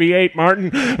 8. Got to be 8,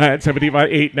 Martin. At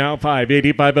 75, 8 now 5.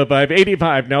 85, 5.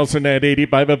 85 Nelson at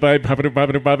 85,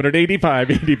 500,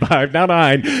 85. 85 now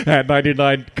 9. At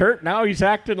 99 Kurt. Now he's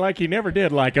acting like he never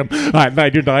did like him. At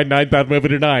 99, 9,000 over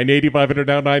to 9. 8,500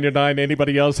 now 99.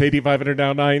 Anybody else? 8,500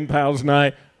 now 9,000.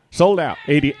 I sold out.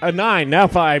 9 now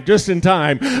 5 just in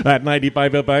time. At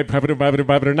 95,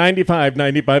 500, 95,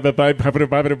 95,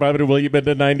 500, will you bid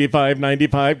to 95,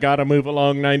 95, gotta move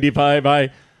along 95.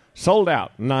 I sold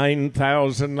out.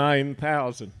 9,000,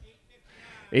 9,000.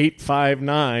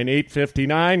 859,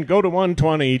 859. Go to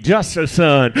 120. Just a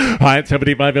son. All right,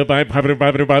 75,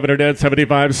 500,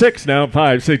 75, 6, now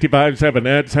 5, 65, 7,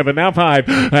 at 7, now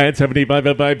 5, at 75,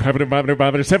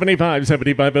 500, 75,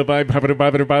 75,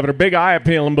 500, big eye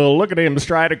appealing bull. Look at him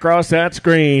stride across that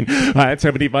screen. At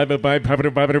 75,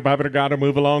 500, got to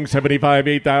move along. 75,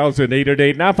 8,000,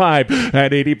 808, now 5,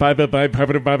 at 85,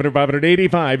 500,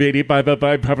 85, 85,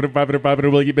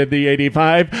 500, will you bid the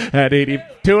 85, at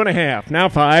 82 and a half, now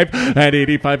 5, at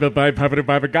 85,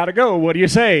 500, got to go. What do you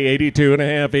say? 82 and a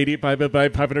half, 85,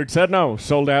 500, said no,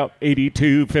 sold out.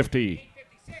 82.50.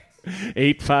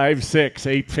 856,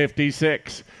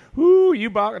 856. Ooh, you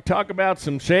talk about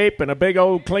some shape and a big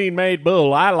old clean-made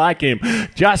bull. I like him.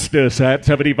 Justice at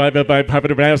 75,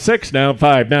 500, now 6, now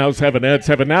 5, now 7, at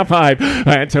 7, now 5,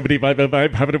 at 75,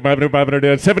 500,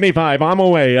 at 75, I'm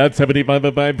away, at 75,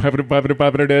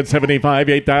 500, at 75,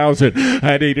 8,000,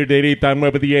 at 8,000,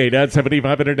 over the 8, at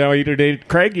 7,500, now 8,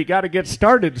 Craig, you got to get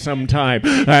started sometime.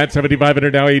 At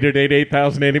 7,500, now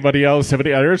 8,000, anybody else?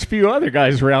 70, there's a few other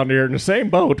guys around here in the same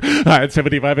boat. At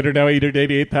 7,500, now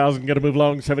 8,000, going to move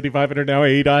along. 7,500 now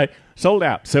 8. I sold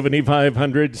out.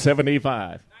 7,500,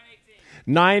 75.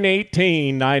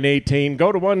 918.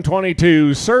 Go to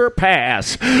 122.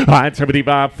 Surpass. All right,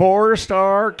 75.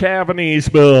 4-star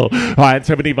Cavanese bull. All right,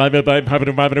 75.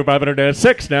 500,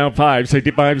 6 now 5.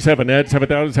 65, 7. At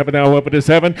 7,000, 7 now over to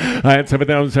 7. At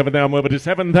 7,000, 7 now over to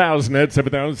 7,000. At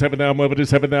 7,000, 7 now over to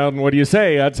 7,000. What do you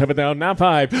say? At 7,000 now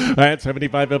 5. At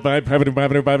 75,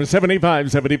 500,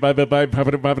 75. 75,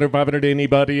 500,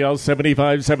 anybody else?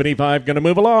 75, gonna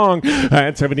move along.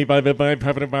 At 75,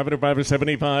 500,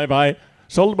 75. I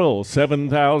sold the bull.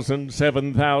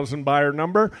 7,000, buyer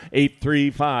number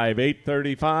 835,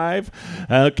 835.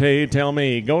 Okay, tell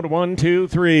me. Go to 1, 2,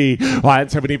 3. At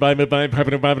 75,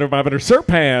 500,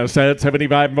 surpass. At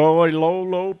 75, boy,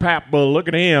 low, pap bull. Look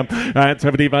at him. At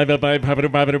 75,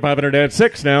 500, at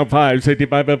 6, now 5.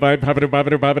 65,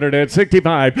 500, at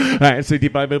 65. At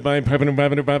 65,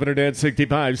 500, at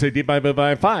 65. 65,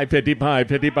 555,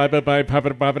 55,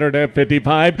 500, at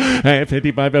 55. At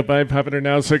 55, 500,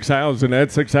 now 6,000.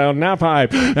 At 6,000, now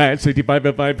 5. At 65,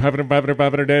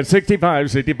 500, at 65.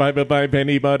 65,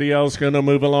 anybody else gonna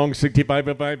move along? 65,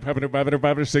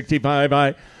 500, 65.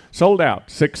 I sold out.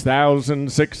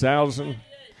 6,000,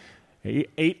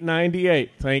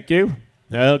 898. Thank you.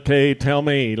 Okay, tell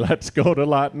me. Let's go to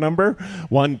lot number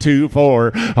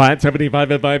 124. At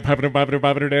 75,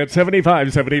 500, at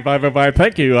 75, 75,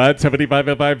 thank you. At 75,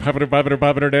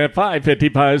 500, at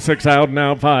 555, 6,000,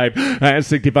 now 5. At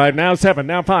 65, now 7,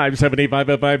 now 5. 75,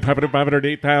 500,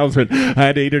 8,000.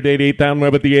 At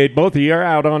 8,000, with the 8. Both of you are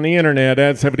out on the internet.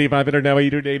 At 7,500, now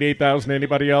 8,000.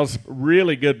 Anybody else?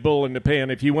 Really good bull in the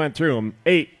pen if you went through them.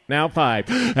 8. Now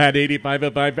 5. At 85,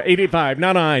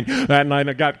 now 9. At 9,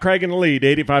 I got Craig in the lead.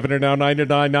 8,500, now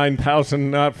 99,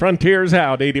 9,000. Frontiers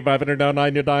out. 8,500, now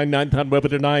 99, 9,000. Whether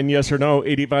to 9, yes or no.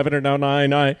 8,500, now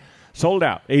 9. I sold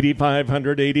out.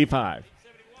 8,585.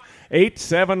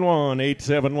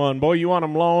 871. Boy, you want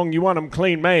them long, you want them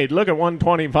clean made. Look at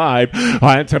 125.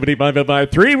 At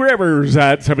 75, 3 Rivers.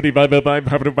 At 75,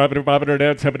 500,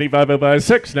 at 75,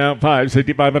 6, now 5.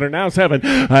 6,500, now 7.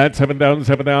 At 7,000,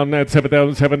 7,000, at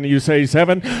 7,000, 7, you say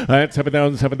 7. At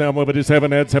 7,000, 7,000, over to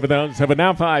 7. At 7,000, 7,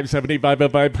 now 5. 75,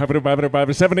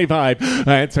 500, 75.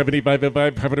 At 75,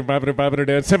 500,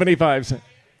 at 75.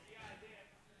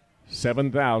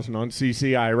 7,000 on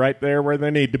CCI, right there where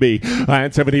they need to be.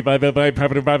 At 75,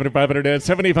 500, at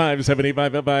 75,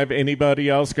 75, anybody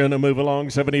else going to move along?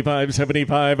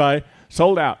 75, I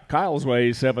sold out. Kyle's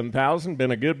Way, 7,000,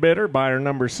 been a good bidder. Buyer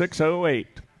number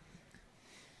 608.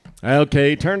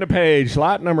 Okay, turn the page.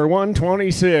 Lot number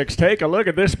 126. Take a look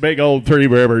at this big old 3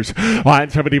 Rivers.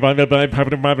 At 75,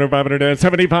 500, at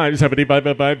 75,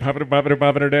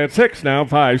 500, at 6, now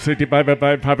 5. 65,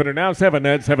 500, now 7.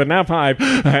 At 7, now 5.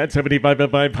 At 75,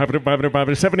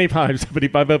 500, 75,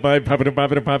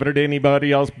 500,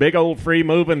 anybody else? Big old free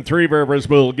moving 3 Rivers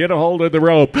bull. Get a hold of the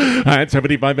rope. At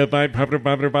 75,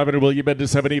 500, will you bid to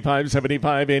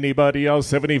 75, anybody else?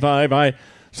 75, I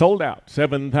sold out.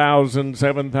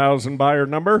 7,000, buyer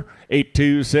number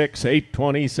 826,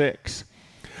 826.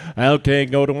 Okay,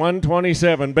 go to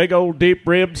 127. Big old deep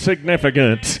rib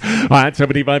significance. At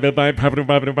 75,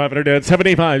 500, at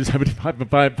 75,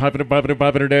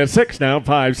 500, at 6, now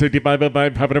 5. 65,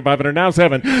 500, now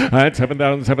 7. At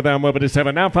 7,000, over to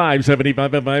 7, now 5.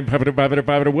 75,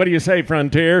 500, what do you say,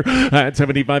 Frontier? At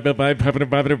 75,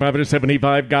 500,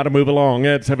 75, got to move along.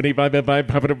 At 75,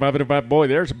 500, boy,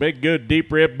 there's a big, good,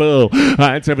 deep rib bull.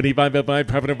 At 75,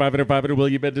 500, will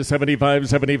you bid to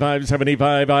 75,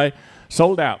 I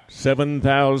Sold out.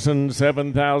 7,000,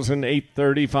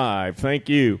 7,835. Thank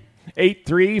you.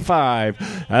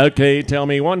 835. Okay, tell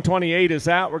me 128 is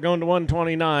out. We're going to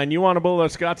 129. You want a bull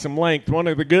that's got some length. One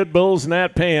of the good bulls in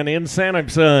that pen.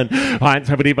 Incentive Son. 75,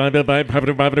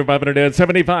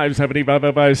 75,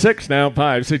 75, 6 now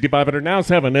 5. 65 now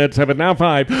 7. At 7 now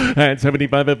 5. And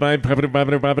 75,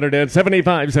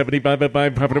 75, 75,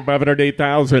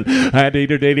 8,000. At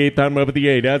 8,000 over the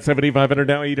 8. At 7,500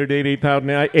 now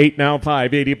 8,000. 8 now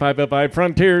 5. 85,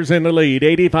 Frontiers in the lead.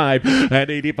 85. At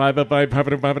 85,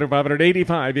 85,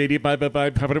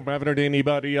 85,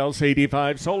 anybody else?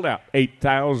 85, sold out.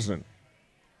 8,000.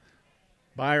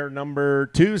 Buyer number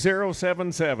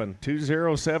 2077.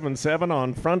 2077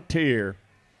 on Frontier.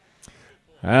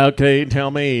 Okay, tell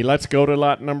me. Let's go to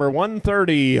lot number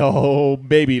 130. Oh,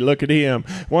 baby, look at him.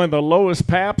 One of the lowest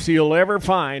paps you'll ever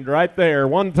find right there.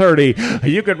 130.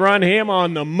 You could run him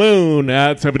on the moon.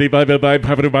 At 75, 75,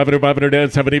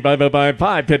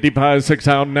 5, 55, 6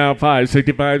 out now 5,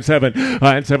 65, 7.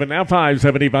 And 7 now 5,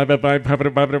 75, 75,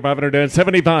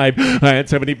 and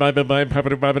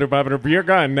 75, you're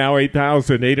gone now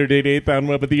 8,000. 8,000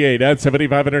 over the 8. At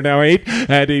 7,500 now 8.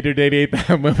 At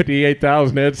 8,000 over the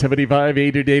 8,000. At 75,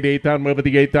 8,000 over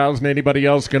the 8,000. Anybody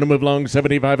else going to move along?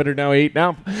 7,500 now 8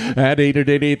 now. At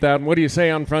 8,000. What do you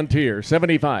say on Frontier?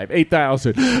 75,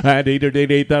 8,000. At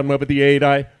 8,000 over the 8.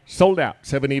 I sold out.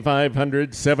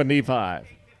 7,575.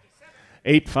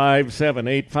 857,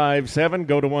 857,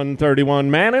 go to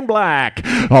 131, Man in Black.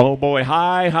 Oh boy,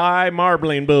 high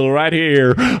marbling bull right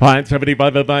here. On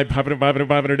 75,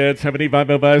 500,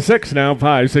 75, 6 now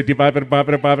 5, 65,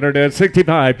 500,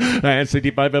 65, and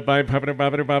 65,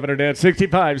 500,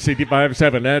 65, 65,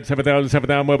 7, and 7,000,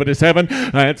 7,000 over to 7,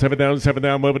 and 7,000,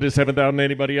 7,000 over to 7,000.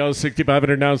 Anybody else?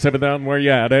 6,500 now 7,000. Where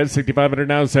you at? At 6,500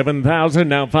 now 7,000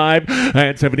 now 5,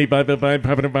 and 75,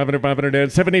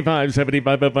 500, 75,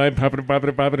 75, 500.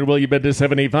 Will you bid to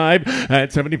 75?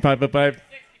 At 75, 5.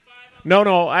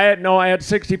 No, I had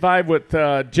 65 with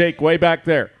Jake way back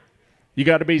there. You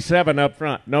got to be 7 up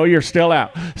front. No, you're still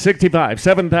out. 65,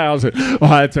 7,000.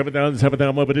 At 7,000,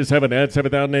 7,000 over to 7. At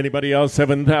 7,000, anybody else?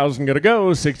 7,000 going to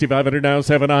go. 6,500 now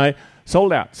 7. I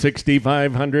sold out.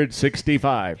 6,500,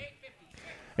 65.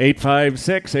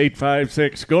 856,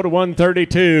 856. Go to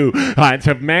 132. It's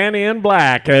a Man in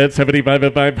Black at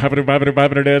 75,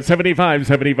 500, 75,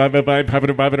 75,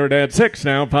 500, at 6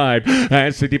 now 5.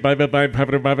 At 65,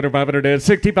 500, at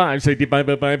 65, 65,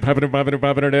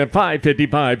 500, at 5,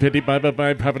 55, 55,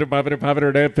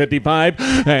 500, at 55.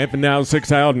 And now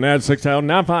 6,000, at 6,000,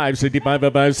 now 5,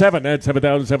 65, 7, at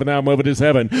 7,000, 7,000 over to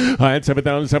 7. At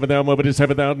 7,000, 7,000 over to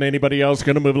 7,000. Anybody else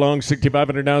going to move along?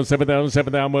 6,500 now, 7,000,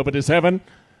 7,000 over to 7.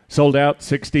 Sold out.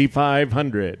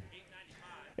 6,500.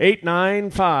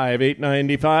 895,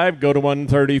 895, go to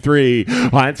 133.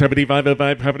 At 75,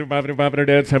 500,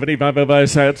 at 75,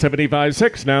 75,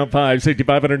 6 now 5,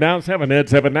 6,500 now 7, at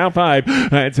 7 now 5,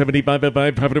 at 75,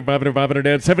 500,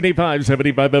 at 75,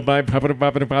 75,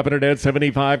 500, at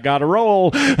 75, got a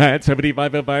roll. At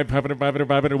 75,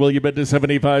 500, will you bid to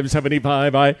 75,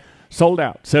 75? I sold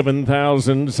out.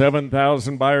 7,000,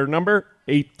 7,000 buyer number.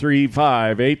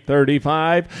 835,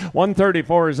 835.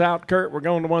 134 is out, Kurt. We're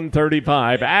going to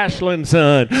 135. Ashland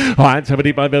Son. At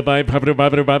 75,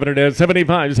 500, at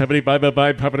 75, 75,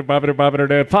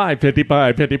 500, at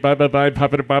 555, 55,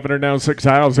 500, now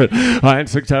 6,000. At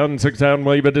 6,000, 6,000,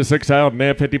 will you bid to 6,000?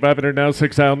 At 5,500, now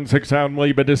 6,000, 6,000, will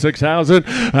you bid to 6,000?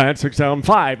 At 6,000,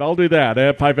 5, I'll do that.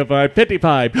 At 555,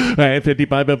 55. At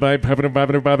 55,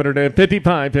 500, at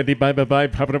 55, 55,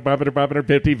 500,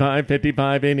 55,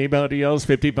 55, anybody else?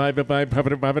 55,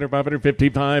 500,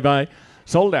 55, I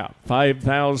sold out.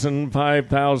 5,000,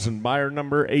 5,000. Buyer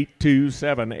number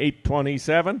 827,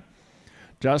 827.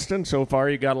 Justin, so far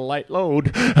you got a light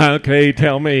load. Okay,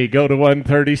 tell me. Go to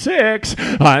 136.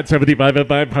 At 75,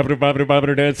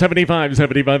 500, at 75,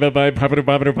 75,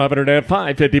 500, at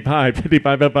 555,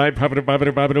 55,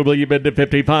 500, will you bid to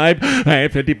 55?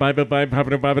 At 55,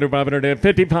 500, at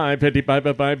 55, 55,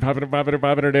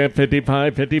 500, at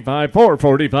 55, 55,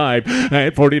 445,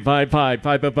 at 45, 5,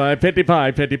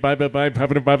 55, 55,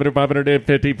 500, at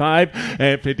 55,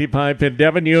 at 55,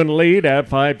 Devin, you in the lead at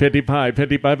 555,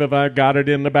 55, got it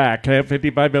in the back.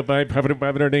 55,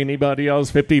 500, anybody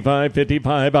else? 55,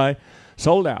 55, I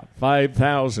sold out.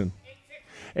 5,000.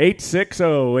 860,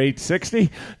 860,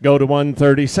 go to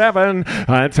 137.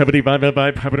 At 75, at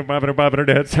 75, 75,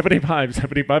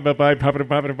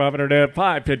 at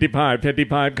 555,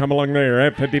 55, come along there.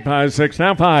 At 55, 6,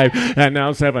 now 5, and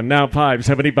now 7, now 5,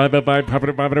 75,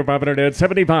 at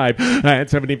 75, at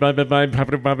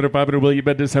 75, will you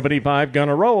bid to 75?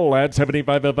 Gonna roll at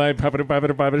 75,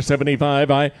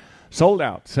 75, I Sold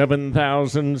out.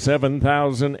 7,000,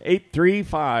 7,000,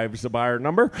 835 is the buyer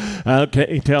number.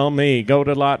 Okay, tell me. Go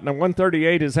to lot number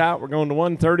 138 is out. We're going to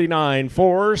 139.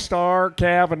 4-star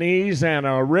Cavanese and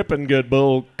a ripping good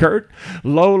bull, Kurt.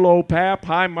 Low pap,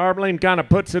 high marbling, kind of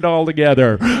puts it all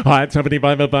together. All right,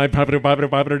 75 by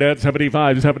 5,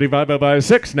 75, 75 by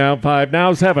 6, now 5,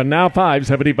 now 7, now 5,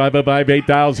 75 by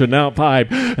 8,000, now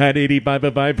 5, at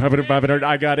 85 by 500.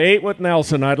 I got 8 with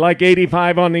Nelson. I'd like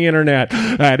 85 on the internet.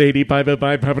 At 85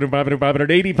 by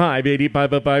 500,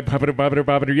 85 by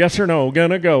 500. Yes or no?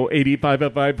 Gonna go.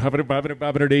 85 by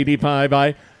 500, 85.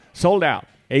 I sold out.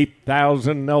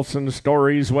 8,000 Nelson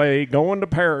Stories Way, going to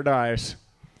paradise.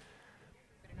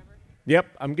 Yep,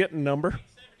 I'm getting number.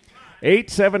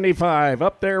 875,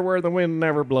 up there where the wind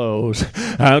never blows.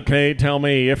 Okay, tell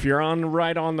me, if you're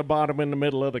right on the bottom in the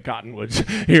middle of the cottonwoods,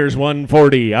 here's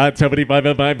 140.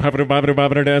 75 by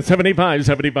 500, 75,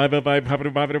 75 by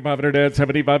 500,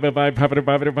 75 by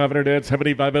 500,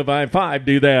 75 by 5,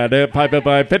 do that. 5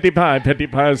 by 55,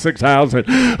 55, 6,000.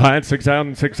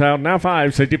 6,000, 6,000, now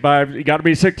 5, 65, you got to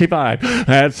be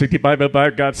 65. 65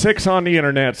 by, got 6 on the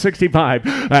internet, 65.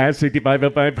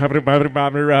 65 by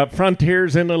 500,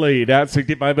 Frontiers in the lead. At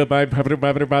 65 by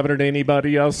 500,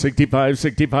 anybody else? 65,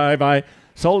 65, I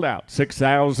sold out.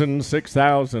 6,000,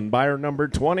 6,000. Buyer number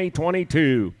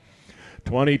 2022.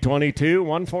 2022,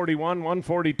 141,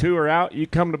 142 are out. You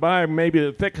come to buy maybe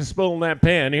the thickest bull in that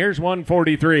pan. Here's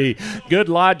 143. Good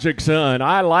logic, son.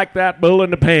 I like that bull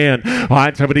in the pan. All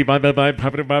right, 75 by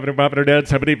 500,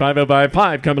 75 by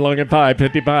 5. Come along at 5,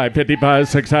 55, 55,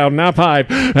 6,000, now 5.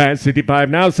 And 65,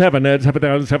 now 7. At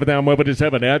 7,000, 7,000, over to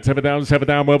 7. At 7,000,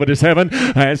 7,000, over to 7.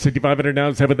 At 6,500,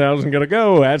 now 7,000, gonna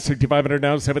go. At 6,500,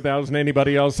 now 7,000.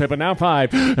 Anybody else? 7, now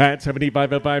 5. At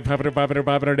 75 by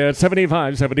 500, at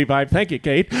 75, 75. Thank you,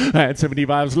 Kate. At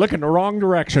 75, I was looking the wrong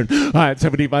direction. At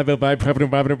 75 by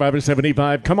 500,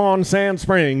 75. Come on, Sand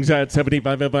Springs. At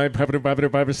 75 by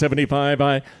 500, 75.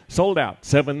 I sold out.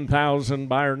 7,000.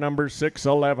 Buyer number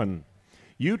 611.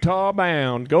 Utah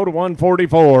bound. Go to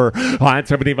 144. At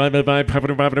 75 by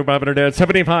 500,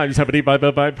 75,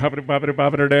 75 by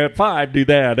 500, at 5. Do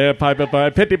that. At 5 by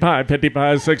 55,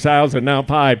 55, 6,000. Now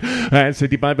 5. At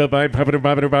 65 by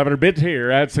 500, bids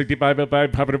here. At 65 by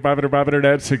 500,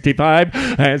 at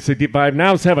 65. At 65,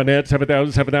 now 7. At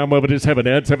 7,000, 7,000, over to 7.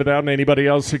 At 7,000, anybody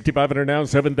else? 6,500, now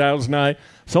 7,000. I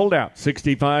sold out.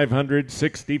 6,500,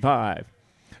 65.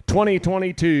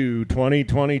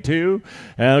 2022.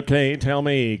 Okay, tell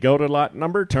me. Go to lot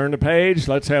number. Turn the page.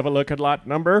 Let's have a look at lot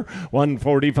number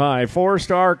 145.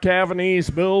 4-star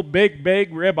Cavanese bull. Big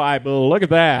ribeye bull. Look at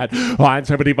that. Line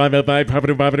 75 by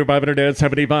 500,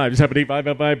 75.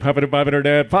 75 by 500,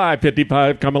 at 5.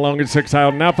 55. Come along at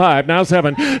 6,000. Now 5. Now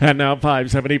 7. And now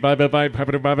 5. 75 by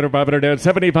 500, at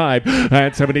 75.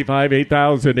 At 75,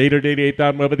 8,000.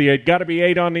 8,000 over the 8. Got to be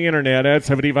 8 on the internet. At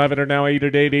 7,500 now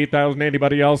 8,000.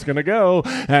 Anybody else going to go?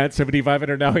 At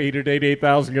 7,500 now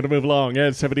 8,000. Going to move along.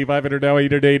 At 7,500 now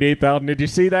 8,000. Did you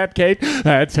see that, Kate?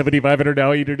 At 7,500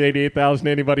 now 8,000.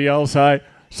 Anybody else? I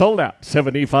sold out.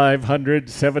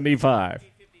 7,575.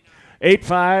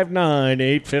 859,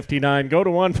 859. Go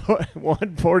to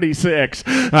 146.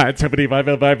 At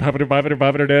 75 by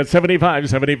 500, at 75,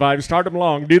 75. Start them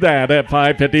long. Do that at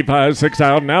 555,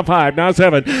 6,000. Now 5, now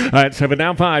 7. At 7,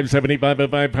 now 5. 75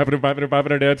 by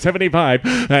 500, at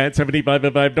 75. At 75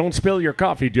 by 5. Don't spill your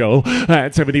coffee, Joe.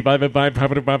 At 75 by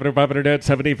 500, at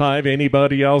 75.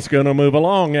 Anybody else going to move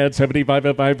along? At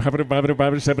 75 by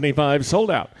 500, 75. Sold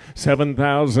out.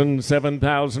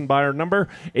 7,000. Buyer number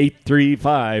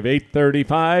 835, 835.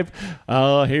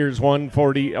 Here's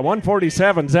 140.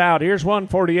 147's out. Here's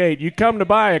 148. You come to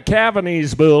buy a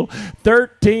Cavanese bull.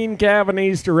 13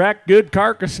 Cavanese direct. Good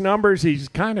carcass numbers. He's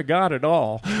kind of got it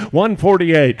all.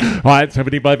 148. All right,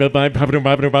 75 by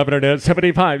 500, at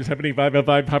 75. 75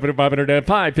 by 500, at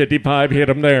 555. Hit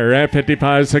him there. At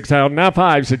 55, 6,000. Now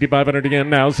 5. 6,500 again.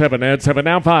 Now 7. At 7.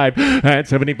 Now 5. At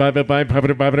 75 by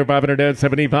 500, at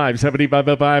 75. 75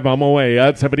 by 5. On my way.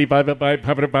 At 75 by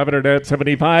 500, at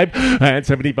 75. At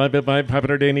 75 by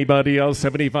 500. Anybody else?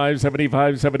 75.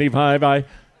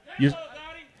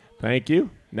 Thank you.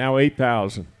 Now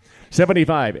 8,000.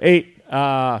 75. 8.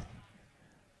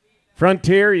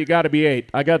 Frontier, you got to be 8.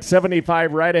 I got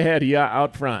 75 right ahead of you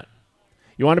out front.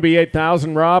 You want to be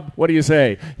 8,000, Rob? What do you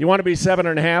say? You want to be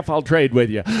 7.5? I'll trade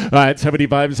with you. All right,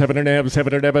 75, 7.5,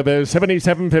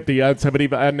 7.5, 77.50. At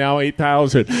 75, now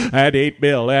 8,000. Add 8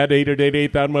 bill. Add 8 at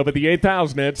 8,000 over the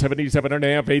 8,000. At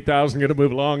 77.5, 8,000. Going to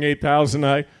move along. 8,000.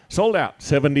 I sold out.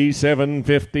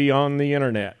 77.50 on the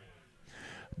internet.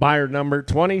 Buyer number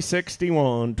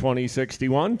 2061.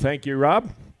 2061. Thank you, Rob.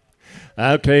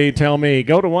 Okay, tell me.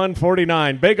 Go to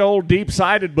 149. Big old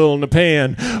deep-sided bull in the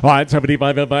pen. All right,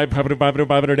 75, 75,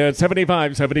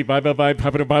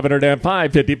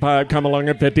 55, come along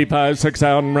at 55, 6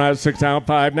 out and rise, 6 out,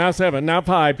 5, now 7, now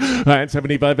 5. All right,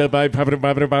 75, 75,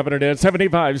 75,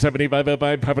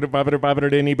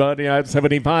 anybody at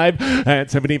 75, at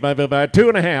 75,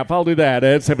 2.5, I'll do that.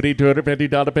 At $70,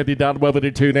 $250, well, with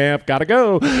 2.5, gotta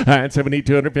go. At $70,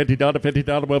 $250,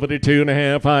 $50, well, with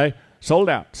 2.5, I sold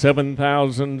out.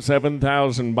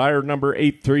 7,000. Buyer number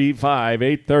 835,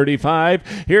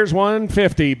 835. Here's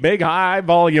 150. Big high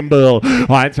volume bull. All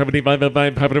right, 75,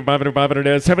 75,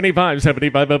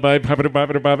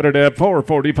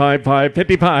 445,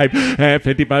 555, and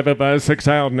 55,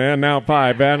 6,000, and now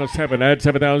 5, and 7, at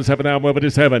 7,000, 7,000, over to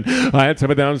 7. At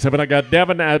 7,000, I got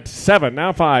Devon at 7,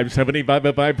 now 5, 75,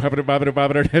 at 75,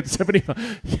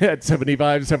 at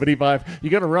 75. You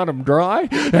gonna run them dry?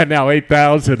 And now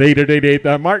 8,000, 888.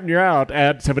 Martin, you're out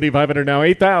at 7,500 now.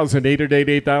 8,000,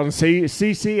 8,000.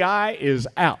 CCI is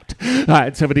out.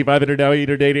 At 7,500 now.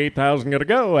 8,000 gonna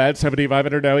go. At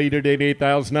 7,500 now.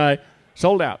 8,000. I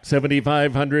sold out.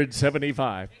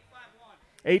 7,575.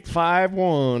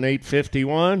 851.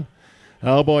 851.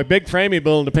 Oh, boy, big framey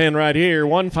bull in the pen right here.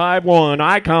 151,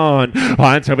 Icon.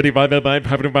 On 75,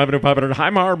 high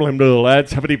marbling bull at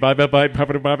 75,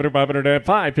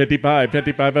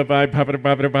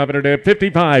 555,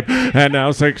 55, and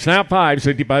now 6, now 5,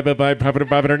 65,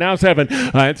 now 7,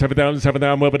 at 7,000,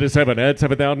 7,000, over to 7, at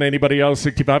 7,000, anybody else,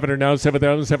 6,500, now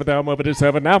 7,000, 7,000, over to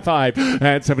 7, now 5,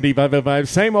 at 75,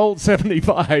 same old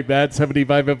 75, at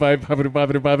 75,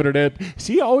 500,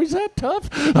 see, always that tough?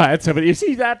 At 70, is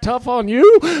he that tough on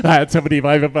you? At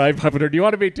 75, 500. You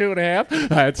want to be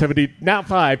 2.5? At 70, now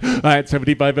 5. At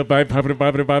 75,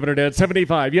 500, at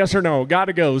 75. Yes or no? Got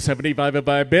to go.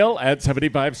 75, Bill. At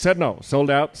 75, said no. Sold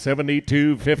out.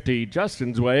 72.50.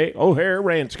 Justin's Way, O'Hare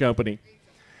Ranch Company.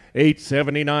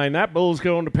 879. That bull's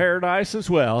going to paradise as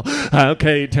well.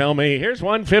 Okay, tell me. Here's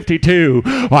 152.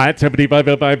 At 75,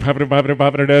 at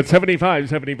 75,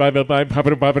 75, at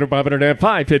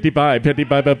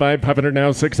 555, 500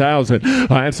 now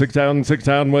 6,000. At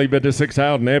 6,000, well, you bid to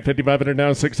 6,000. At 5,500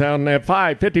 now 6,000. At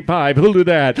 555, who'll do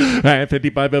that? At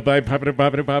 55, at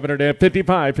 500, at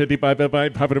 55,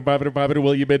 500,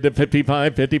 will you bid to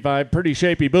 55, pretty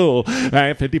shapy bull.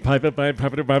 At 55, at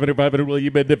 500, will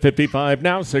you bid to 55,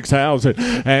 now 6,000.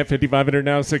 At 5,500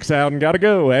 now 6,000, gotta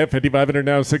go. At 5,500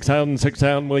 now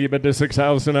 6,000, will you bid to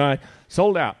 6,000? I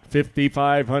sold out.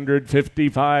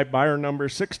 5,555, buyer number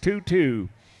 622,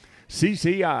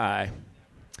 CCI.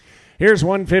 Here's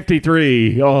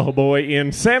 153. Oh, boy.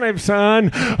 Incentive, son.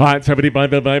 At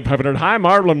 75, 500. High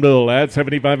Marlin Bull. At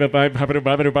 75, 500,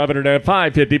 500, at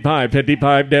 555.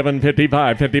 55, Devon,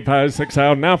 55. 55,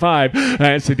 6,000. Now 5.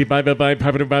 At 65,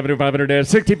 500, 500, at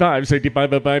 65.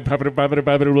 65,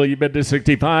 500, will you bid to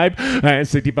 65? At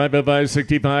 65,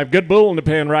 65. Good bull in the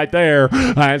pen right there.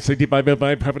 At 65,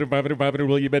 500,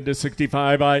 will you bid to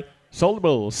 65? I sold the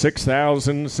bull.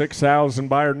 6,000,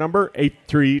 buyer number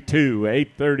 832,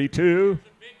 832.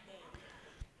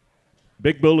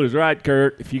 Big bull is right,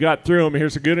 Kurt. If you got through him,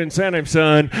 here's a good incentive,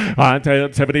 son. At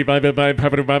 75,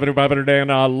 and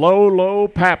a low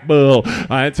pap bull.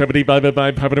 At 75, at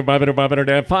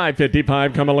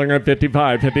 555, come along at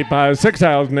 55,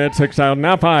 6,000, at 6,000,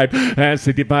 now 5, at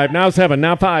 65, now 7,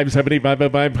 now 5, 75,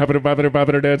 at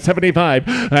 75,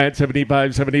 at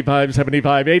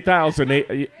 75,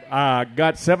 8,000,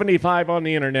 got 75 on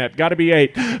the internet, got to be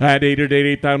 8, at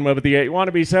 8,000 over the 8, want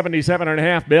to be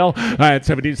 77.5, Bill, at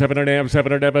 77.5,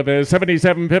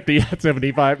 77.50 at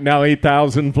 75. Now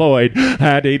 8,000 Floyd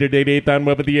at 8,000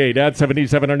 over the 8 at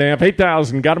 77.5.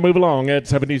 8,000. Got to move along at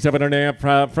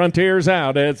 77.5. Frontiers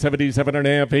out at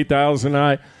 77.5. 8,000.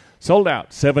 I sold out.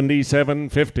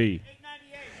 77.50.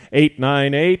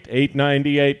 898,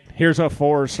 898. Here's a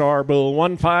 4-star bull,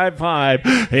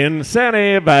 155.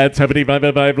 Incentive at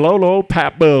 75, low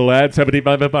pap bull at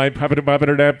 75,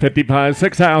 500 at 55,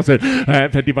 6,000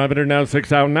 at 5,500 now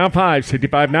 6,000 now 5,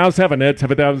 65 now 7 at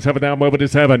 7,000, 7,000 over to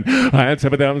 7 at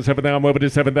 7,000, 7,000 over to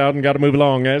 7,000. Got to move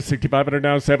along at 6,500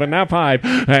 now 7 now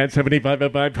 5 at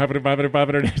 75,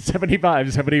 500 at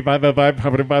 75, 75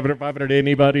 500.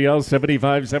 Anybody else?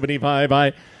 75.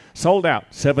 I sold out.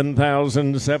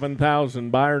 7,000.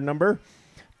 Buyer number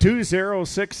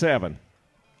 2067.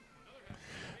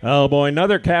 Oh, boy,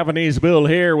 another Cavanese bull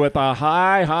here with a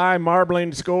high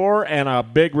marbling score and a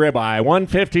big ribeye.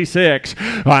 156.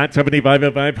 75,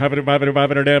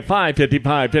 555,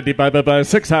 55, 55,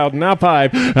 6,000, now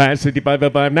 5.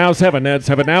 65, now 7. That's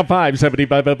 7, now 5.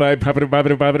 75,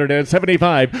 555,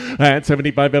 75.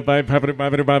 75,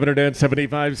 555,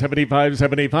 75, 75,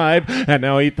 75. And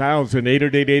now 8,000.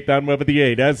 8,000 over the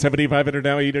 8. That's 7,500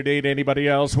 now, 8,800. Anybody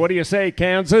else? What do you say,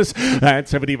 Kansas? That's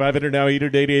 7,500 now,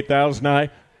 8,800. I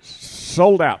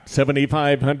sold out.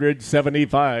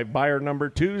 7,575. Buyer number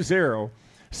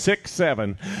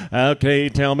 2067. Okay,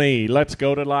 tell me. Let's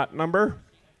go to lot number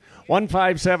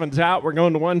 157's out. We're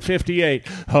going to 158.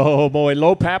 Oh, boy.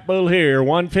 Low pap bull here.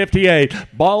 158.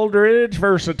 Baldridge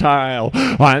Versatile.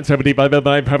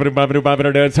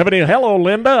 175. 70. Hello,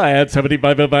 Linda. At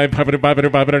 75. At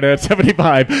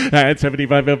 75. At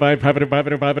 75.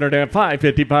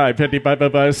 555.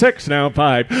 55. 6. Now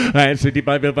 5. At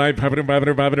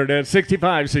 65.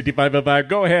 65. 65.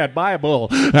 Go ahead. Buy a bull.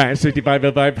 At 65.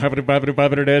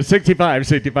 65.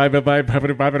 65.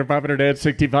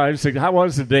 How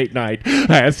was the date night?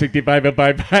 65 and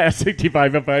 5,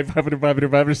 65 and 5,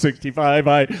 65.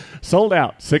 I sold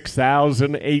out.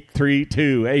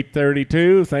 6,832,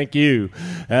 832. Thank you.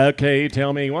 Okay,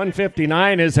 tell me.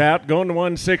 159 is out, going to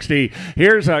 160.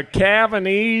 Here's a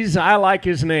Cavanese. I like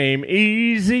his name.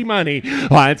 Easy money.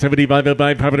 75 and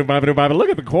 5, 55. Look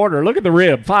at the quarter. Look at the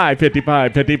rib.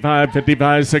 555, 55,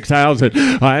 55, 6,000.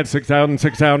 6,000,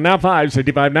 6,000. Now 5,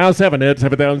 65. Now 7. It's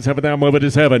 7,000, 7,000. Over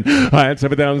to 7.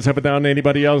 7,000, 7,000.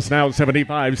 Anybody else? Now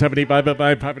 75,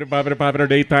 500,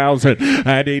 500, 8,000.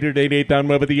 And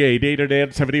 8,000 over the 8.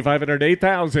 800, 7,500,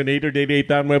 8,000.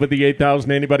 8,000 over the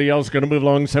 8,000. Anybody else going to move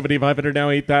along? 7,500 now,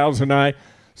 8,000. I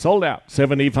sold out.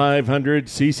 7,500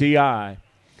 CCI.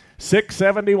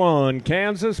 671,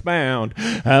 Kansas bound.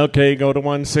 Okay, go to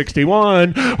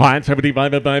 161.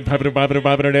 175, 75,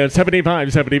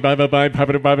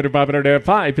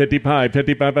 555,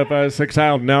 55,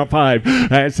 6,000, now 5.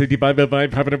 65,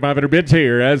 500 bids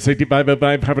here. 65,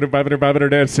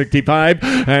 500, 65,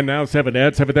 and now 7.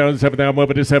 At 7,000, 7,000,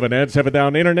 over to 7. At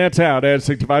 7,000, internet's out. At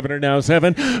 6,500, now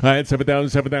 7. At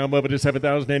 7,000, 7,000, over to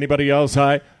 7,000. Anybody else?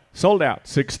 I sold out.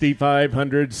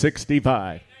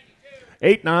 6,565.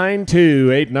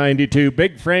 892, 892.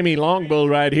 Big framey long bull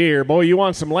right here. Boy, you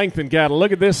want some lengthened cattle.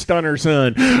 Look at this stunner,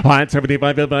 son.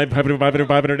 75,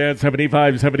 500,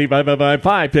 75, 75,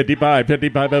 555,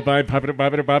 55,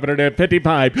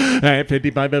 555,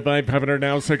 55, 500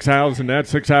 now 6,000. That's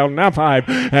 6,000 now 5.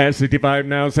 65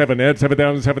 now 7. At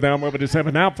 7,000, 7,000 over to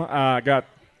 7. Now I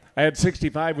had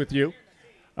 65 with you.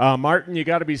 Martin, you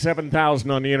got to be 7,000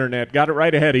 on the internet. Got it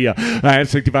right ahead of you.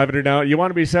 6,500 now. You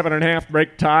want to be 7.5,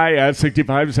 break tie. At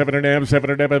 65, 7.5,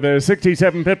 7.5,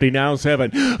 67.50 now 7.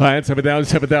 At 7,000,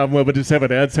 7,000 over to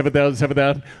 7. At 7,000,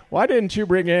 7,000. Why didn't you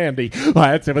bring Andy?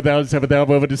 At 7,000,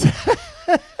 7,000 over to 7.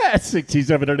 At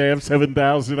 67.5,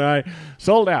 7,000. I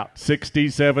sold out.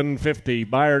 67.50.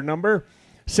 Buyer number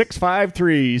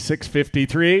 653,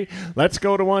 653. Let's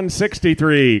go to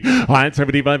 163. 75,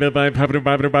 75,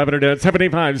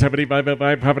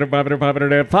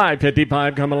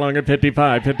 555, come along at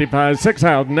 55, 55,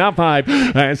 6,000, now 5.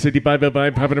 65,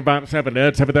 7.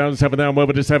 At 7,000, 7,000,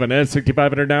 over to 7. At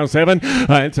 6,500, now 7.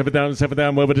 At 7,000,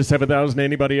 7,000, over to 7,000.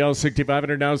 Anybody else?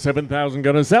 6,500, now 7,000.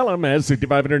 Gonna sell them. At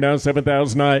 6,500, now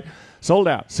 7,000. I sold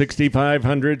out.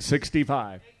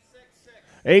 6,565.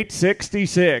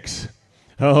 866.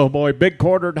 Oh, boy, big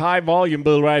quartered high volume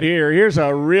bull right here. Here's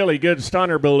a really good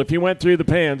stunner bull if you went through the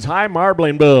pens. High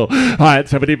marbling bull. At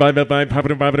 75,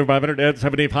 500, at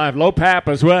 75. Low pap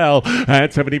as well.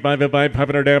 At 75,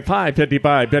 500, at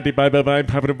 555, 55,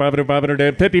 500,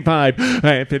 at 55.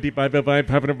 At 55,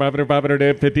 500,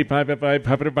 at 55,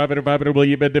 500, will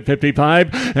you bid to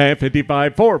 55? At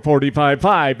 55, 445,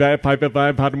 5. At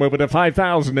 55, put him over to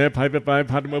 5,000. At 55,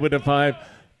 put him over to 5.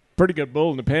 Pretty good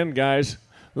bull in the pen, guys.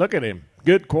 Look at him.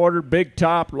 Good quarter, big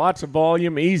top, lots of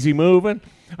volume, easy moving.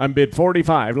 I'm bid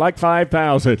 45, like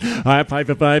 5,000.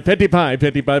 55, 55,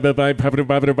 55,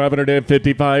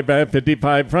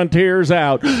 55, Frontiers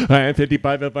out.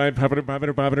 55,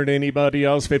 500, anybody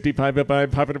else? 55,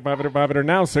 500,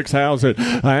 now 6,000.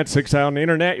 At 6,000,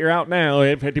 internet, you're out now.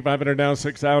 At 5,500, now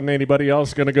 6,000. Anybody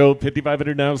else going to go?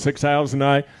 5,500, now 6,000.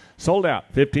 I sold out.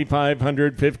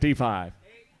 5,555.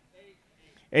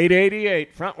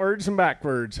 888, frontwards and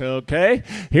backwards. Okay,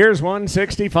 here's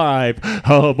 165.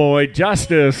 Oh boy,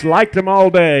 Justice liked them all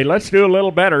day. Let's do a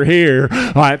little better here.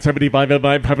 All right, 75,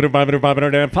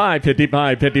 555,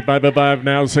 55, 55,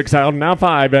 now 6,000, now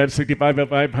 5, at 65,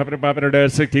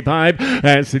 555, 65,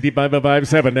 and 65,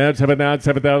 7, at 7, now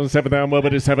 7,000, 7,000, move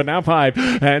it to 7, now 5,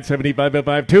 and 75,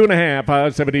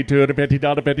 2.5, 7,250,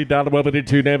 $50, move it to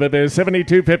 2, never there,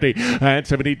 72.50, and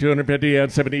 7,250,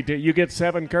 and 72. You get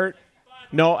 7, Kurt?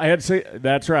 No, I had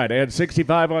that's right. I had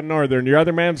 65 on Northern. Your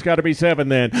other man's got to be 7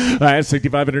 then. I had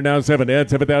 6,500 now, 7. I had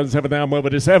 7,000, 7,000, move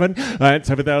it to 7. I had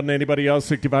 7,000. Anybody else?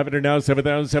 6,500 now,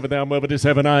 7,000, 7,000, move it to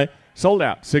 7. I sold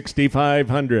out.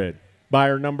 6,500.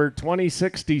 Buyer number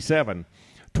 2067.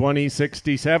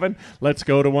 2067. Let's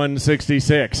go to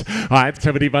 166. All right,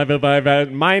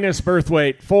 75 minus birth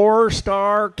weight.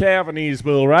 4-star Cavanese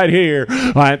bull right here.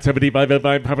 All right, 75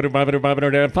 5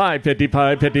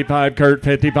 55 55 Kurt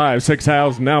 55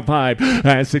 6,000 now 5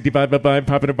 65 5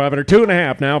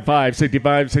 2.5 now 5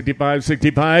 65 65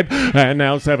 65 and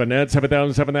now 7 at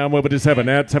 7,000 7 now move it to 7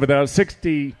 at 7,000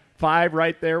 65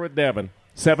 right there with Devin.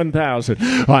 7,000.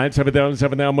 All right, 7,000,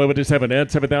 7 now, move it to 7.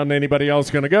 At 7,000, anybody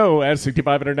else going to go? At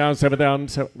 6,500 now,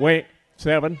 7,000. Wait,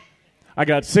 7. I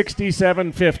got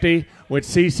 67.50 with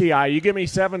CCI. You give me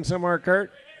 7 somewhere,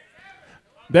 Kurt?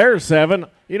 There's 7.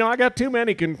 You know, I got too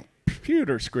many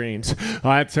computer screens.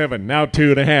 All right, 7. Now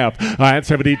 2.5. All right,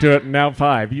 72. Now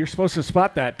 5. You're supposed to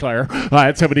spot that, Claire. All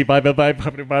right, 75,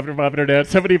 500,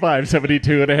 75,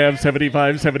 72 and a half,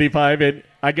 75, 75. And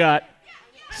I got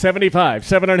 75,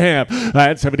 7.5.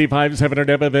 At 75, 7.5,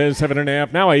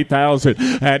 7.5. Now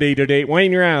 8,000. At 8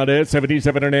 Wayne, you're out at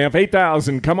 77.5.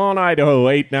 8,000. Come on, Idaho.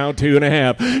 8 now,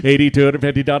 2.5.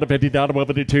 $8,250, $50,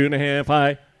 over to 2.5.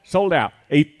 I sold out.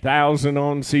 8,000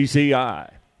 on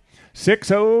CCI.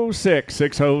 606,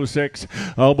 606.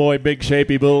 Oh boy, big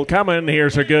shapy bull coming.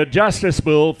 Here's a good Justice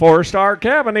bull, 4-star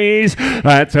Cavanese.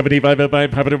 At 75,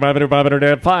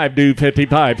 500, 5, do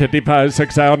 55, 55,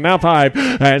 6,000, now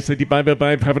 5. At 65,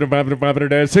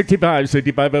 500, 65,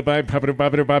 65,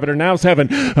 500, now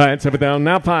 7. At 7,000,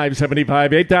 now 5,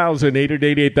 75, 8,000,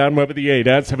 8,000, over the 8.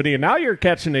 At 70, and now you're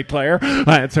catching it, Claire.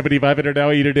 At 7,500, now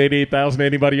 8,000.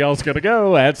 Anybody else going to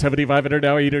go? At 7,500,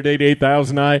 now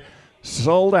 8,000. I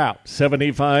sold out.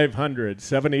 7,500.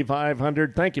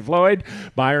 7,500. Thank you, Floyd.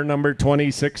 Buyer number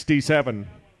 2067.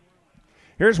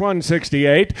 Here's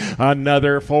 168.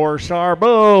 Another 4-star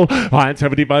bull. On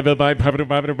 75,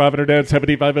 500,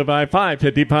 75, 5,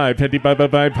 55,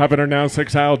 55, 500, now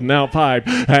 6,000, now 5.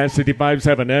 At 65,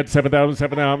 7, at 7,000,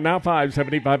 7,000, now 5.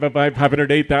 75,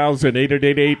 500, 8,000,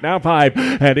 8, now 5.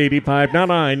 At 85, now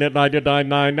 9. At 99,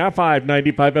 9, now 5.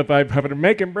 95, 500,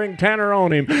 make him bring Tanner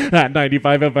on him. At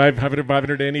 95,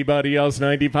 500, anybody else?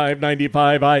 95,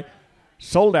 95, I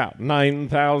sold out.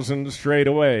 9,000 straight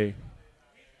away.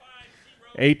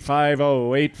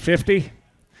 850, 850.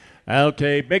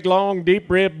 Okay, big, long, deep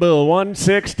rib bull,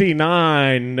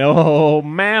 169. Oh,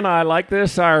 man, I like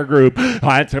this sire group.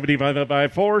 At 75,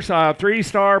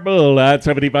 3-star bull. At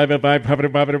 75,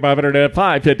 500,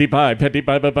 5, 55,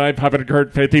 55, 500,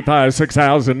 Kurt, 55,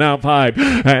 6,000, now 5.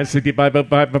 At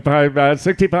 65,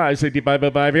 65,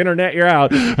 65, internet, you're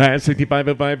out. At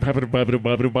 65,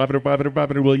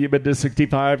 500, will you bid to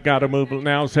 65? Got to move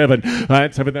now, 7.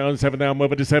 At 7,000, 7,000,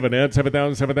 move it to 7. At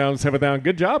 7,000, 7,000, 7,000.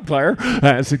 Good job, Claire.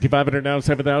 At 65, 500 down,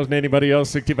 7,000. Anybody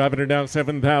else? 6,500 down,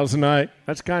 7,000.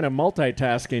 That's kind of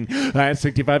multitasking.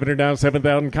 6,500 down,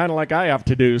 7,000. Kind of like I have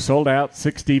to do. Sold out,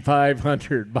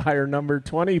 6,500. Buyer number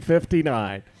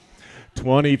 2059.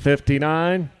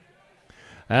 2059.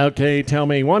 Okay, tell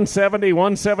me, 170,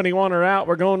 171 are out.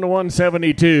 We're going to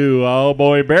 172. Oh,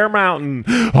 boy, Bear Mountain.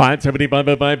 All right,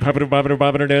 75,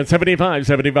 500, 75,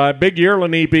 75. Big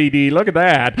yearling EPD. Look at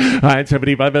that. All right,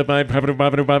 75,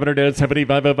 500,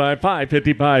 75, 5,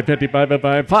 55,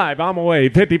 55, 5. I'm away.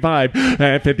 55,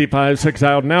 55,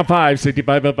 6,000. Now 5,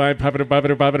 65,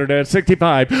 500,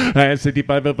 65,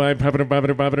 65,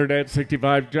 500,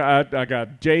 65. I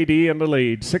got JD in the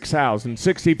lead. 6,000,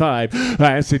 65,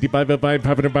 65,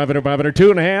 500.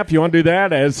 2.5. You want to do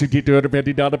that? As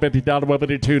 $6,250, over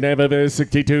to 2.5,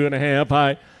 62 and a half.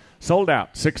 I sold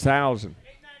out. 6,000.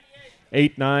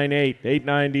 898.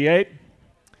 898.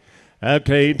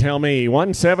 Okay, tell me.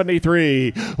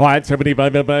 173. All right,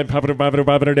 75,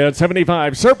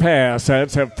 75. Surpass.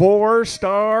 That's a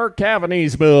 4-star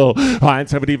Cavanese bull. All right,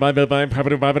 75,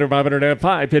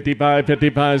 555,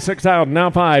 55, 6,000. Now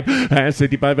 5.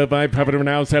 65,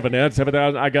 now 7. That's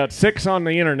 7,000. I got 6 on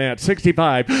the internet.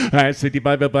 65.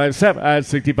 65, 7.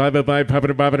 65,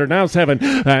 now 7.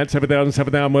 That's 7,000,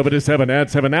 7,000. Move it to 7.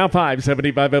 That's 7. Now 5.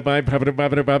 75,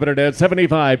 75.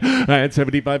 75. That's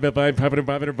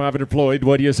 75, Floyd,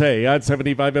 what do you say? At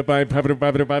 75,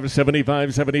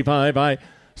 75. I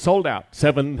sold out.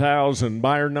 7,000.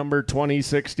 Buyer number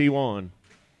 2061.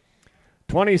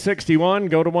 2061,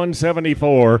 go to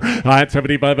 174. At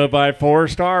 75,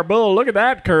 4-star bull. Look at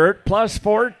that, Kurt. Plus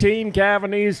 14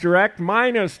 Cavanese direct,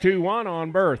 minus 2-1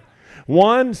 on birth.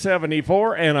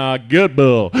 174 and a good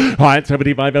bull. All right,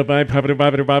 75, 5,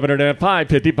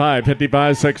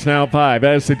 55, 6, now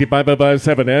 5. 65,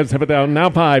 7, 7,000, now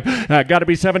 5. Got to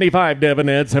be 75, Devin.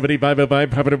 At 75,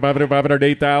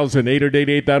 8,000,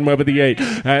 8,000 over the 8.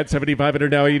 At 75,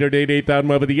 now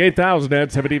 8,000 over the 8,000.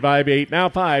 At 75, 8, now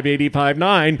 5. 85,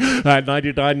 9. At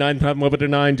 99, 9,000 over to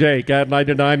 9, Jake. At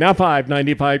 99, now 5.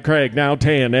 95, Craig. Now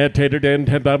 10. At Tater Den,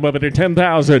 10,000 over to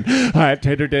 10,000. At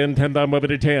Tater Den, 10,000 over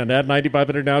to 10. At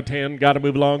 9,500 now 10. Got to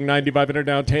move along. 9,500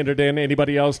 now 10 to 10.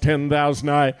 Anybody else? 10,000.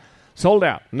 I sold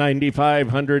out.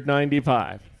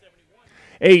 9,595.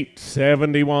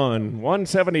 871.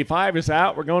 175 is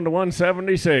out. We're going to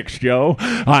 176, Joe.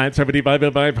 All right, 75,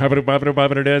 75, 75,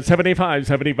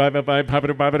 5, 55,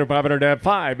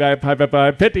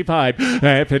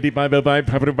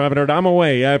 55, I'm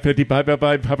away. 55,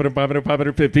 55,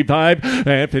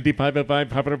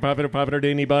 55,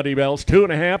 anybody else?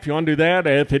 2.5, you want to do that?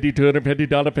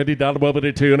 $5,250, over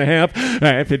to 2.5.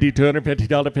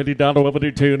 $5,250, over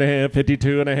to 2.5.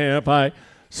 52.5, I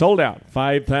sold out.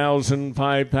 5,000.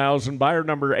 Buyer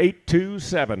number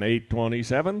 827.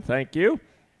 827. Thank you.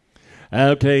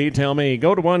 Okay, tell me.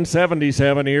 Go to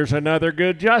 177. Here's another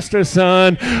good Justice,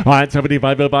 son. All right,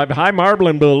 75, 5. High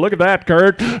Marbling Bull. Look at that,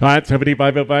 Kurt. All right,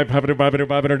 75,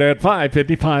 5,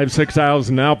 55,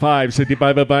 6,000. Now 5.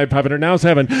 65, 500. Now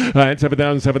 7. All right,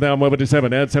 7,000, 7,000. Over to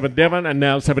 7. At 7, Devon. And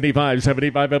now 75.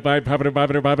 75,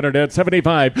 500. At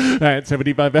 75. At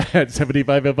 75, at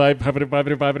 75,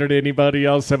 500. Anybody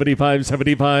else?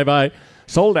 75. I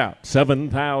sold out.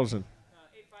 7,000.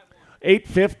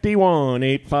 851,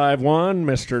 851,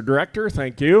 Mr. Director,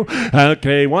 thank you.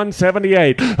 Okay,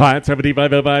 178. At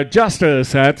 75,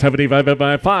 Justice. At 75,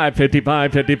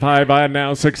 555,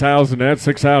 now 6,000. At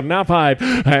 6,000, now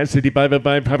 5. At 65,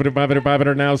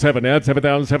 500, now 7. At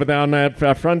 7,000, 7,000. At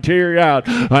Frontier, out.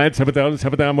 At 7,000,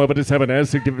 7,000, over to 7. At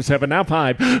 67, now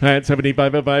 5. At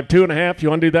 75, 2.5. You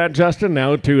want to do that, Justin?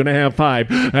 Now 2.5,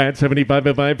 5. At 75,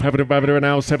 500,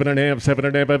 now 7.5,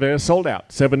 7.5. Sold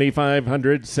out.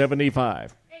 7,500, 75.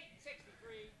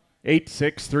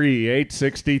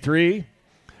 863.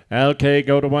 Okay,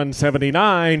 go to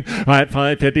 179. At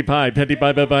 555,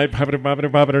 55,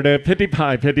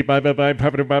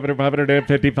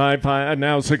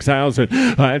 now 6,000.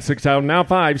 At 6,000, now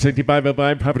 5. 65,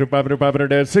 65,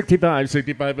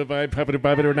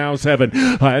 now 7.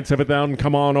 At 7,000,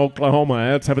 come on,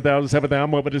 Oklahoma. At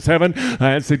 7,000, over to 7.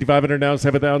 At 6,500, now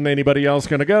 7,000. Anybody else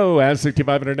going to go? At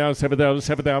 6,500, now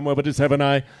 7,000, over to 7.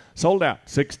 I sold out.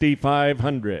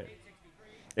 6,500.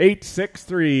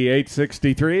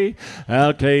 863.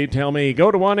 Okay, tell me.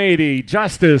 Go to 180.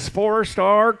 Justice,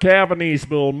 4-star Cavanese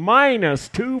bull, minus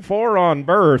 2-4 on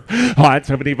birth. At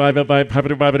 75,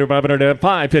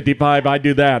 555. I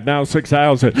do that. Now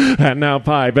 6,000. And now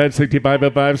 5. At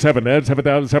 65, 7. At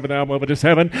 7,000, 7. Now over to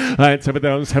 7. At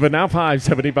 7,000, 7. Now 5.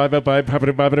 75,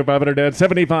 555. At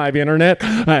 75. Internet.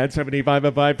 At 75,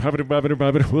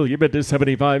 555. Will you bet to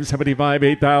 75,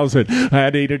 8,000.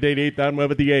 At 8,000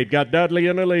 over the 8. Got Dudley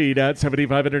in the lead. At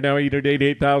 7,500 now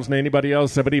 8,000. Anybody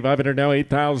else? 7,500 now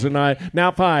 8,000.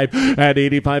 Now 5. At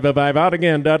 85, 5 out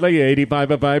again. Dudley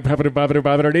 85, 5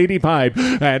 at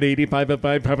 85. At 85,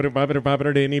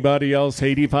 5 anybody else?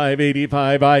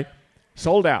 85. I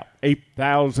sold out.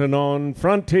 8,000 on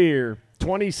Frontier.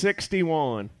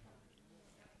 2061.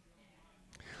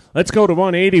 Let's go to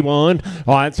 181.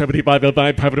 All right, 75, 5,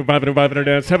 75,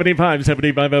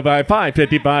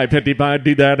 555,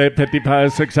 do that at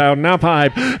 55, 6,000, now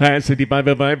 5. At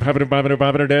 65, 5,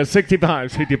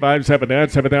 65, 7,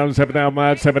 at 7,000,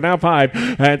 7,000, 7, now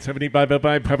 5. At 75,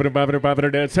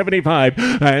 5, at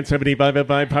 75. At 75,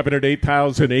 500,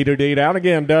 8,000, 8 out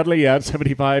again, Dudley. At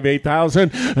 75,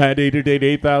 8,000. At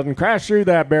 8,000, crash through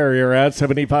that barrier. At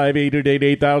 75,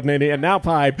 8,000, and now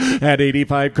 5. At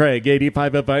 85, Craig.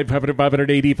 85, 5,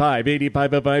 8585,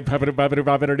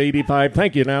 8585.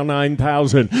 Thank you. Now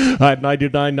 9,000.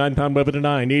 99, 9,000 over to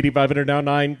 9. 8,500 now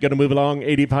 9. Gonna move along.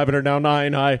 8,500 now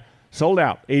 9. I sold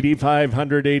out.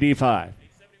 8,585.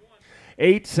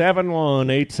 871,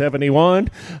 871.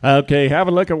 Okay, have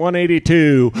a look at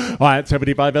 182. All right,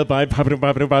 75,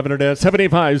 500,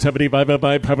 75, 75,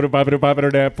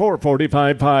 500,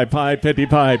 445,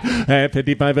 555,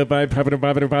 55,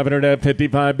 500,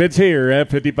 55. Bids here,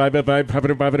 55,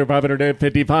 500,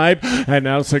 55, and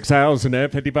now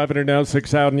 6,000, 55, now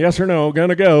 6,000. Yes or no?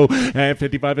 Gonna go.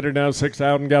 55, now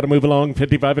 6,000. Got to move along.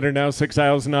 55, now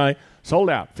 6,000. I sold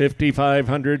out.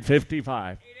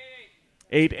 5,555.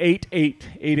 888,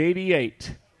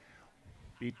 888.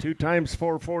 Be 2 times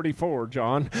 444,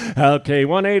 John. Okay,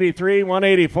 183,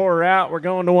 184 out. We're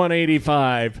going to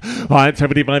 185. All right,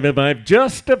 75,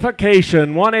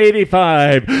 justification,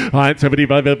 185. All right,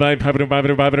 75,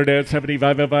 500,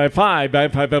 75, 5,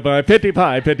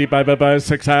 55, 55,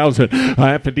 6,000. All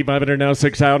right, 55 now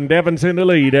 6,000. Devon's in the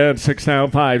lead at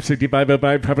 6,005. 65,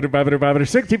 500,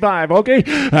 65. Okay,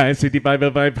 all right,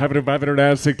 65, 500,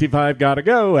 now 65. Gotta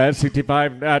go. At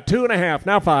 65, 2.5,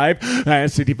 now 5. At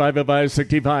 65,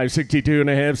 65, 62 and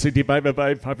a half, 65,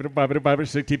 500,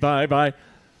 65. I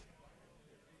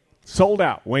sold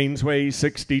out. Wayne's Way,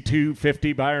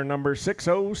 6250, buyer number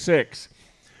 606.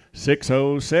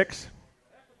 606.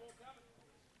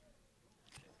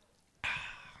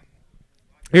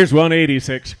 Here's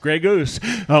 186. Grey Goose.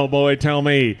 Oh, boy, tell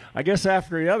me. I guess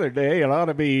after the other day, it ought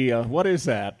to be, what is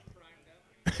that?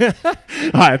 All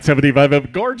right,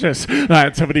 75, gorgeous. All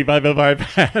right, 75,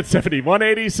 70,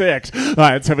 186. All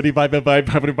right, 75,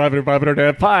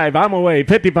 500, I'm away.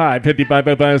 55,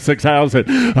 6,000.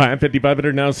 All right,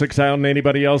 5,500 now 6,000.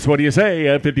 Anybody else? What do you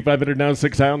say? 5,500 now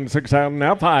 6,000. 6,000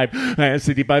 now 5.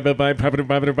 65,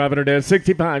 500,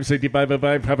 65, 65,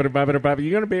 500.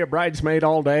 You're going to be a bridesmaid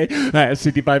all day.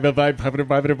 65,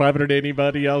 500.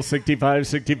 Anybody else? 65,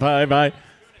 65.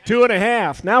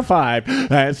 2.5, now 5.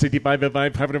 65,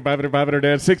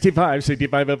 500, 65,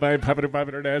 65,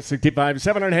 500, 65,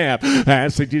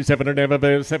 7.5. 67,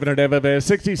 700,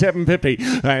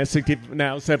 67.50. 60,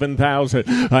 now 7,000.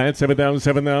 7,000,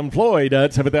 7,000. Floyd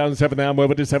at 7,000, 7,000.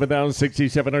 Over to 7,000,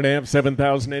 67.5,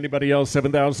 7,000. Anybody else?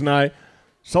 7,000. I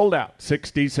sold out.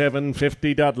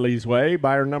 67.50 Dudley's Way.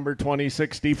 Buyer number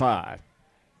 2065.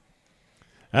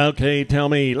 Okay, tell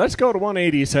me. Let's go to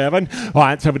 187. All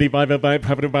right, 75,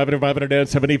 500,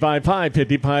 75,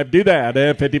 555. Do that.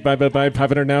 55,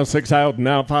 500, now 6,000,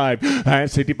 now 5.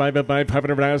 65,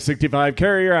 500, now 65.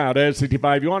 Carry her out.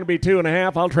 65, you want to be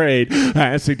 2.5? I'll trade.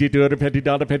 62,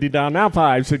 $50, down, now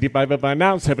 5. 65,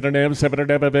 now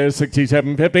 7.5,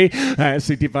 67.50.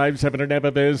 65,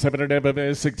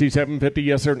 7.5, 67.50.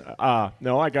 Yes, sir.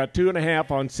 No, I got 2.5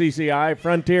 on CCI.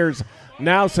 Frontiers,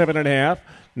 now 7.5.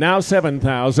 Now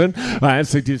 7,000.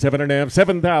 67.5,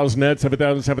 7,000. At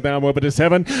 7,000, 7,000. Over to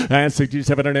 7.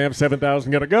 67.5,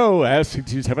 7,000. Gotta go.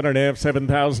 67.5,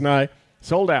 7,000. I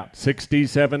sold out.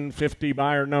 67.50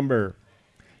 buyer number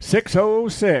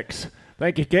 606.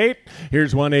 Thank you, Kate.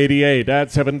 Here's 188.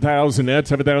 That's 7,000. That's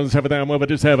 7,000, 7,000. Over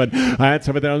to 7. That's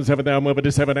 7,000, 7,000. Over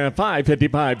to 7.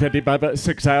 555, 55,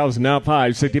 6,000. Now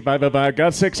 5. 65,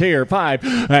 got 6 here.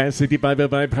 5. 65,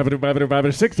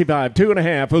 500, 65.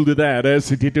 2.5. We'll do that.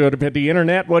 6250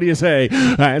 internet. What do you say?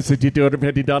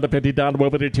 6250 $50.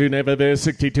 Over to 2. Never there.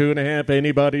 62.5.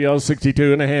 Anybody else?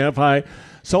 62.5. I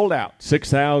sold out.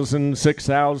 6,000,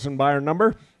 6,000. Buyer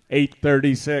number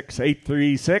 836,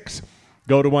 836.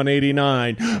 Go to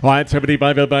 189. All right,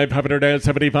 75, 500,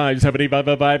 75,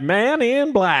 75, man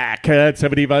in black.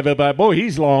 75, boy,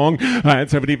 he's long. All right,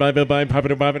 75,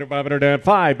 500,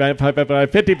 5,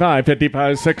 55,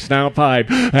 55, 6, now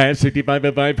 5.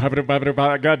 65,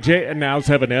 500, got J, now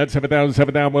 7. 7,000,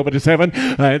 7,000, over to 7.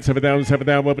 7,000,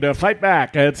 7,000, over to fight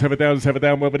back. 7,000,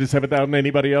 7,000, over to 7,000.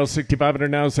 Anybody else?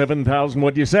 6,500, now 7,000.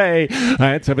 What do you say?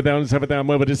 7,000, 7,000,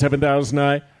 over to 7,000.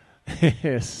 I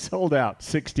sold out.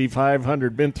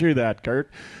 6,500. Been through that,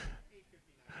 Kurt.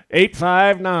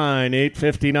 859,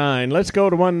 859. Let's go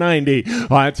to 190. All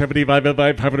right, 75,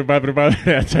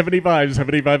 500, 75,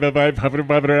 75, 500,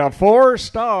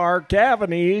 4-star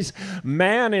Cavanese,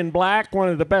 man in black, one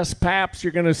of the best paps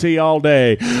you're going to see all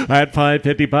day. At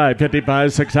 555,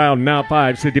 55, 6,000, now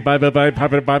 5, 65,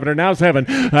 500, now 7.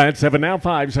 At 7, now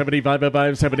 5,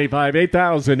 75, 75,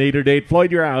 8,000, 808.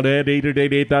 Floyd, you're out. At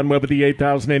 808, 8,000, over the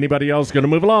 8,000. Anybody else going to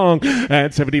move along?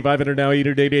 At 7,500, now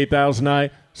 808, 8,000.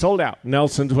 I sold out.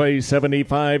 Nelson's Way,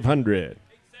 7,500.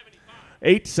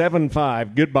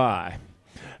 875. Goodbye.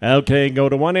 Okay, go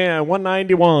to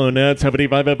 191. That's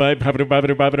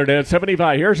 75.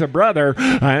 75. Here's a brother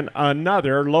and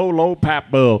another low pap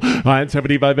bull.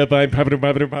 75.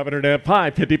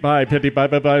 555.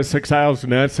 55. 6,000.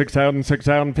 That's 6,000.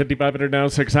 6,000. 55 now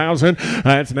 6,000.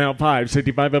 That's now 5.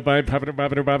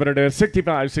 65.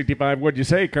 65. 65. What'd you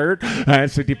say, Kurt?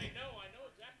 60.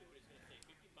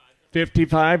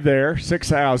 55 there,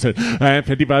 6,000.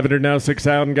 5,500 now,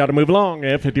 6,000. Got to move along.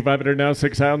 5,500 now,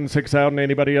 6,000. 6,000.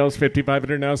 Anybody else?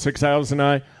 5,500 now, 6,000.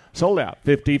 I sold out.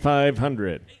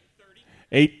 5,500.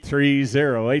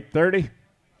 830. 830.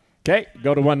 Okay,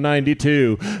 go to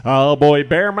 192. Oh boy,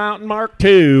 Bear Mountain Mark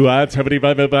II. 75.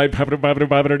 75.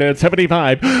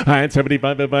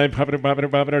 75.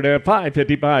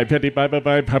 555.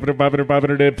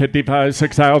 55.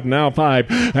 6,000. Now 5.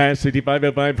 65.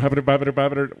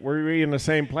 Were we in the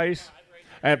same place?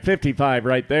 At 55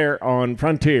 right there on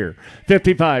Frontier.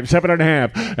 55,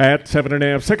 7.5. At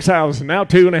 7.5, 6,000. Now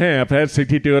 2.5. At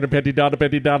 6,250.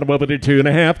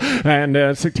 $2.5.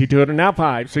 And 6,200. Now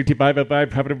 5. 65.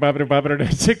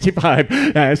 65.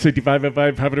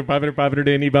 65.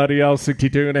 Anybody else?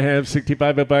 62.5.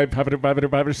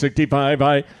 65. 65.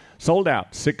 I sold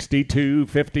out.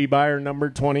 62.50. Buyer number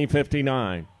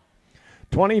 2059.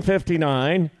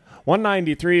 2059.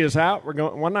 193 is out. We're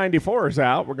going. 194 is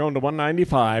out. We're going to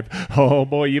 195. Oh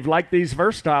boy, you've liked these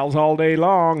Verstyles all day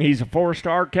long. He's a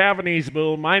 4-star Cavanese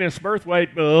bull minus birth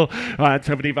weight bull.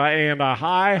 75 and a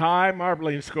high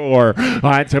marbling score.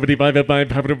 75.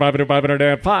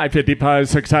 555.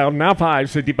 6,000 now 5.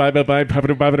 65.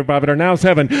 Now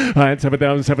 7.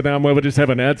 7,000. 7,000 over to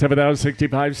 7. At 7,000.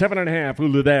 65. 7.5.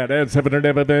 Hulu that. At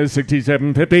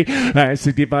 7.5. 67.50.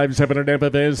 65. 7.5.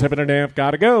 7.5.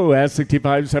 Gotta go. At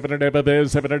 65. 7.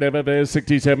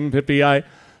 67.50. I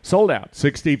sold out.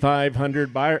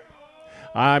 6,500 buyer.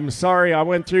 I'm sorry, I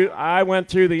went through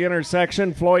the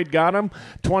intersection. Floyd got him.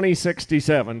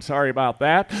 2067. Sorry about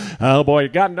that. Oh boy,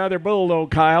 got another bull though,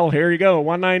 Kyle. Here you go.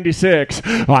 196.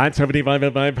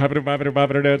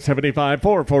 75. 75.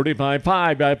 445.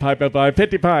 5. 55.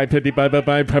 55.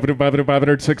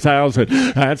 6,000.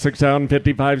 That's 6,000.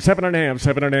 55. 7.5.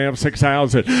 7.5.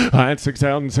 6,000. That's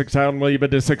 6,000. 6,000. Will you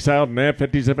bid to 6,000? At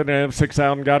 57.5.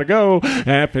 6,000. Gotta go.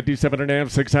 At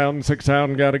 57.5. 6,000.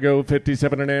 6,000. Gotta go.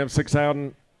 57.5. 6,000.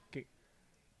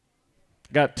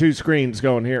 Got two screens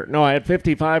going here. No, I had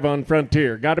 55 on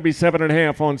Frontier. Got to be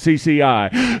 7.5 on CCI.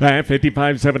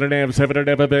 55, 7.5,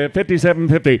 7.5,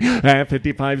 57.50.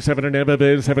 55,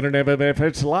 7.5, 7.5.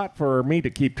 It's a lot for me to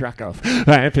keep track of.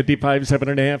 55,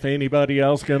 7.5. Anybody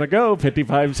else gonna go?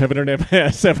 55, 7.5,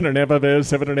 7.5,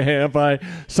 7.5. I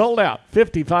sold out.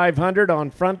 5,500 on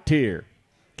Frontier.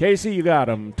 Casey, you got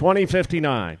them.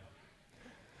 2059.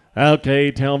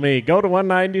 Okay, tell me. Go to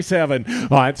 197.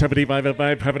 At 75,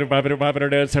 75,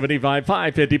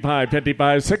 555,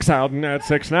 55, 6,000 at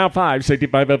 6, now 5,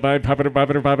 65, 65,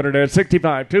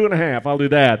 2.5. I'll do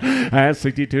that. At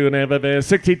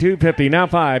 62.5, 62.50, now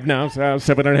 5, now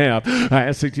 7.5.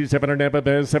 At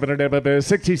 67.5,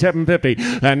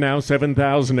 67.50, and now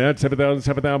 7,000. At 7,000,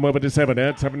 7,000, over to 7.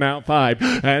 At 7, now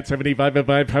 5. At 75,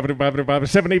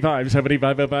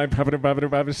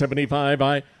 75, 75.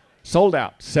 I sold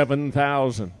out.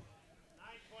 7,000.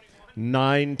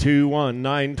 921,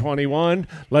 921.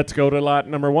 Let's go to lot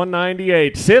number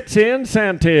 198. Sits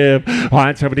incentive.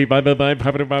 75,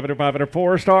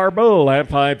 4-star bull at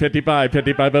 555,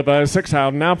 55,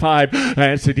 6,000, now 5.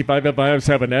 At 65,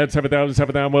 7. At 7,000,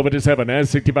 7,000, over to 7. At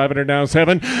 6,500, now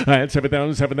 7. At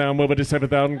 7,000, 7,000, over to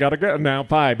 7,000, gotta go. Now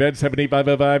 5. At 75,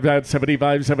 at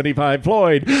 75, 75,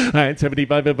 Floyd. At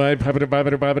 75,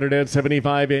 at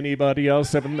 75, anybody else?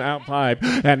 7, out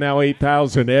 5. And now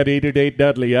 8,000. At 8,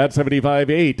 Dudley. At 75,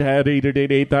 8. At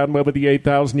 8,000, over the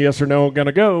 8,000, yes or no,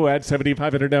 gonna go. At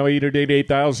 7,500, now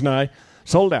 8,000, I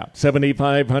sold out.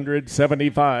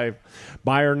 7,575.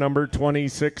 Buyer number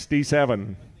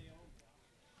 2067.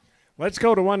 Let's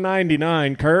go to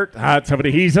 199, Kurt.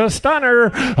 He's a stunner.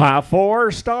 A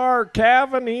 4-star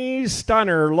Cavanese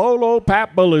stunner. Low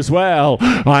pap bull as well.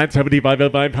 75,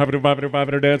 75,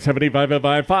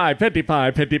 5,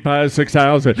 55,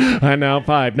 6,000. And now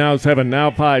 5, now 7, now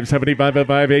 5,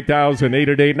 75, 8,000,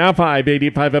 8, now 5,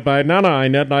 85, now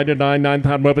 9, at 99,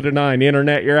 9,000, over to 9.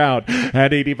 Internet, you're out.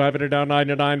 At 85, down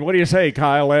 99. What do you say,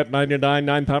 Kyle? At 99,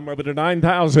 9,000, over to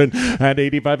 9,000. At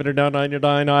 85, down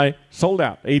 99, I sold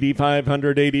out. 85.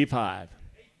 585.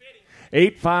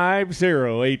 850,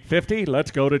 850.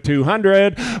 Let's go to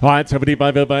 200. All right,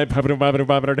 75, 75,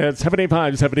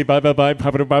 75,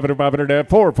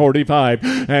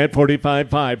 445, and 45,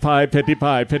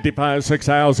 555, 55,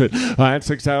 6,000. All right,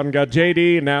 6,000 got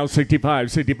JD, now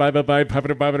 65, 65,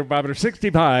 65,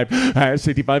 65,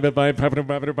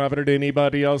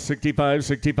 anybody else? 65,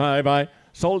 65, I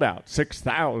sold out,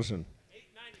 6,000.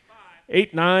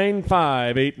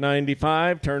 895,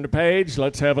 895. Turn the page.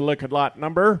 Let's have a look at lot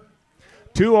number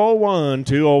 201,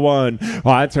 201.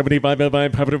 All right, 75,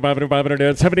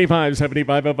 75,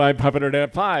 75, 55,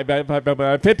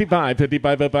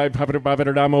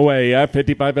 55, I'm away.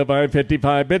 55,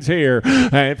 55, bids here.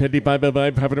 55,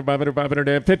 55,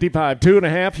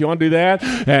 2.5. You want to do that?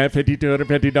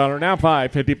 $5,250 now.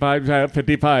 55,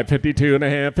 55, 52 and a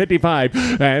half, 55,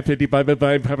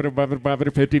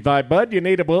 55, 55. Bud, you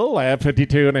need a bull.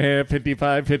 52 and a half,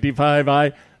 55, 55.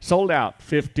 I sold out,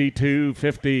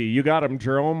 52.50. You got them,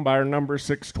 Jerome, buyer number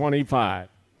 625.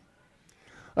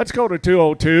 Let's go to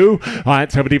 202. All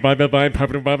right, 75,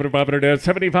 75,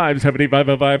 75,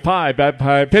 75, 5,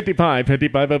 55,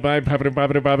 55, now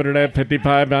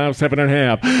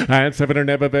 7.5. And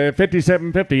 7.5,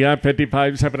 57.50,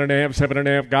 55, 7.5,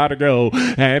 7.5, gotta go.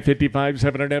 And 55,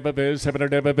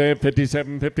 7.5,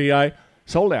 57.50, I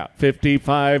sold out,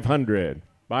 5,500.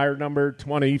 Buyer number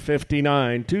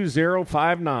 2059,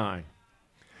 2059.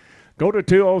 Go to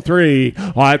 203.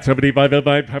 All right, 75,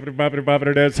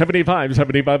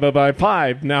 75,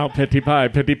 5, now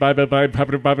 55, 55,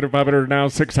 now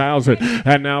 6,000,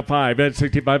 and now 5, at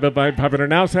 65,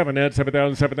 now 7, at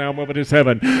 7,007, now moving to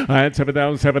 7, at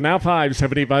 7,007, now 5,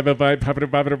 75,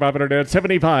 at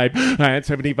 75, at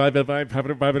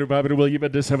 75, will you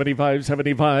bid to 75,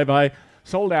 75, I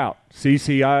sold out.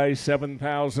 CCI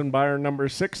 7,000, buyer number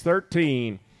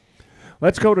 613.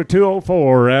 Let's go to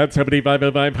 204 at 75,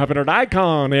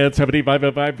 Icon at 75,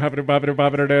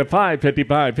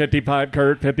 555, 55,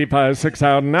 Kurt, 55,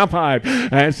 6,000, now 5,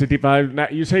 and 65, now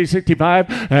you say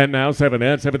 65, and now 7,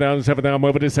 and 7,000, 7,000, I'm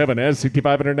over to 7, and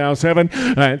 65, and now 7,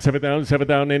 and 7,000,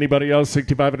 7,000, anybody else,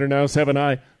 65, and now 7,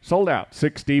 I sold out,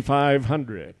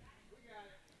 6,500.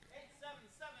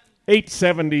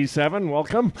 877,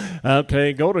 welcome.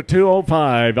 Okay, go to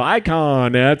 205.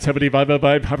 Icon at 75,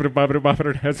 75,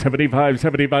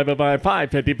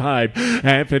 555,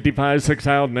 and 55,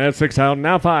 6,000, and 6,000,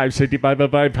 now 5, 65,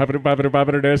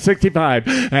 65,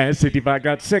 and 65,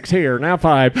 got 6 here, now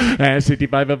 5, and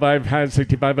 65,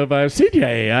 65,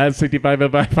 CJ,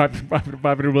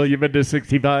 65, William into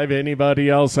 65, anybody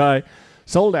else, I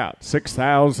sold out,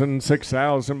 6,000,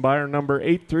 6,000, buyer number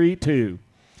 832.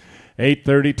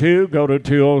 832, go to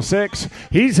 206.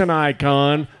 He's an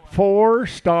Icon,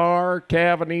 4-star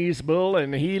Cavanese bull,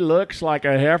 and he looks like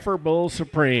a heifer bull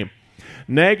supreme.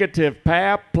 Negative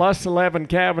pap, plus 11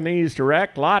 Cavanese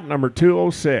direct, lot number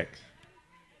 206.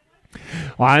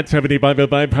 All right, 75,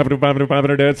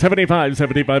 75, 75,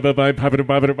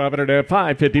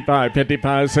 5,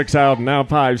 55, 6,000, now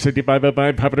 5, 65,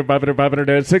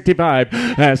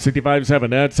 65,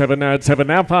 7, at 7,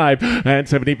 now 5, and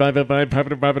 75, 75,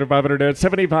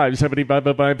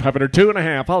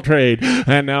 2.5, I'll trade,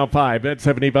 and now 5, at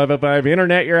 75,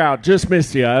 internet, you're out, just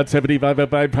missed you, at 75,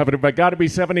 got to be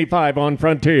 75 on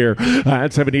Frontier,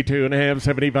 at 72 and a half,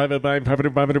 75,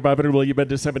 will you bet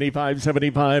to 75,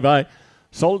 75, I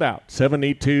sold out,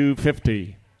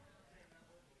 72.50.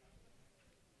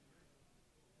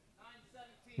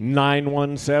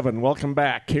 917. Welcome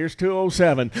back. Here's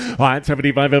 207. All right,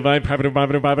 75,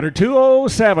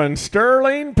 207.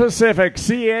 Sterling Pacific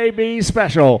CAB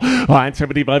special. All right,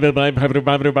 75, 75,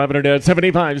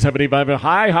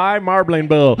 high marbling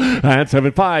bull. At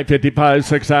 75, 55,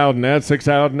 6,000. That's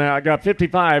 6,000. Now I got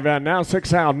 55. Now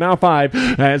 6,000. Now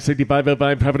 5. At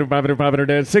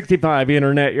 65, 65.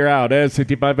 Internet, you're out. At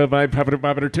 65,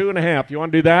 2.5. You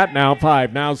want to do that? Now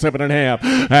 5. Now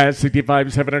 7.5. At 65,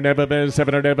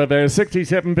 7.5.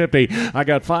 67.50. I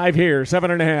got 5 here.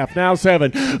 7.5. Now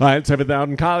 7. All right,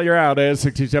 7,000. Kyle, you're out. At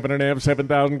 67.5.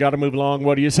 7,000. Got to move along.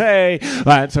 What do you say? All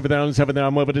right, 7,000. 7,000.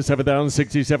 I'm over to 7,000.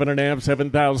 67.5.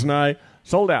 7,000. I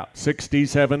sold out.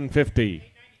 67.50.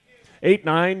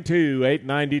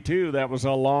 892. That was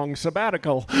a long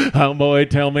sabbatical. Oh, boy,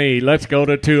 tell me. Let's go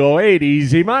to 208.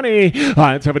 Easy money. All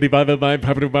right, 75, 75,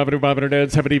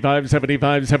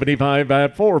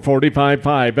 at 445,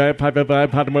 5, over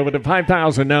to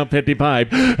 5,000, now 55,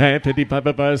 and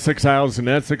 55, 6,000,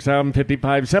 that's 6,000,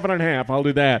 55, 7.5, I'll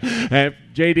do that.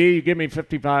 JD, you give me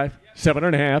 55.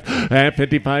 7.5 at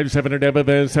 55, 7 and a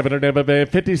half, 7 and a half,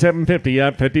 57.50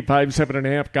 at 55, 7 and a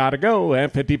half. Gotta go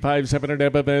at 55, 7 and a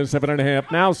half, 7 and a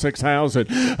half. Now 6,000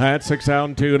 at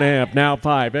 6,000, 2.5. Now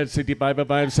 5 at 65,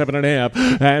 5, 7 and a half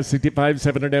at 65,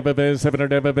 7 and a half, 7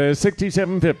 and a half,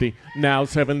 67.50. Now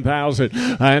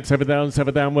 7,000 at 7,000,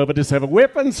 7,000 over to 7.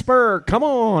 Whip and spur, come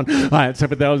on at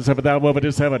 7,000, 7,000 over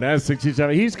to 7 at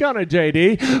 67. He's gonna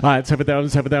JD at 7,000,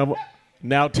 7,000.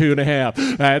 Now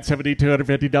 2.5 at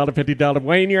 $7,250, $50.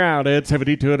 Wayne, you're out at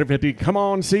 $7,250. Come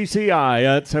on,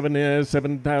 CCI at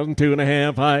 7,000,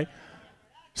 2.5. High.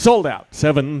 Sold out.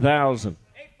 7,000.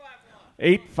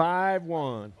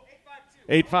 851.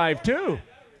 852.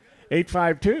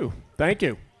 852. Thank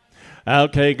you.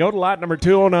 Okay, go to lot number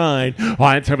 209. All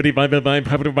right, 75,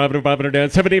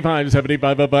 75,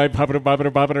 75,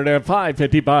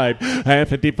 555, at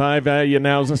 55, you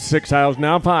now 6,000,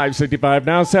 now 5, 65,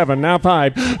 now 7, now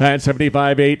 5, at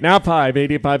 75, 8, now 5,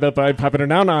 85, 500,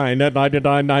 now 9, at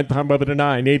 99, 9, 500,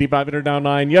 9, 85, now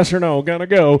 9, yes or no, gonna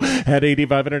go, at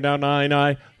 85, now 9,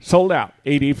 I sold out,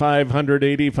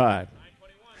 8,585,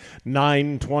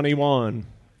 921.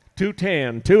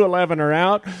 210, 211 are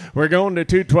out. We're going to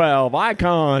 212.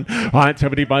 Icon. All right,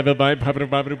 75, 75,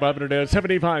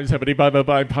 75,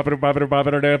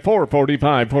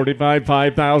 445, 45,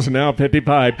 5,000 now,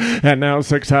 55, and now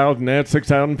 6,000. At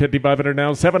 6,000, 55 and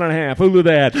now 7.5. Hulu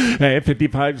that. At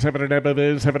 55,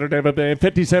 7.5, 7.5,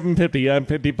 57.50. At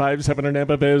 55,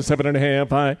 7.5,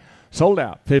 7.5. I sold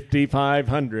out.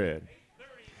 5,500.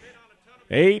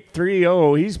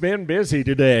 830. He's been busy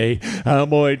today. Oh,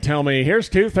 boy, tell me. Here's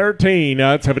 213.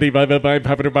 75,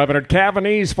 500,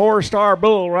 Cavanese 4-star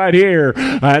bull right here.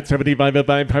 At 75,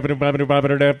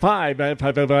 500, 5,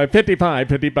 55,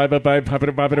 55,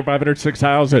 500,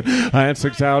 6,000. At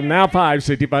 6,000. Now 5,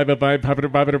 65,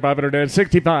 500,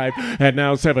 65. And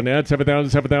now 7. At 7,000,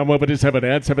 7,000, over to 7.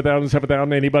 At 7,000,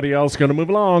 7,000. Anybody else going to move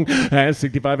along? At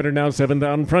 6,500, now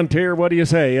 7,000. Frontier, what do you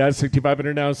say? At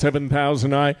 6,500, now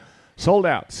 7,000. I sold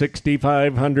out.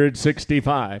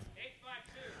 6,565.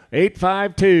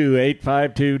 852.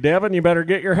 852. Devin, you better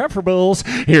get your heifer bulls.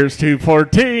 Here's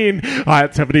 214.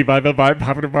 At 75,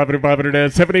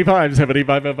 500, 75,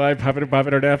 75,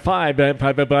 500, 5,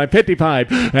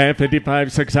 55, at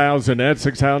 55, 6,000, at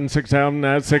 6,000, 6,000,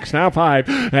 at 6, now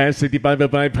 5, at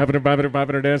 65,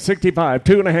 500, at 65,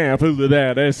 2.5, who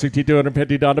that, at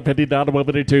 $6,250, $50,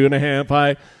 over to 2.5,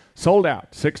 I sold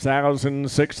out.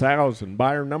 6,000, 6,000.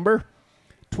 Buyer number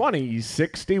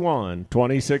 2061.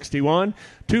 2061.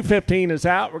 215 is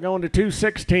out. We're going to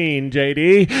 216,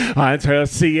 JD. It's a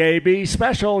CAB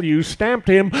special. You stamped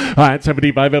him. At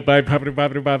 75,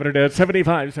 500,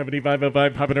 75, 75,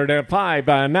 500, 5.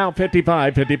 Now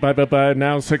 55, 55,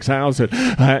 now 6,000.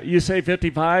 You say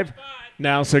 55?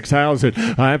 Now 6,000.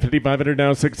 5,500,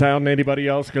 now 6,000. Anybody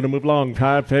else going to move along?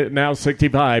 Now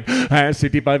 65.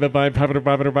 65,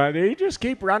 500. They just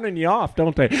keep running you off,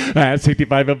 don't they?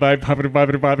 65,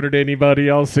 500. Anybody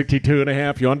else?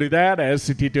 62.5. You want to do that?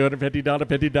 $6,250,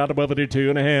 $50, over to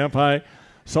 2.5. I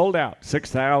sold out.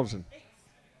 6,000.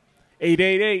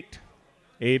 888.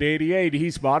 888.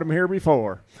 He's bought him here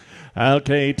before.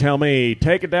 Okay, tell me.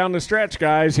 Take it down the stretch,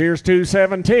 guys. Here's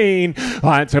 217. All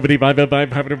right, 75,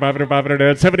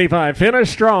 500, 75. Finish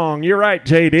strong. You're right,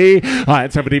 JD. All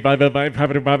right, 75,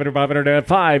 500,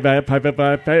 5,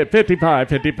 55,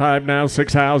 55, now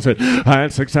 6,000. All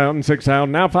right, 6,000,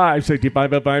 6,000, now 5,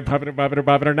 65,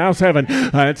 500, now 7. All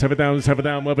right, 7,000,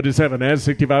 7,000, over to 7. That's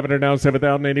 6,500, now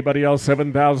 7,000. Anybody else?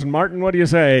 7,000. Martin, what do you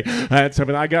say? That's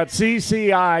 7. I got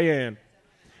CCI in.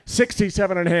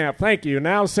 67.5. Thank you.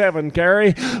 Now 7,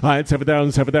 Carrie. All right,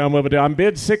 7,000, 7,000. Over to, I'm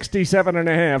bid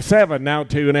 67.5. 7, now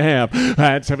 2.5.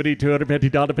 At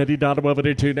 $7,250, $50, over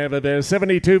to 2. Never there.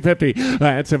 $7,250.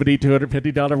 At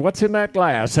 $7,250. What's in that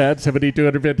glass? At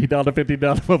 $7,250,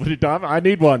 $50, over to Tom. I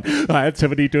need one. At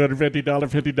 $7,250,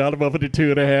 $50, over to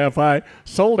 2.5. I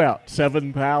sold out.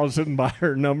 7,000.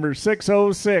 Buyer number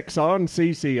 606 on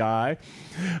CCI.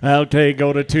 Okay,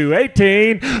 go to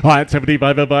 218. All right,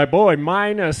 75, boy,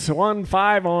 minus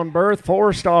 1.5 on birth,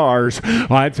 4 stars. All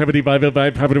right, 75,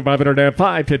 500,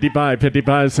 5, 55,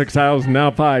 55, 6,000,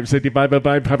 now 5, 65,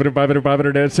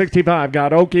 500, 65,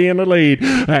 got Okie in the lead.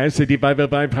 65,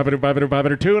 500,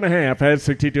 2.5, at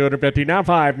 6,250, now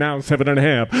 5, now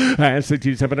 7.5, at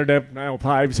 67.5, now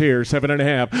 5's here,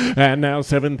 7.5, and now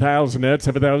 7,000, at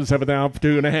 7,000, 7,000,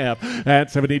 2.5, at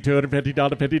 $7,250,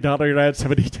 $50, at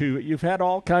 72. You've had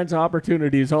all kinds of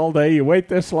opportunities all day. You wait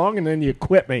this long and then you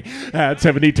quit me. At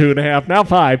 72.5, now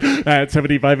 5. At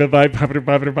 75,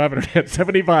 500, at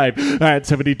 75. At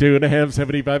 72.5,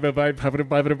 75,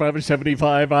 500,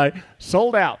 75. I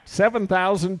sold out.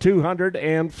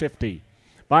 7,250.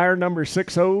 Buyer number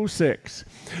 606.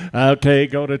 Okay,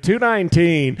 go to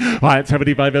 219. At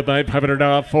 75 at 500,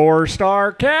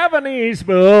 4-star Cavanese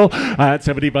bull. At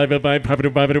 75 at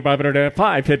 500,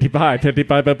 555,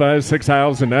 55 at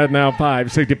 6,000. And now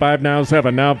 565, now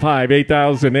 7, now 5,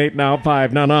 8,000, 8, now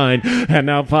 5, now 9, and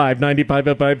now 5, 95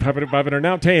 at 500,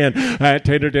 now 10. At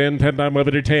 10 to 10, 10 time over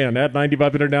to 10. At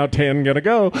 9,500, now 10, gonna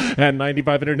go. At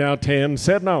 9,500, now 10,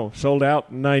 said no. Sold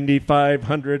out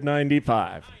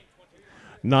 9,595.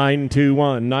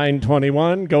 921,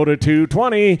 921, go to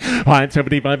 220. At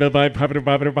 75 at 500,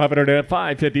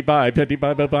 555,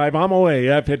 55 at 5, I'm away.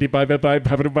 At 55 at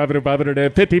 500,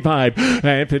 at 55.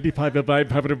 At 55 at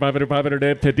 500,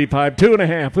 at 55,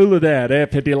 2.5, ooh that.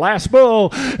 At 50, last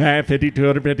bull. At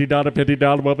 $5,250,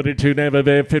 $50, over to 2, never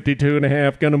there,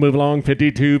 52.5, gonna move along,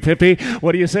 52.50.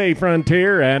 What do you say,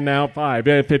 Frontier? And now 5,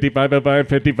 at 55 at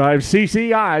 555,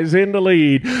 CCI's in the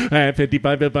lead. At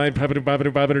 55 at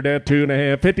 500, at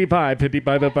 2.5. 55,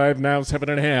 55 at 5, now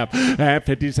 7.5. At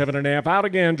 57.5, out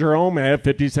again, Jerome. At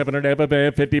 57.5,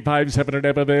 at 55,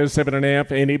 7.5,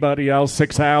 7.5. Anybody else?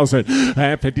 6,000.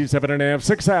 At 57.5,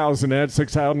 6,000. At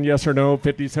 6,000, yes or no?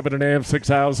 57.5,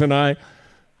 6,000. I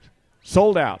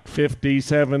sold out.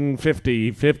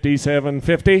 57.50,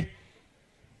 57.50.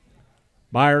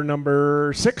 Buyer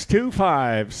number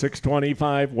 625,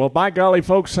 625. Well, by golly,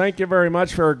 folks, thank you very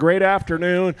much for a great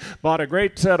afternoon. Bought a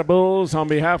great set of bulls. On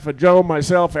behalf of Joe,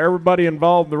 myself, everybody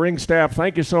involved, the ring staff,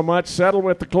 thank you so much. Settle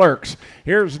with the clerks.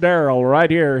 Here's Darrell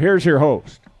right here. Here's your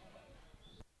host.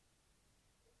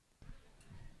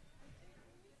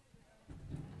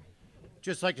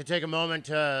 Just like to take a moment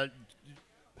to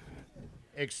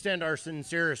extend our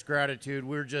sincerest gratitude.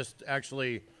 We're just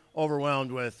actually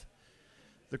overwhelmed with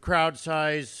the crowd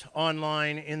size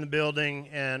online, in the building,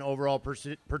 and overall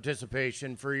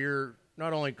participation, for your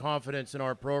not only confidence in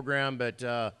our program, but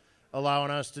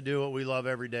allowing us to do what we love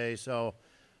every day. So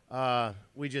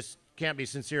we just can't be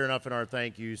sincere enough in our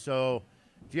thank you. So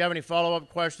if you have any follow-up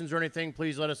questions or anything,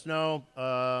 please let us know.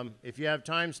 If you have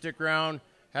time, stick around,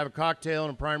 have a cocktail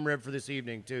and a prime rib for this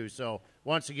evening too. So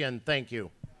once again, thank you.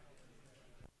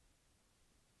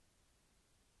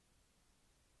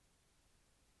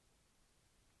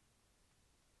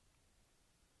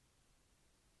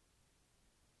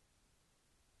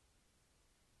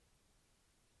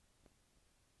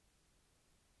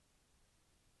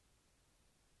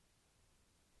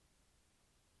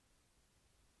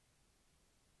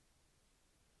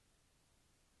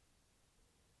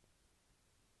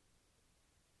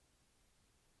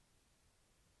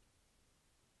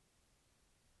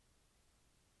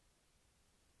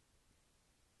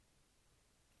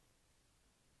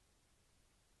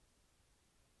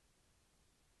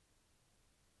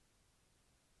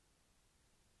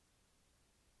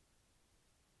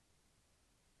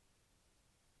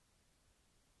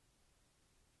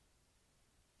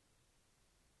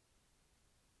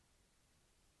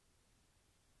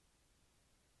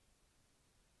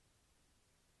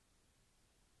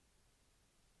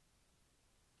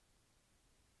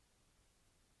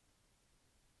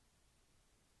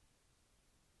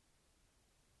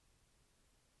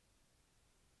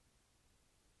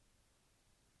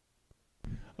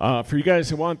 For you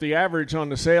guys who want the average on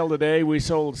the sale today, we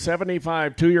sold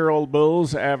 75 two-year-old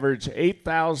bulls, average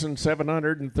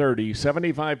 8,730.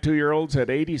 75 two-year-olds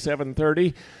at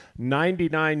 8,730.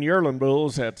 99 yearling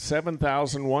bulls at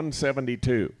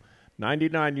 7,172.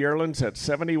 99 yearlings at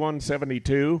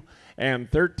 7,172. And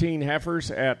 13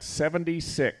 heifers at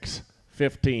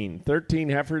 76.15. 13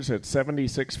 heifers at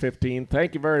 76.15.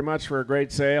 Thank you very much for a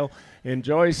great sale.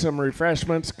 Enjoy some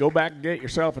refreshments. Go back and get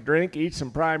yourself a drink, eat some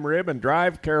prime rib, and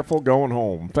drive careful going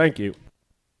home. Thank you.